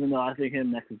 Even though I think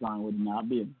him next to Zion would not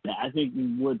be I think he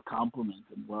would complement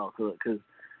him well because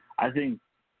I think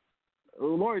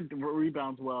Lauri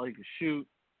rebounds well. He can shoot.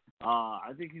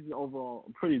 I think he's overall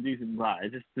a pretty decent guy. I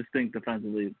just think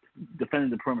defensively, defending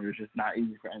the perimeter is just not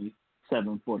easy for any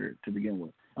 7-footer to begin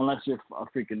with, unless you're a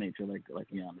freak of nature like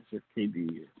Giannis or KD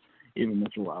or even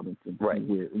Mitchell Robinson. Right.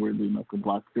 Weirdly enough, can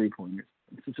block 3-pointers.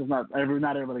 It's just not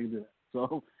everybody can do that.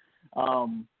 So,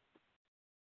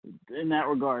 in that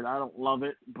regard, I don't love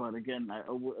it, but again, I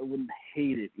wouldn't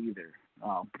hate it either.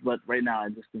 But right now, I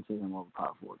just consider him over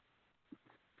power forward.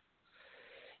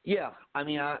 Yeah, I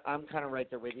mean, I'm kind of right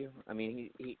there with you. I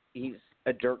mean, he's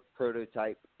a Dirk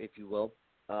prototype, if you will.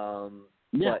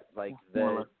 But like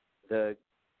the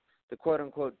quote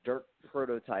unquote Dirk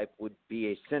prototype would be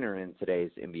a center in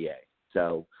today's NBA.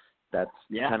 So that's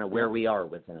kind of where we are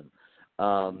with him.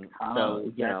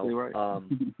 Exactly right.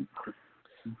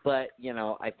 But you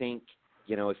know, I think,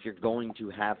 you know, if you're going to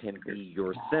have him be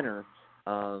your center,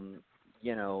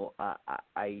 you know,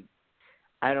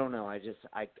 I don't know. I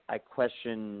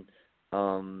question.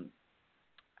 I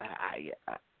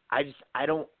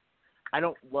don't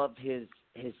love his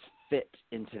fit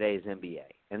in today's NBA,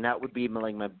 and that would be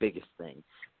my biggest thing.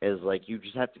 Is like you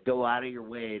just have to go out of your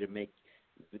way to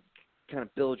kind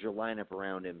of build your lineup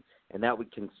around him, and that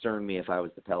would concern me if I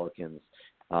was the Pelicans.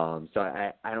 So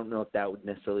I don't know if that would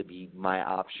necessarily be my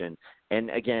option. And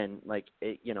again, like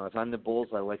if I'm the Bulls,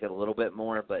 I like it a little bit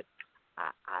more, but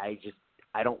I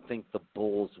don't think the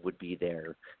Bulls would be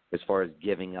there as far as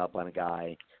giving up on a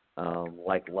guy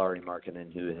like Lauri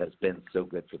Markkanen, who has been so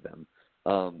good for them.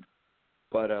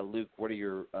 But Luke, what are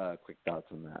your quick thoughts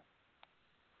on that?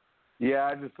 Yeah,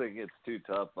 I just think it's too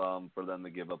tough for them to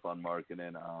give up on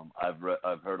Markkanen.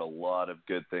 I've heard a lot of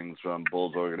good things from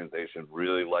Bulls organization.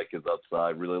 Really like his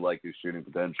upside. Really like his shooting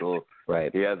potential.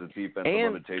 Right. He has a defensive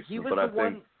limitations, but I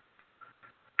think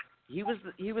he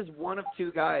was one of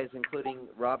two guys, including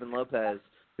Robin Lopez,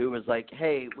 who was like,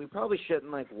 "Hey, we probably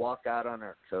shouldn't like walk out on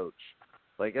our coach.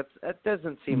 Like that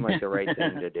doesn't seem like the right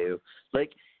thing to do.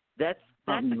 Like that's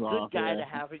a good guy to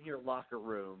have in your locker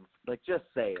room. Like just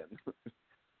saying."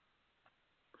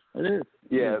 It is.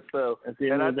 Yeah. So at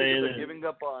the end of the day,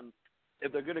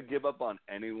 if they're going to give up on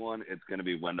anyone, it's going to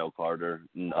be Wendell Carter.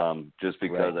 Just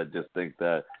because Right. I just think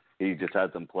that he just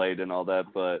hasn't played and all that,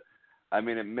 but. I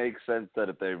mean, it makes sense that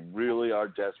if they really are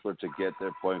desperate to get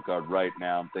their point guard right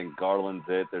now, I think Garland's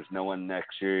it. There's no one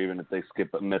next year, even if they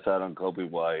miss out on Kobe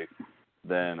White.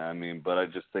 Then, I mean, but I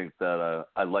just think that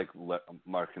I like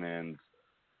Markkanen's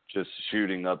just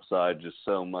shooting upside just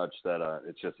so much that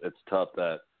it's tough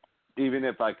that even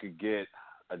if I could get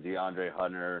a DeAndre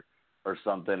Hunter or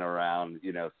something around,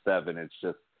 7, it's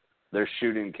just their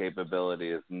shooting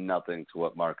capability is nothing to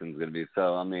what Markkanen's going to be.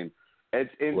 So, I mean,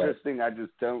 it's interesting. Right. I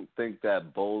just don't think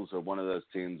that Bulls are one of those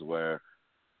teams where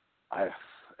I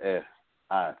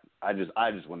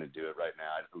just want to do it right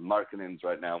now. Markkanen's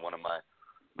right now one of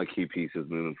my key pieces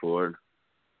moving forward.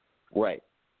 Right.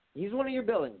 He's one of your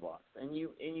building blocks, and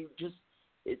you just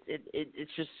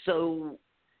it's just so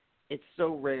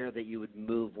rare that you would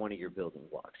move one of your building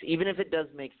blocks, even if it does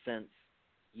make sense.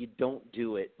 You don't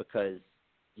do it because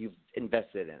you've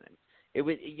invested in it. It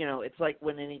would, it's like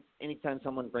when anytime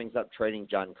someone brings up trading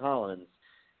John Collins,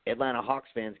 Atlanta Hawks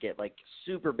fans get like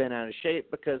super bent out of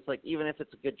shape because like even if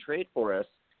it's a good trade for us,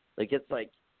 like it's like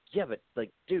yeah, but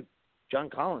like dude, John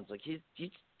Collins, like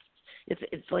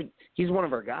it's like he's one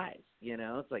of our guys,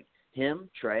 It's like him,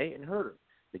 Trey, and Herter.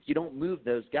 Like you don't move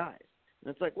those guys, and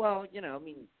it's like well, I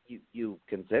mean you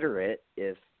consider it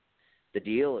if the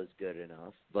deal is good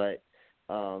enough, but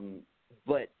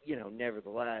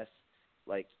nevertheless.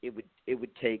 Like it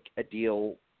would take a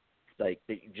deal like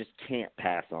that you just can't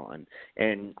pass on,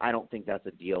 and I don't think that's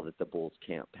a deal that the Bulls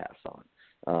can't pass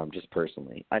on. Just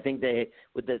personally, I think they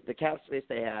with the cap space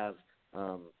they have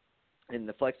and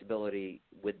the flexibility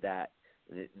with that,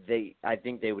 I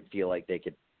think they would feel like they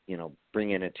could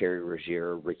bring in a Terry Rozier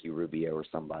or Ricky Rubio or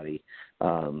somebody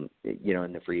in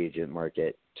the free agent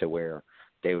market to where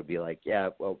they would be like, yeah,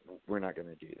 well, we're not going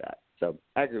to do that. So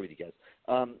I agree with you guys.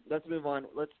 Let's move on.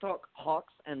 Let's talk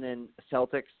Hawks and then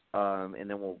Celtics, and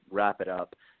then we'll wrap it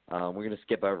up. We're going to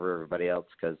skip over everybody else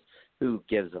because who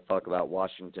gives a fuck about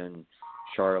Washington,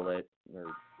 Charlotte, or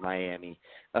Miami?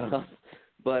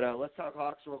 But let's talk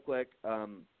Hawks real quick.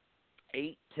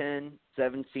 8, 10,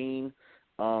 17.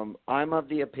 I'm of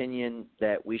the opinion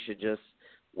that we should just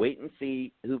wait and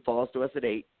see who falls to us at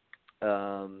 8.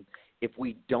 If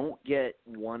we don't get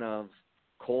one of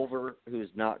Culver, who's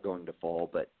not going to fall,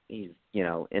 but he's,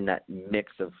 in that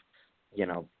mix of,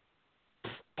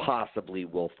 possibly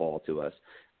will fall to us,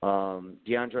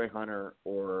 DeAndre Hunter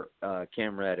or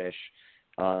Cam Reddish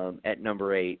at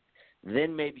number 8,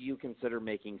 then maybe you consider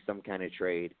making some kind of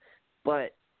trade.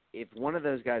 But if one of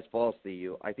those guys falls to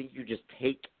you, I think you just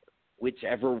take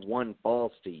whichever one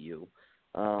falls to you,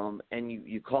 and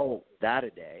you call that a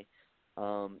day.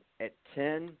 At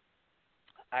 10,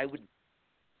 I would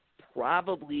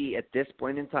probably, at this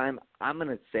point in time, I'm going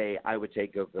to say I would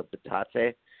take Goga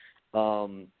Bitadze.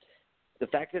 The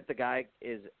fact that the guy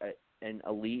is an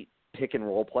elite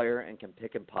pick-and-roll player and can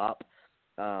pick and pop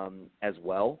as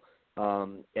well,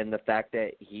 and the fact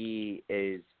that he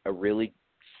is a really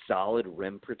solid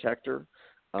rim protector,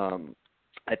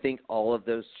 I think all of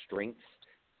those strengths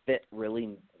fit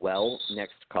really well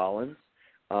next to Collins.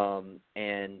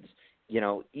 And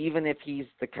even if he's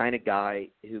the kind of guy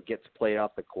who gets played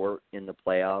off the court in the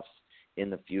playoffs in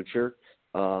the future,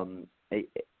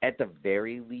 at the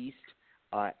very least,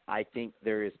 I think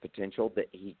there is potential that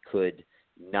he could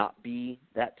not be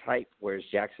that type, whereas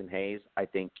Jackson Hayes, I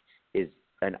think, is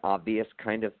an obvious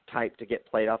kind of type to get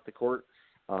played off the court.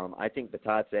 I think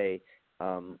Bitadze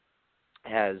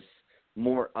has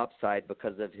more upside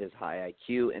because of his high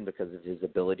IQ and because of his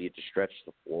ability to stretch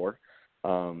the floor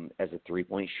as a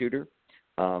three-point shooter.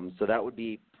 So that would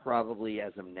be probably,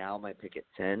 as of now, my pick at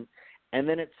 10. And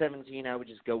then at 17, I would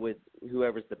just go with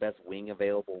whoever's the best wing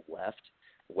available left.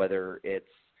 whether it's,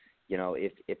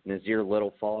 if Nazir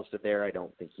Little falls to there, I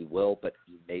don't think he will, but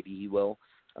maybe he will.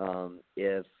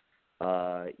 If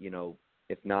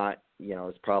not,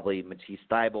 it's probably Matisse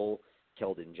Thybulle,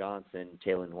 Keldon Johnson,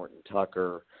 Taylor Norton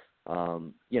Tucker,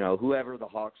 whoever the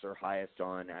Hawks are highest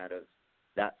on out of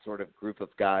that sort of group of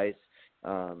guys.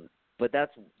 But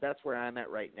that's where I'm at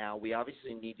right now. We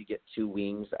obviously need to get 2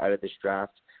 wings out of this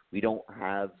draft. We don't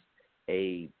have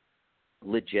a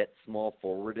legit small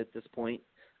forward at this point.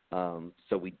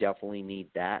 So we definitely need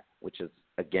that, which is,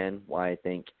 again, why I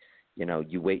think,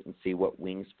 you wait and see what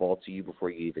wings fall to you before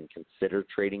you even consider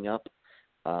trading up.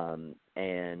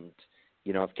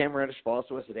 If Cam Reddish falls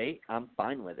to us at 8, I'm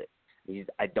fine with it.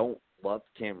 I don't love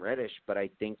Cam Reddish, but I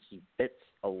think he fits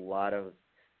a lot of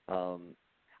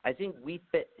I think we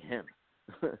fit him.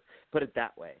 Put it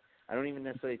that way. I don't even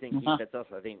necessarily think he fits us.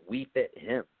 I think we fit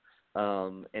him.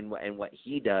 And what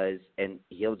he does, and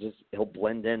he'll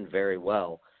blend in very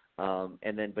well.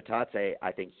 And then Batate,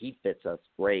 I think he fits us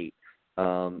great.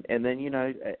 And then,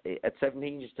 at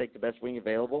 17, you just take the best wing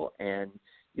available, and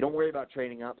you don't worry about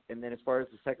trading up. And then as far as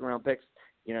the second-round picks,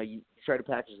 you try to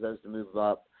package those to move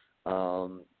up,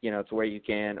 to where you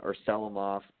can, or sell them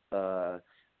off.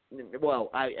 Well,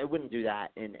 I wouldn't do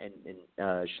that, and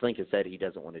Schlenk said he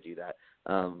doesn't want to do that.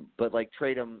 But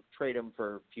trade them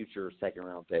for future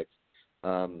second-round picks.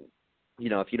 If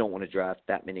you don't want to draft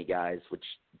that many guys, which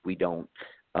we don't.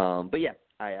 But yeah,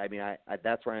 I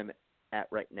that's where I'm at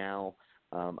right now.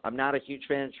 I'm not a huge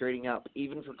fan of trading up,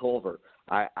 even for Culver.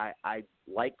 I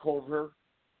like Culver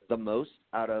the most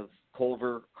out of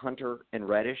Culver, Hunter, and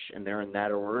Reddish, and they're in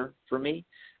that order for me.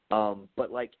 But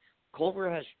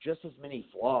Culver has just as many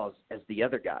flaws as the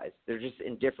other guys. They're just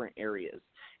in different areas.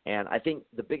 And I think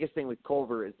the biggest thing with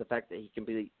Culver is the fact that he can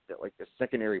be the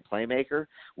secondary playmaker.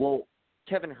 Well,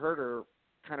 Kevin Huerter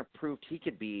kind of proved he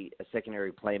could be a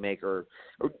secondary playmaker,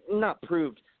 or not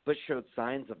proved, but showed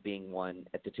signs of being one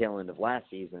at the tail end of last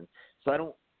season.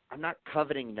 So I'm not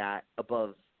coveting that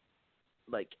above,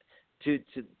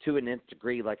 to an nth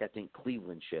degree, like I think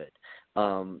Cleveland should.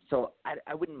 So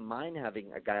I wouldn't mind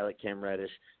having a guy like Cam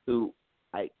Reddish, who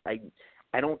I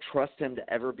don't trust him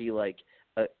to ever be a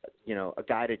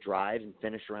guy to drive and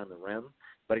finish around the rim,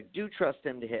 but I do trust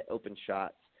him to hit open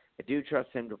shots. I do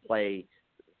trust him to play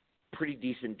pretty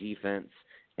decent defense,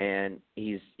 and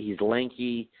he's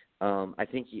lanky. I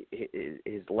think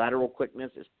his lateral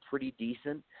quickness is pretty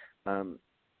decent.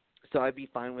 So I'd be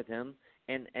fine with him.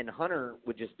 And Hunter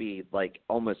would just be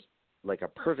almost a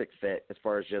perfect fit as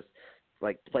far as just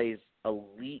plays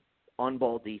elite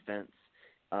on-ball defense.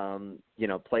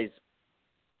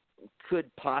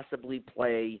 Could possibly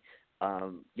play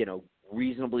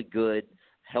reasonably good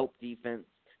help defense.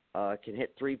 Can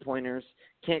hit 3-pointers.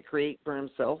 Can't create for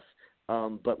himself.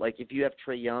 But if you have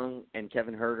Trae Young and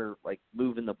Kevin Huerter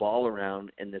moving the ball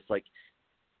around in this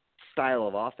style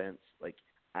of offense,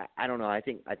 I don't know. I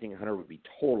think Hunter would be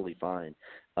totally fine.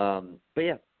 But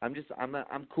yeah,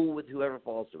 I'm cool with whoever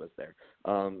falls to us there.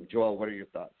 Joel, what are your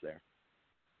thoughts there?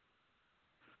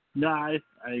 No, I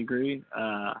agree.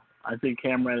 I think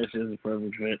Cam Reddish is a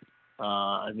perfect fit.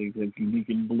 I think that he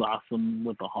can blossom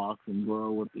with the Hawks and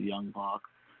grow with the young Hawks.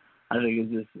 I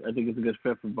think it's a good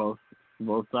fit for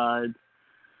both sides.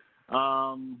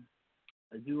 I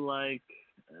do like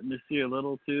Nasir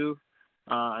Little too.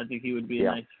 I think he would be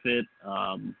a nice fit.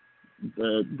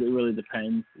 It really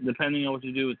depends. Depending on what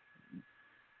you do,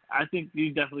 I think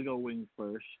you definitely go wings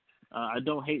first. I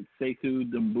don't hate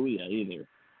Sekou Doumbouya either.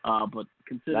 But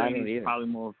considering he's probably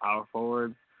more power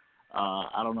forward,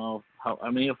 I don't know how. I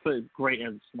mean, he'll fit great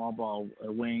as a small ball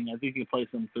wing. I think he can play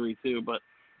some 3 too. But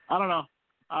I don't know.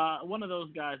 One of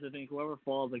those guys, I think whoever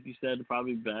falls, like you said,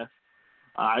 probably best.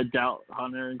 I doubt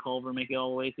Hunter and Culver make it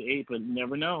all the way to 8, but you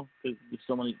never know. There's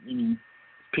so many. I mean,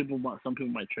 some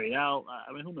people might trade out.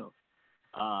 I mean, who knows?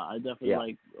 I definitely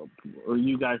like, or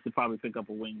you guys could probably pick up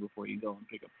a wing before you go and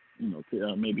pick up,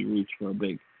 to maybe reach for a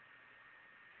big.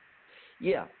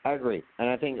 Yeah, I agree, and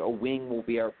I think a wing will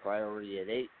be our priority at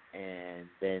 8, and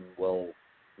then we'll,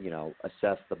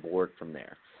 assess the board from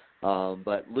there.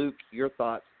 But Luke, your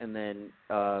thoughts, and then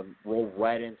roll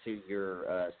right into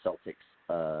your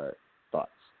Celtics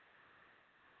thoughts.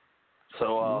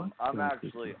 So I'm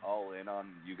actually all in on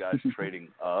you guys trading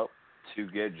up to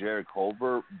get Jarrett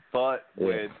Culver, but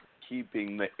with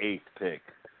keeping the 8th pick.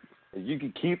 If you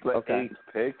can keep the 8th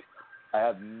pick, I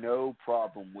have no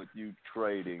problem with you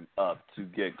trading up to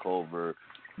get Culver,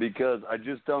 because I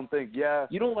just don't think,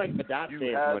 you don't like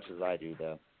Batate as much as I do,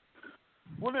 though.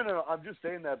 Well, no. I'm just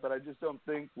saying that, but I just don't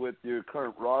think with your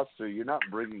current roster, you're not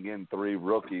bringing in 3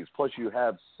 rookies. Plus, you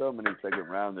have so many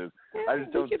second-rounders. I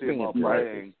just don't see them all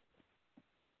playing.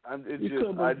 I just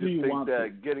think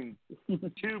that getting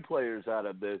 2 players out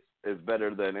of this is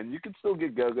better than, and you can still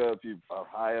get Gogo if you are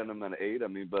high on him at 8. I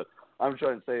mean, but I'm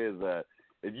trying to say is that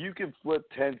if you can flip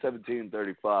 10, 17,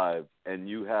 35, and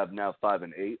you have now 5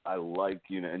 and 8, I like,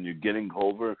 and you're getting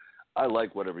Culver, I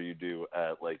like whatever you do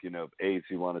at, if 8,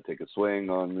 you want to take a swing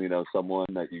on, someone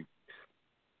that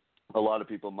a lot of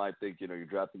people might think, you're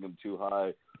drafting them too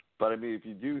high. But, I mean, if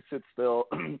you do sit still,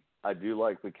 I do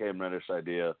like the Cam Reddish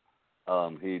idea.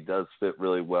 He does fit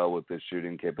really well with his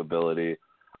shooting capability.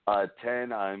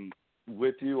 10, I'm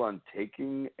with you on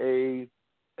taking a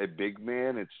big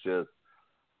man. It's just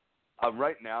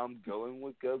right now I'm going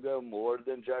with Gogo more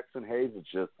than Jackson Hayes.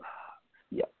 It's just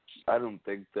I don't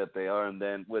think that they are. And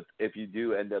then if you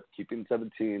do end up keeping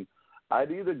 17,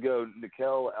 I'd either go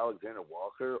Nickeil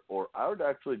Alexander-Walker, or I would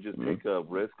actually just take a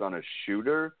risk on a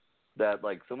shooter that,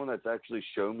 someone that's actually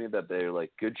shown me that they're,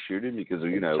 good shooting because,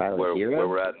 where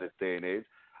we're at in this day and age.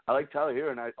 I like Tyler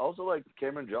Hero, and I also like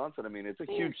Cameron Johnson. I mean, it's a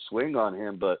huge swing on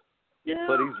him, but he's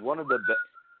one of the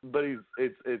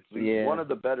he's one of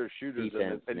the better shooters,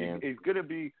 and he's gonna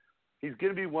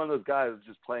be one of those guys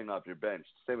just playing off your bench.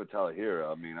 Same with Tyler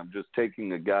Hero. I mean, I'm just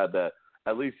taking a guy that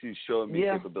at least he's showing me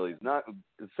capabilities. Not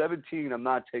 17. I'm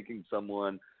not taking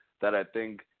someone that I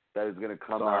think that is going to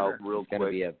come out real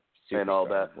quick and all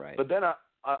that. Right. But then I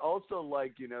also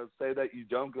like, say that you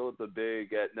don't go with the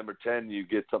big at number 10, you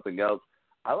get something else.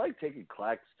 I like taking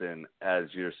Claxton as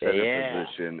your center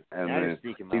position, and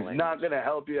he's not going to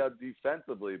help you out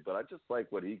defensively, but I just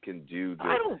like what he can do.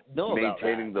 I don't know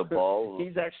maintaining about that. the ball.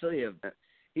 He's actually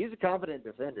he's a confident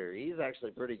defender. He's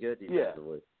actually pretty good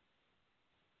defensively.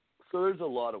 So there's a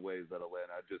lot of ways that'll win.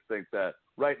 I just think that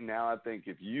right now, I think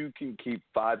if you can keep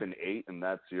 5 and 8, and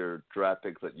that's your draft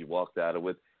picks that you walked out of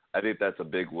with, I think that's a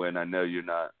big win. I know you're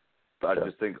not, but I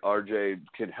just think RJ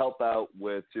can help out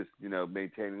with just,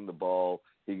 maintaining the ball.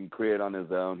 He can create on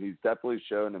his own. He's definitely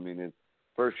shown. I mean, his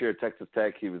first year at Texas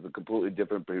Tech, he was a completely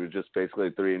different, but he was just basically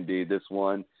a 3-and-D.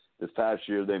 This past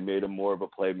year, they made him more of a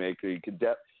playmaker.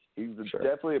 He's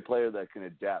definitely a player that can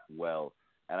adapt well.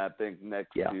 And I think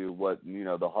next to what,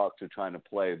 the Hawks are trying to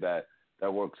play, that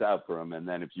works out for him. And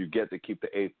then if you get to keep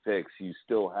the 8 picks, you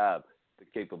still have the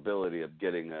capability of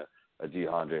getting a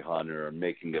DeAndre Hunter or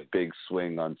making a big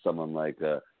swing on someone like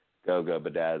Goga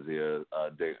Badazia,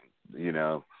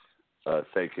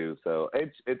 Sekou. So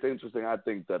it's interesting. I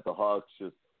think that the Hawks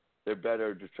they're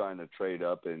better just trying to trade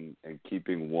up and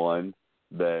keeping 1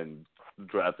 than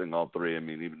drafting all 3. I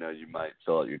mean, even though you might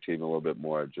fill out your team a little bit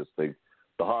more, I just think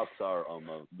the Hawks are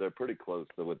they're pretty close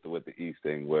with the East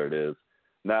thing where it is.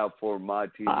 Now for my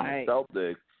team, the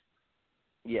Celtics.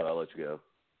 Yeah, I'll let you go.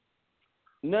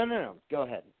 No. Go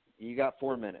ahead. You got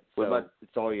 4 minutes, so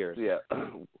it's all yours. Yeah.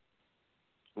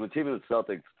 The team of the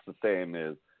Celtics, the same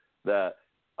is that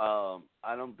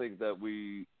I don't think that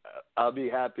I'll be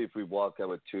happy if we walk out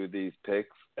with 2 of these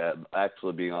picks and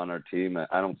actually be on our team.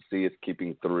 I don't see us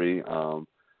keeping 3.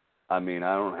 I mean,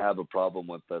 I don't have a problem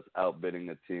with us outbidding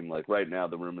a team. Like right now,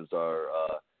 the rumors are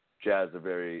Jazz a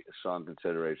very strong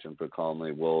consideration for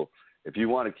Conley. Well, if you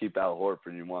want to keep Al Horford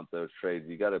and you want those trades,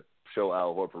 you got to show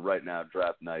Al Horford right now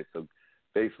draft night. So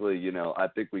basically, I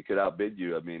think we could outbid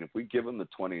you. I mean, if we give him the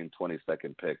 20 and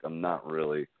 22nd pick, I'm not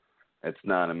really. It's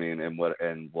not. I mean, and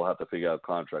we'll have to figure out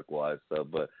contract wise. So,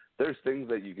 but there's things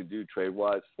that you can do trade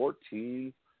wise.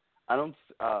 14, I don't.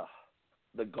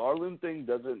 The Garland thing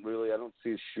doesn't really – I don't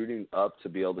see us shooting up to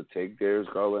be able to take Darius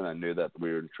Garland. I knew that we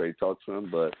were in trade talks for him,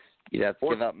 but – you'd have to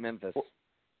give up Memphis.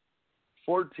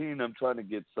 14, I'm trying to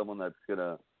get someone that's going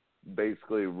to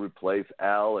basically replace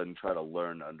Al and try to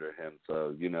learn under him.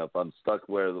 So, if I'm stuck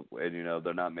where – and,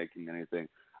 they're not making anything,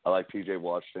 I like P.J.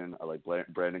 Washington. I like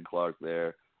Brandon Clark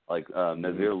there. I like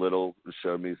Nazir Little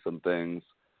showed me some things.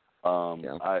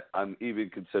 I'm even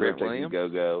considering taking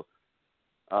Gogo.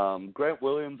 Grant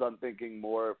Williams, I'm thinking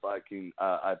more if I can.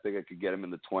 I think I could get him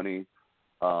in the 20.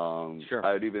 Sure.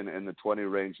 I'd even in the 20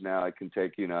 range now. I can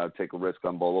take take a risk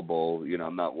on Bolo Bowl.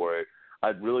 I'm not worried. I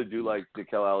really do like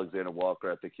Nickeil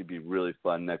Alexander-Walker. I think he'd be really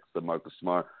fun next to Marcus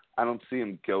Smart. I don't see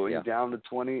him going down to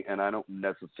 20, and I don't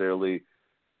necessarily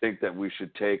think that we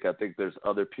should take. I think there's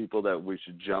other people that we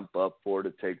should jump up for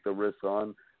to take the risk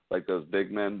on, like those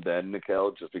big men, then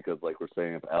Nickeil, just because, like we're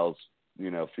saying, if Al's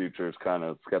future is kind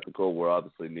of skeptical. We're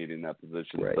obviously needing that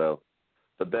position. Right. So,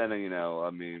 but then, I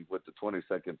mean, with the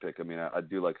 22nd pick, I mean, I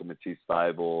do like a Matisse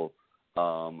Thybulle.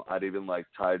 I'd even like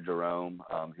Ty Jerome.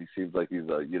 He seems like he's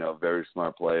a, very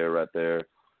smart player right there.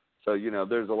 So,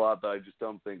 there's a lot, but I just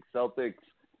don't think Celtics,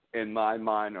 in my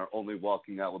mind, are only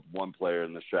walking out with 1 player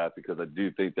in the draft because I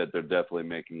do think that they're definitely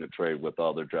making a trade with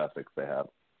all their draft picks they have.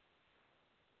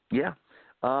 Yeah.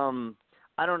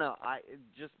 I don't know.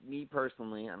 Just me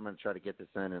personally, I'm going to try to get this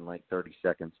in like 30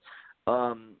 seconds.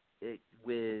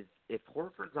 If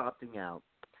Horford's opting out,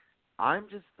 I'm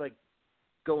just like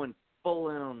going full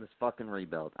in on this fucking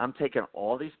rebuild. I'm taking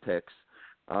all these picks.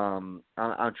 I'm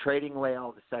trading away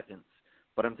all the seconds,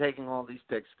 but I'm taking all these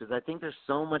picks because I think there's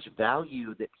so much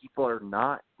value that people are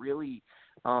not really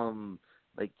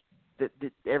like that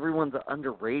everyone's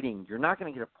underrating. You're not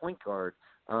going to get a point guard,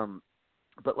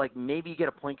 but like maybe you get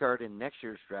a point guard in next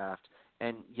year's draft,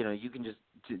 and you can just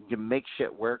you make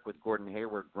shit work with Gordon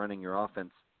Hayward running your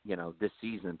offense, this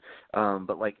season.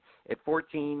 But like at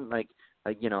 14, like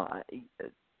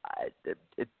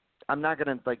I'm not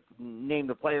going to like name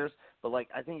the players, but like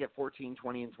I think at 14,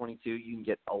 20, and 22, you can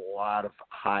get a lot of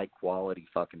high quality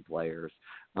fucking players.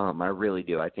 I really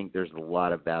do. I think there's a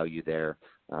lot of value there.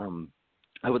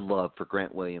 I would love for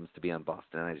Grant Williams to be on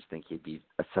Boston. I just think he'd be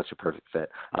such a perfect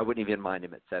fit. I wouldn't even mind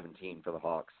him at 17 for the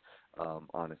Hawks,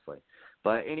 honestly.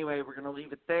 But anyway, we're going to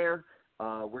leave it there.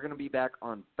 We're going to be back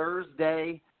on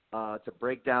Thursday to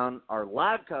break down our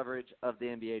live coverage of the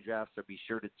NBA draft, so be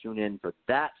sure to tune in for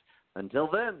that. Until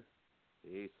then,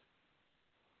 peace.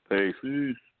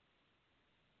 Peace.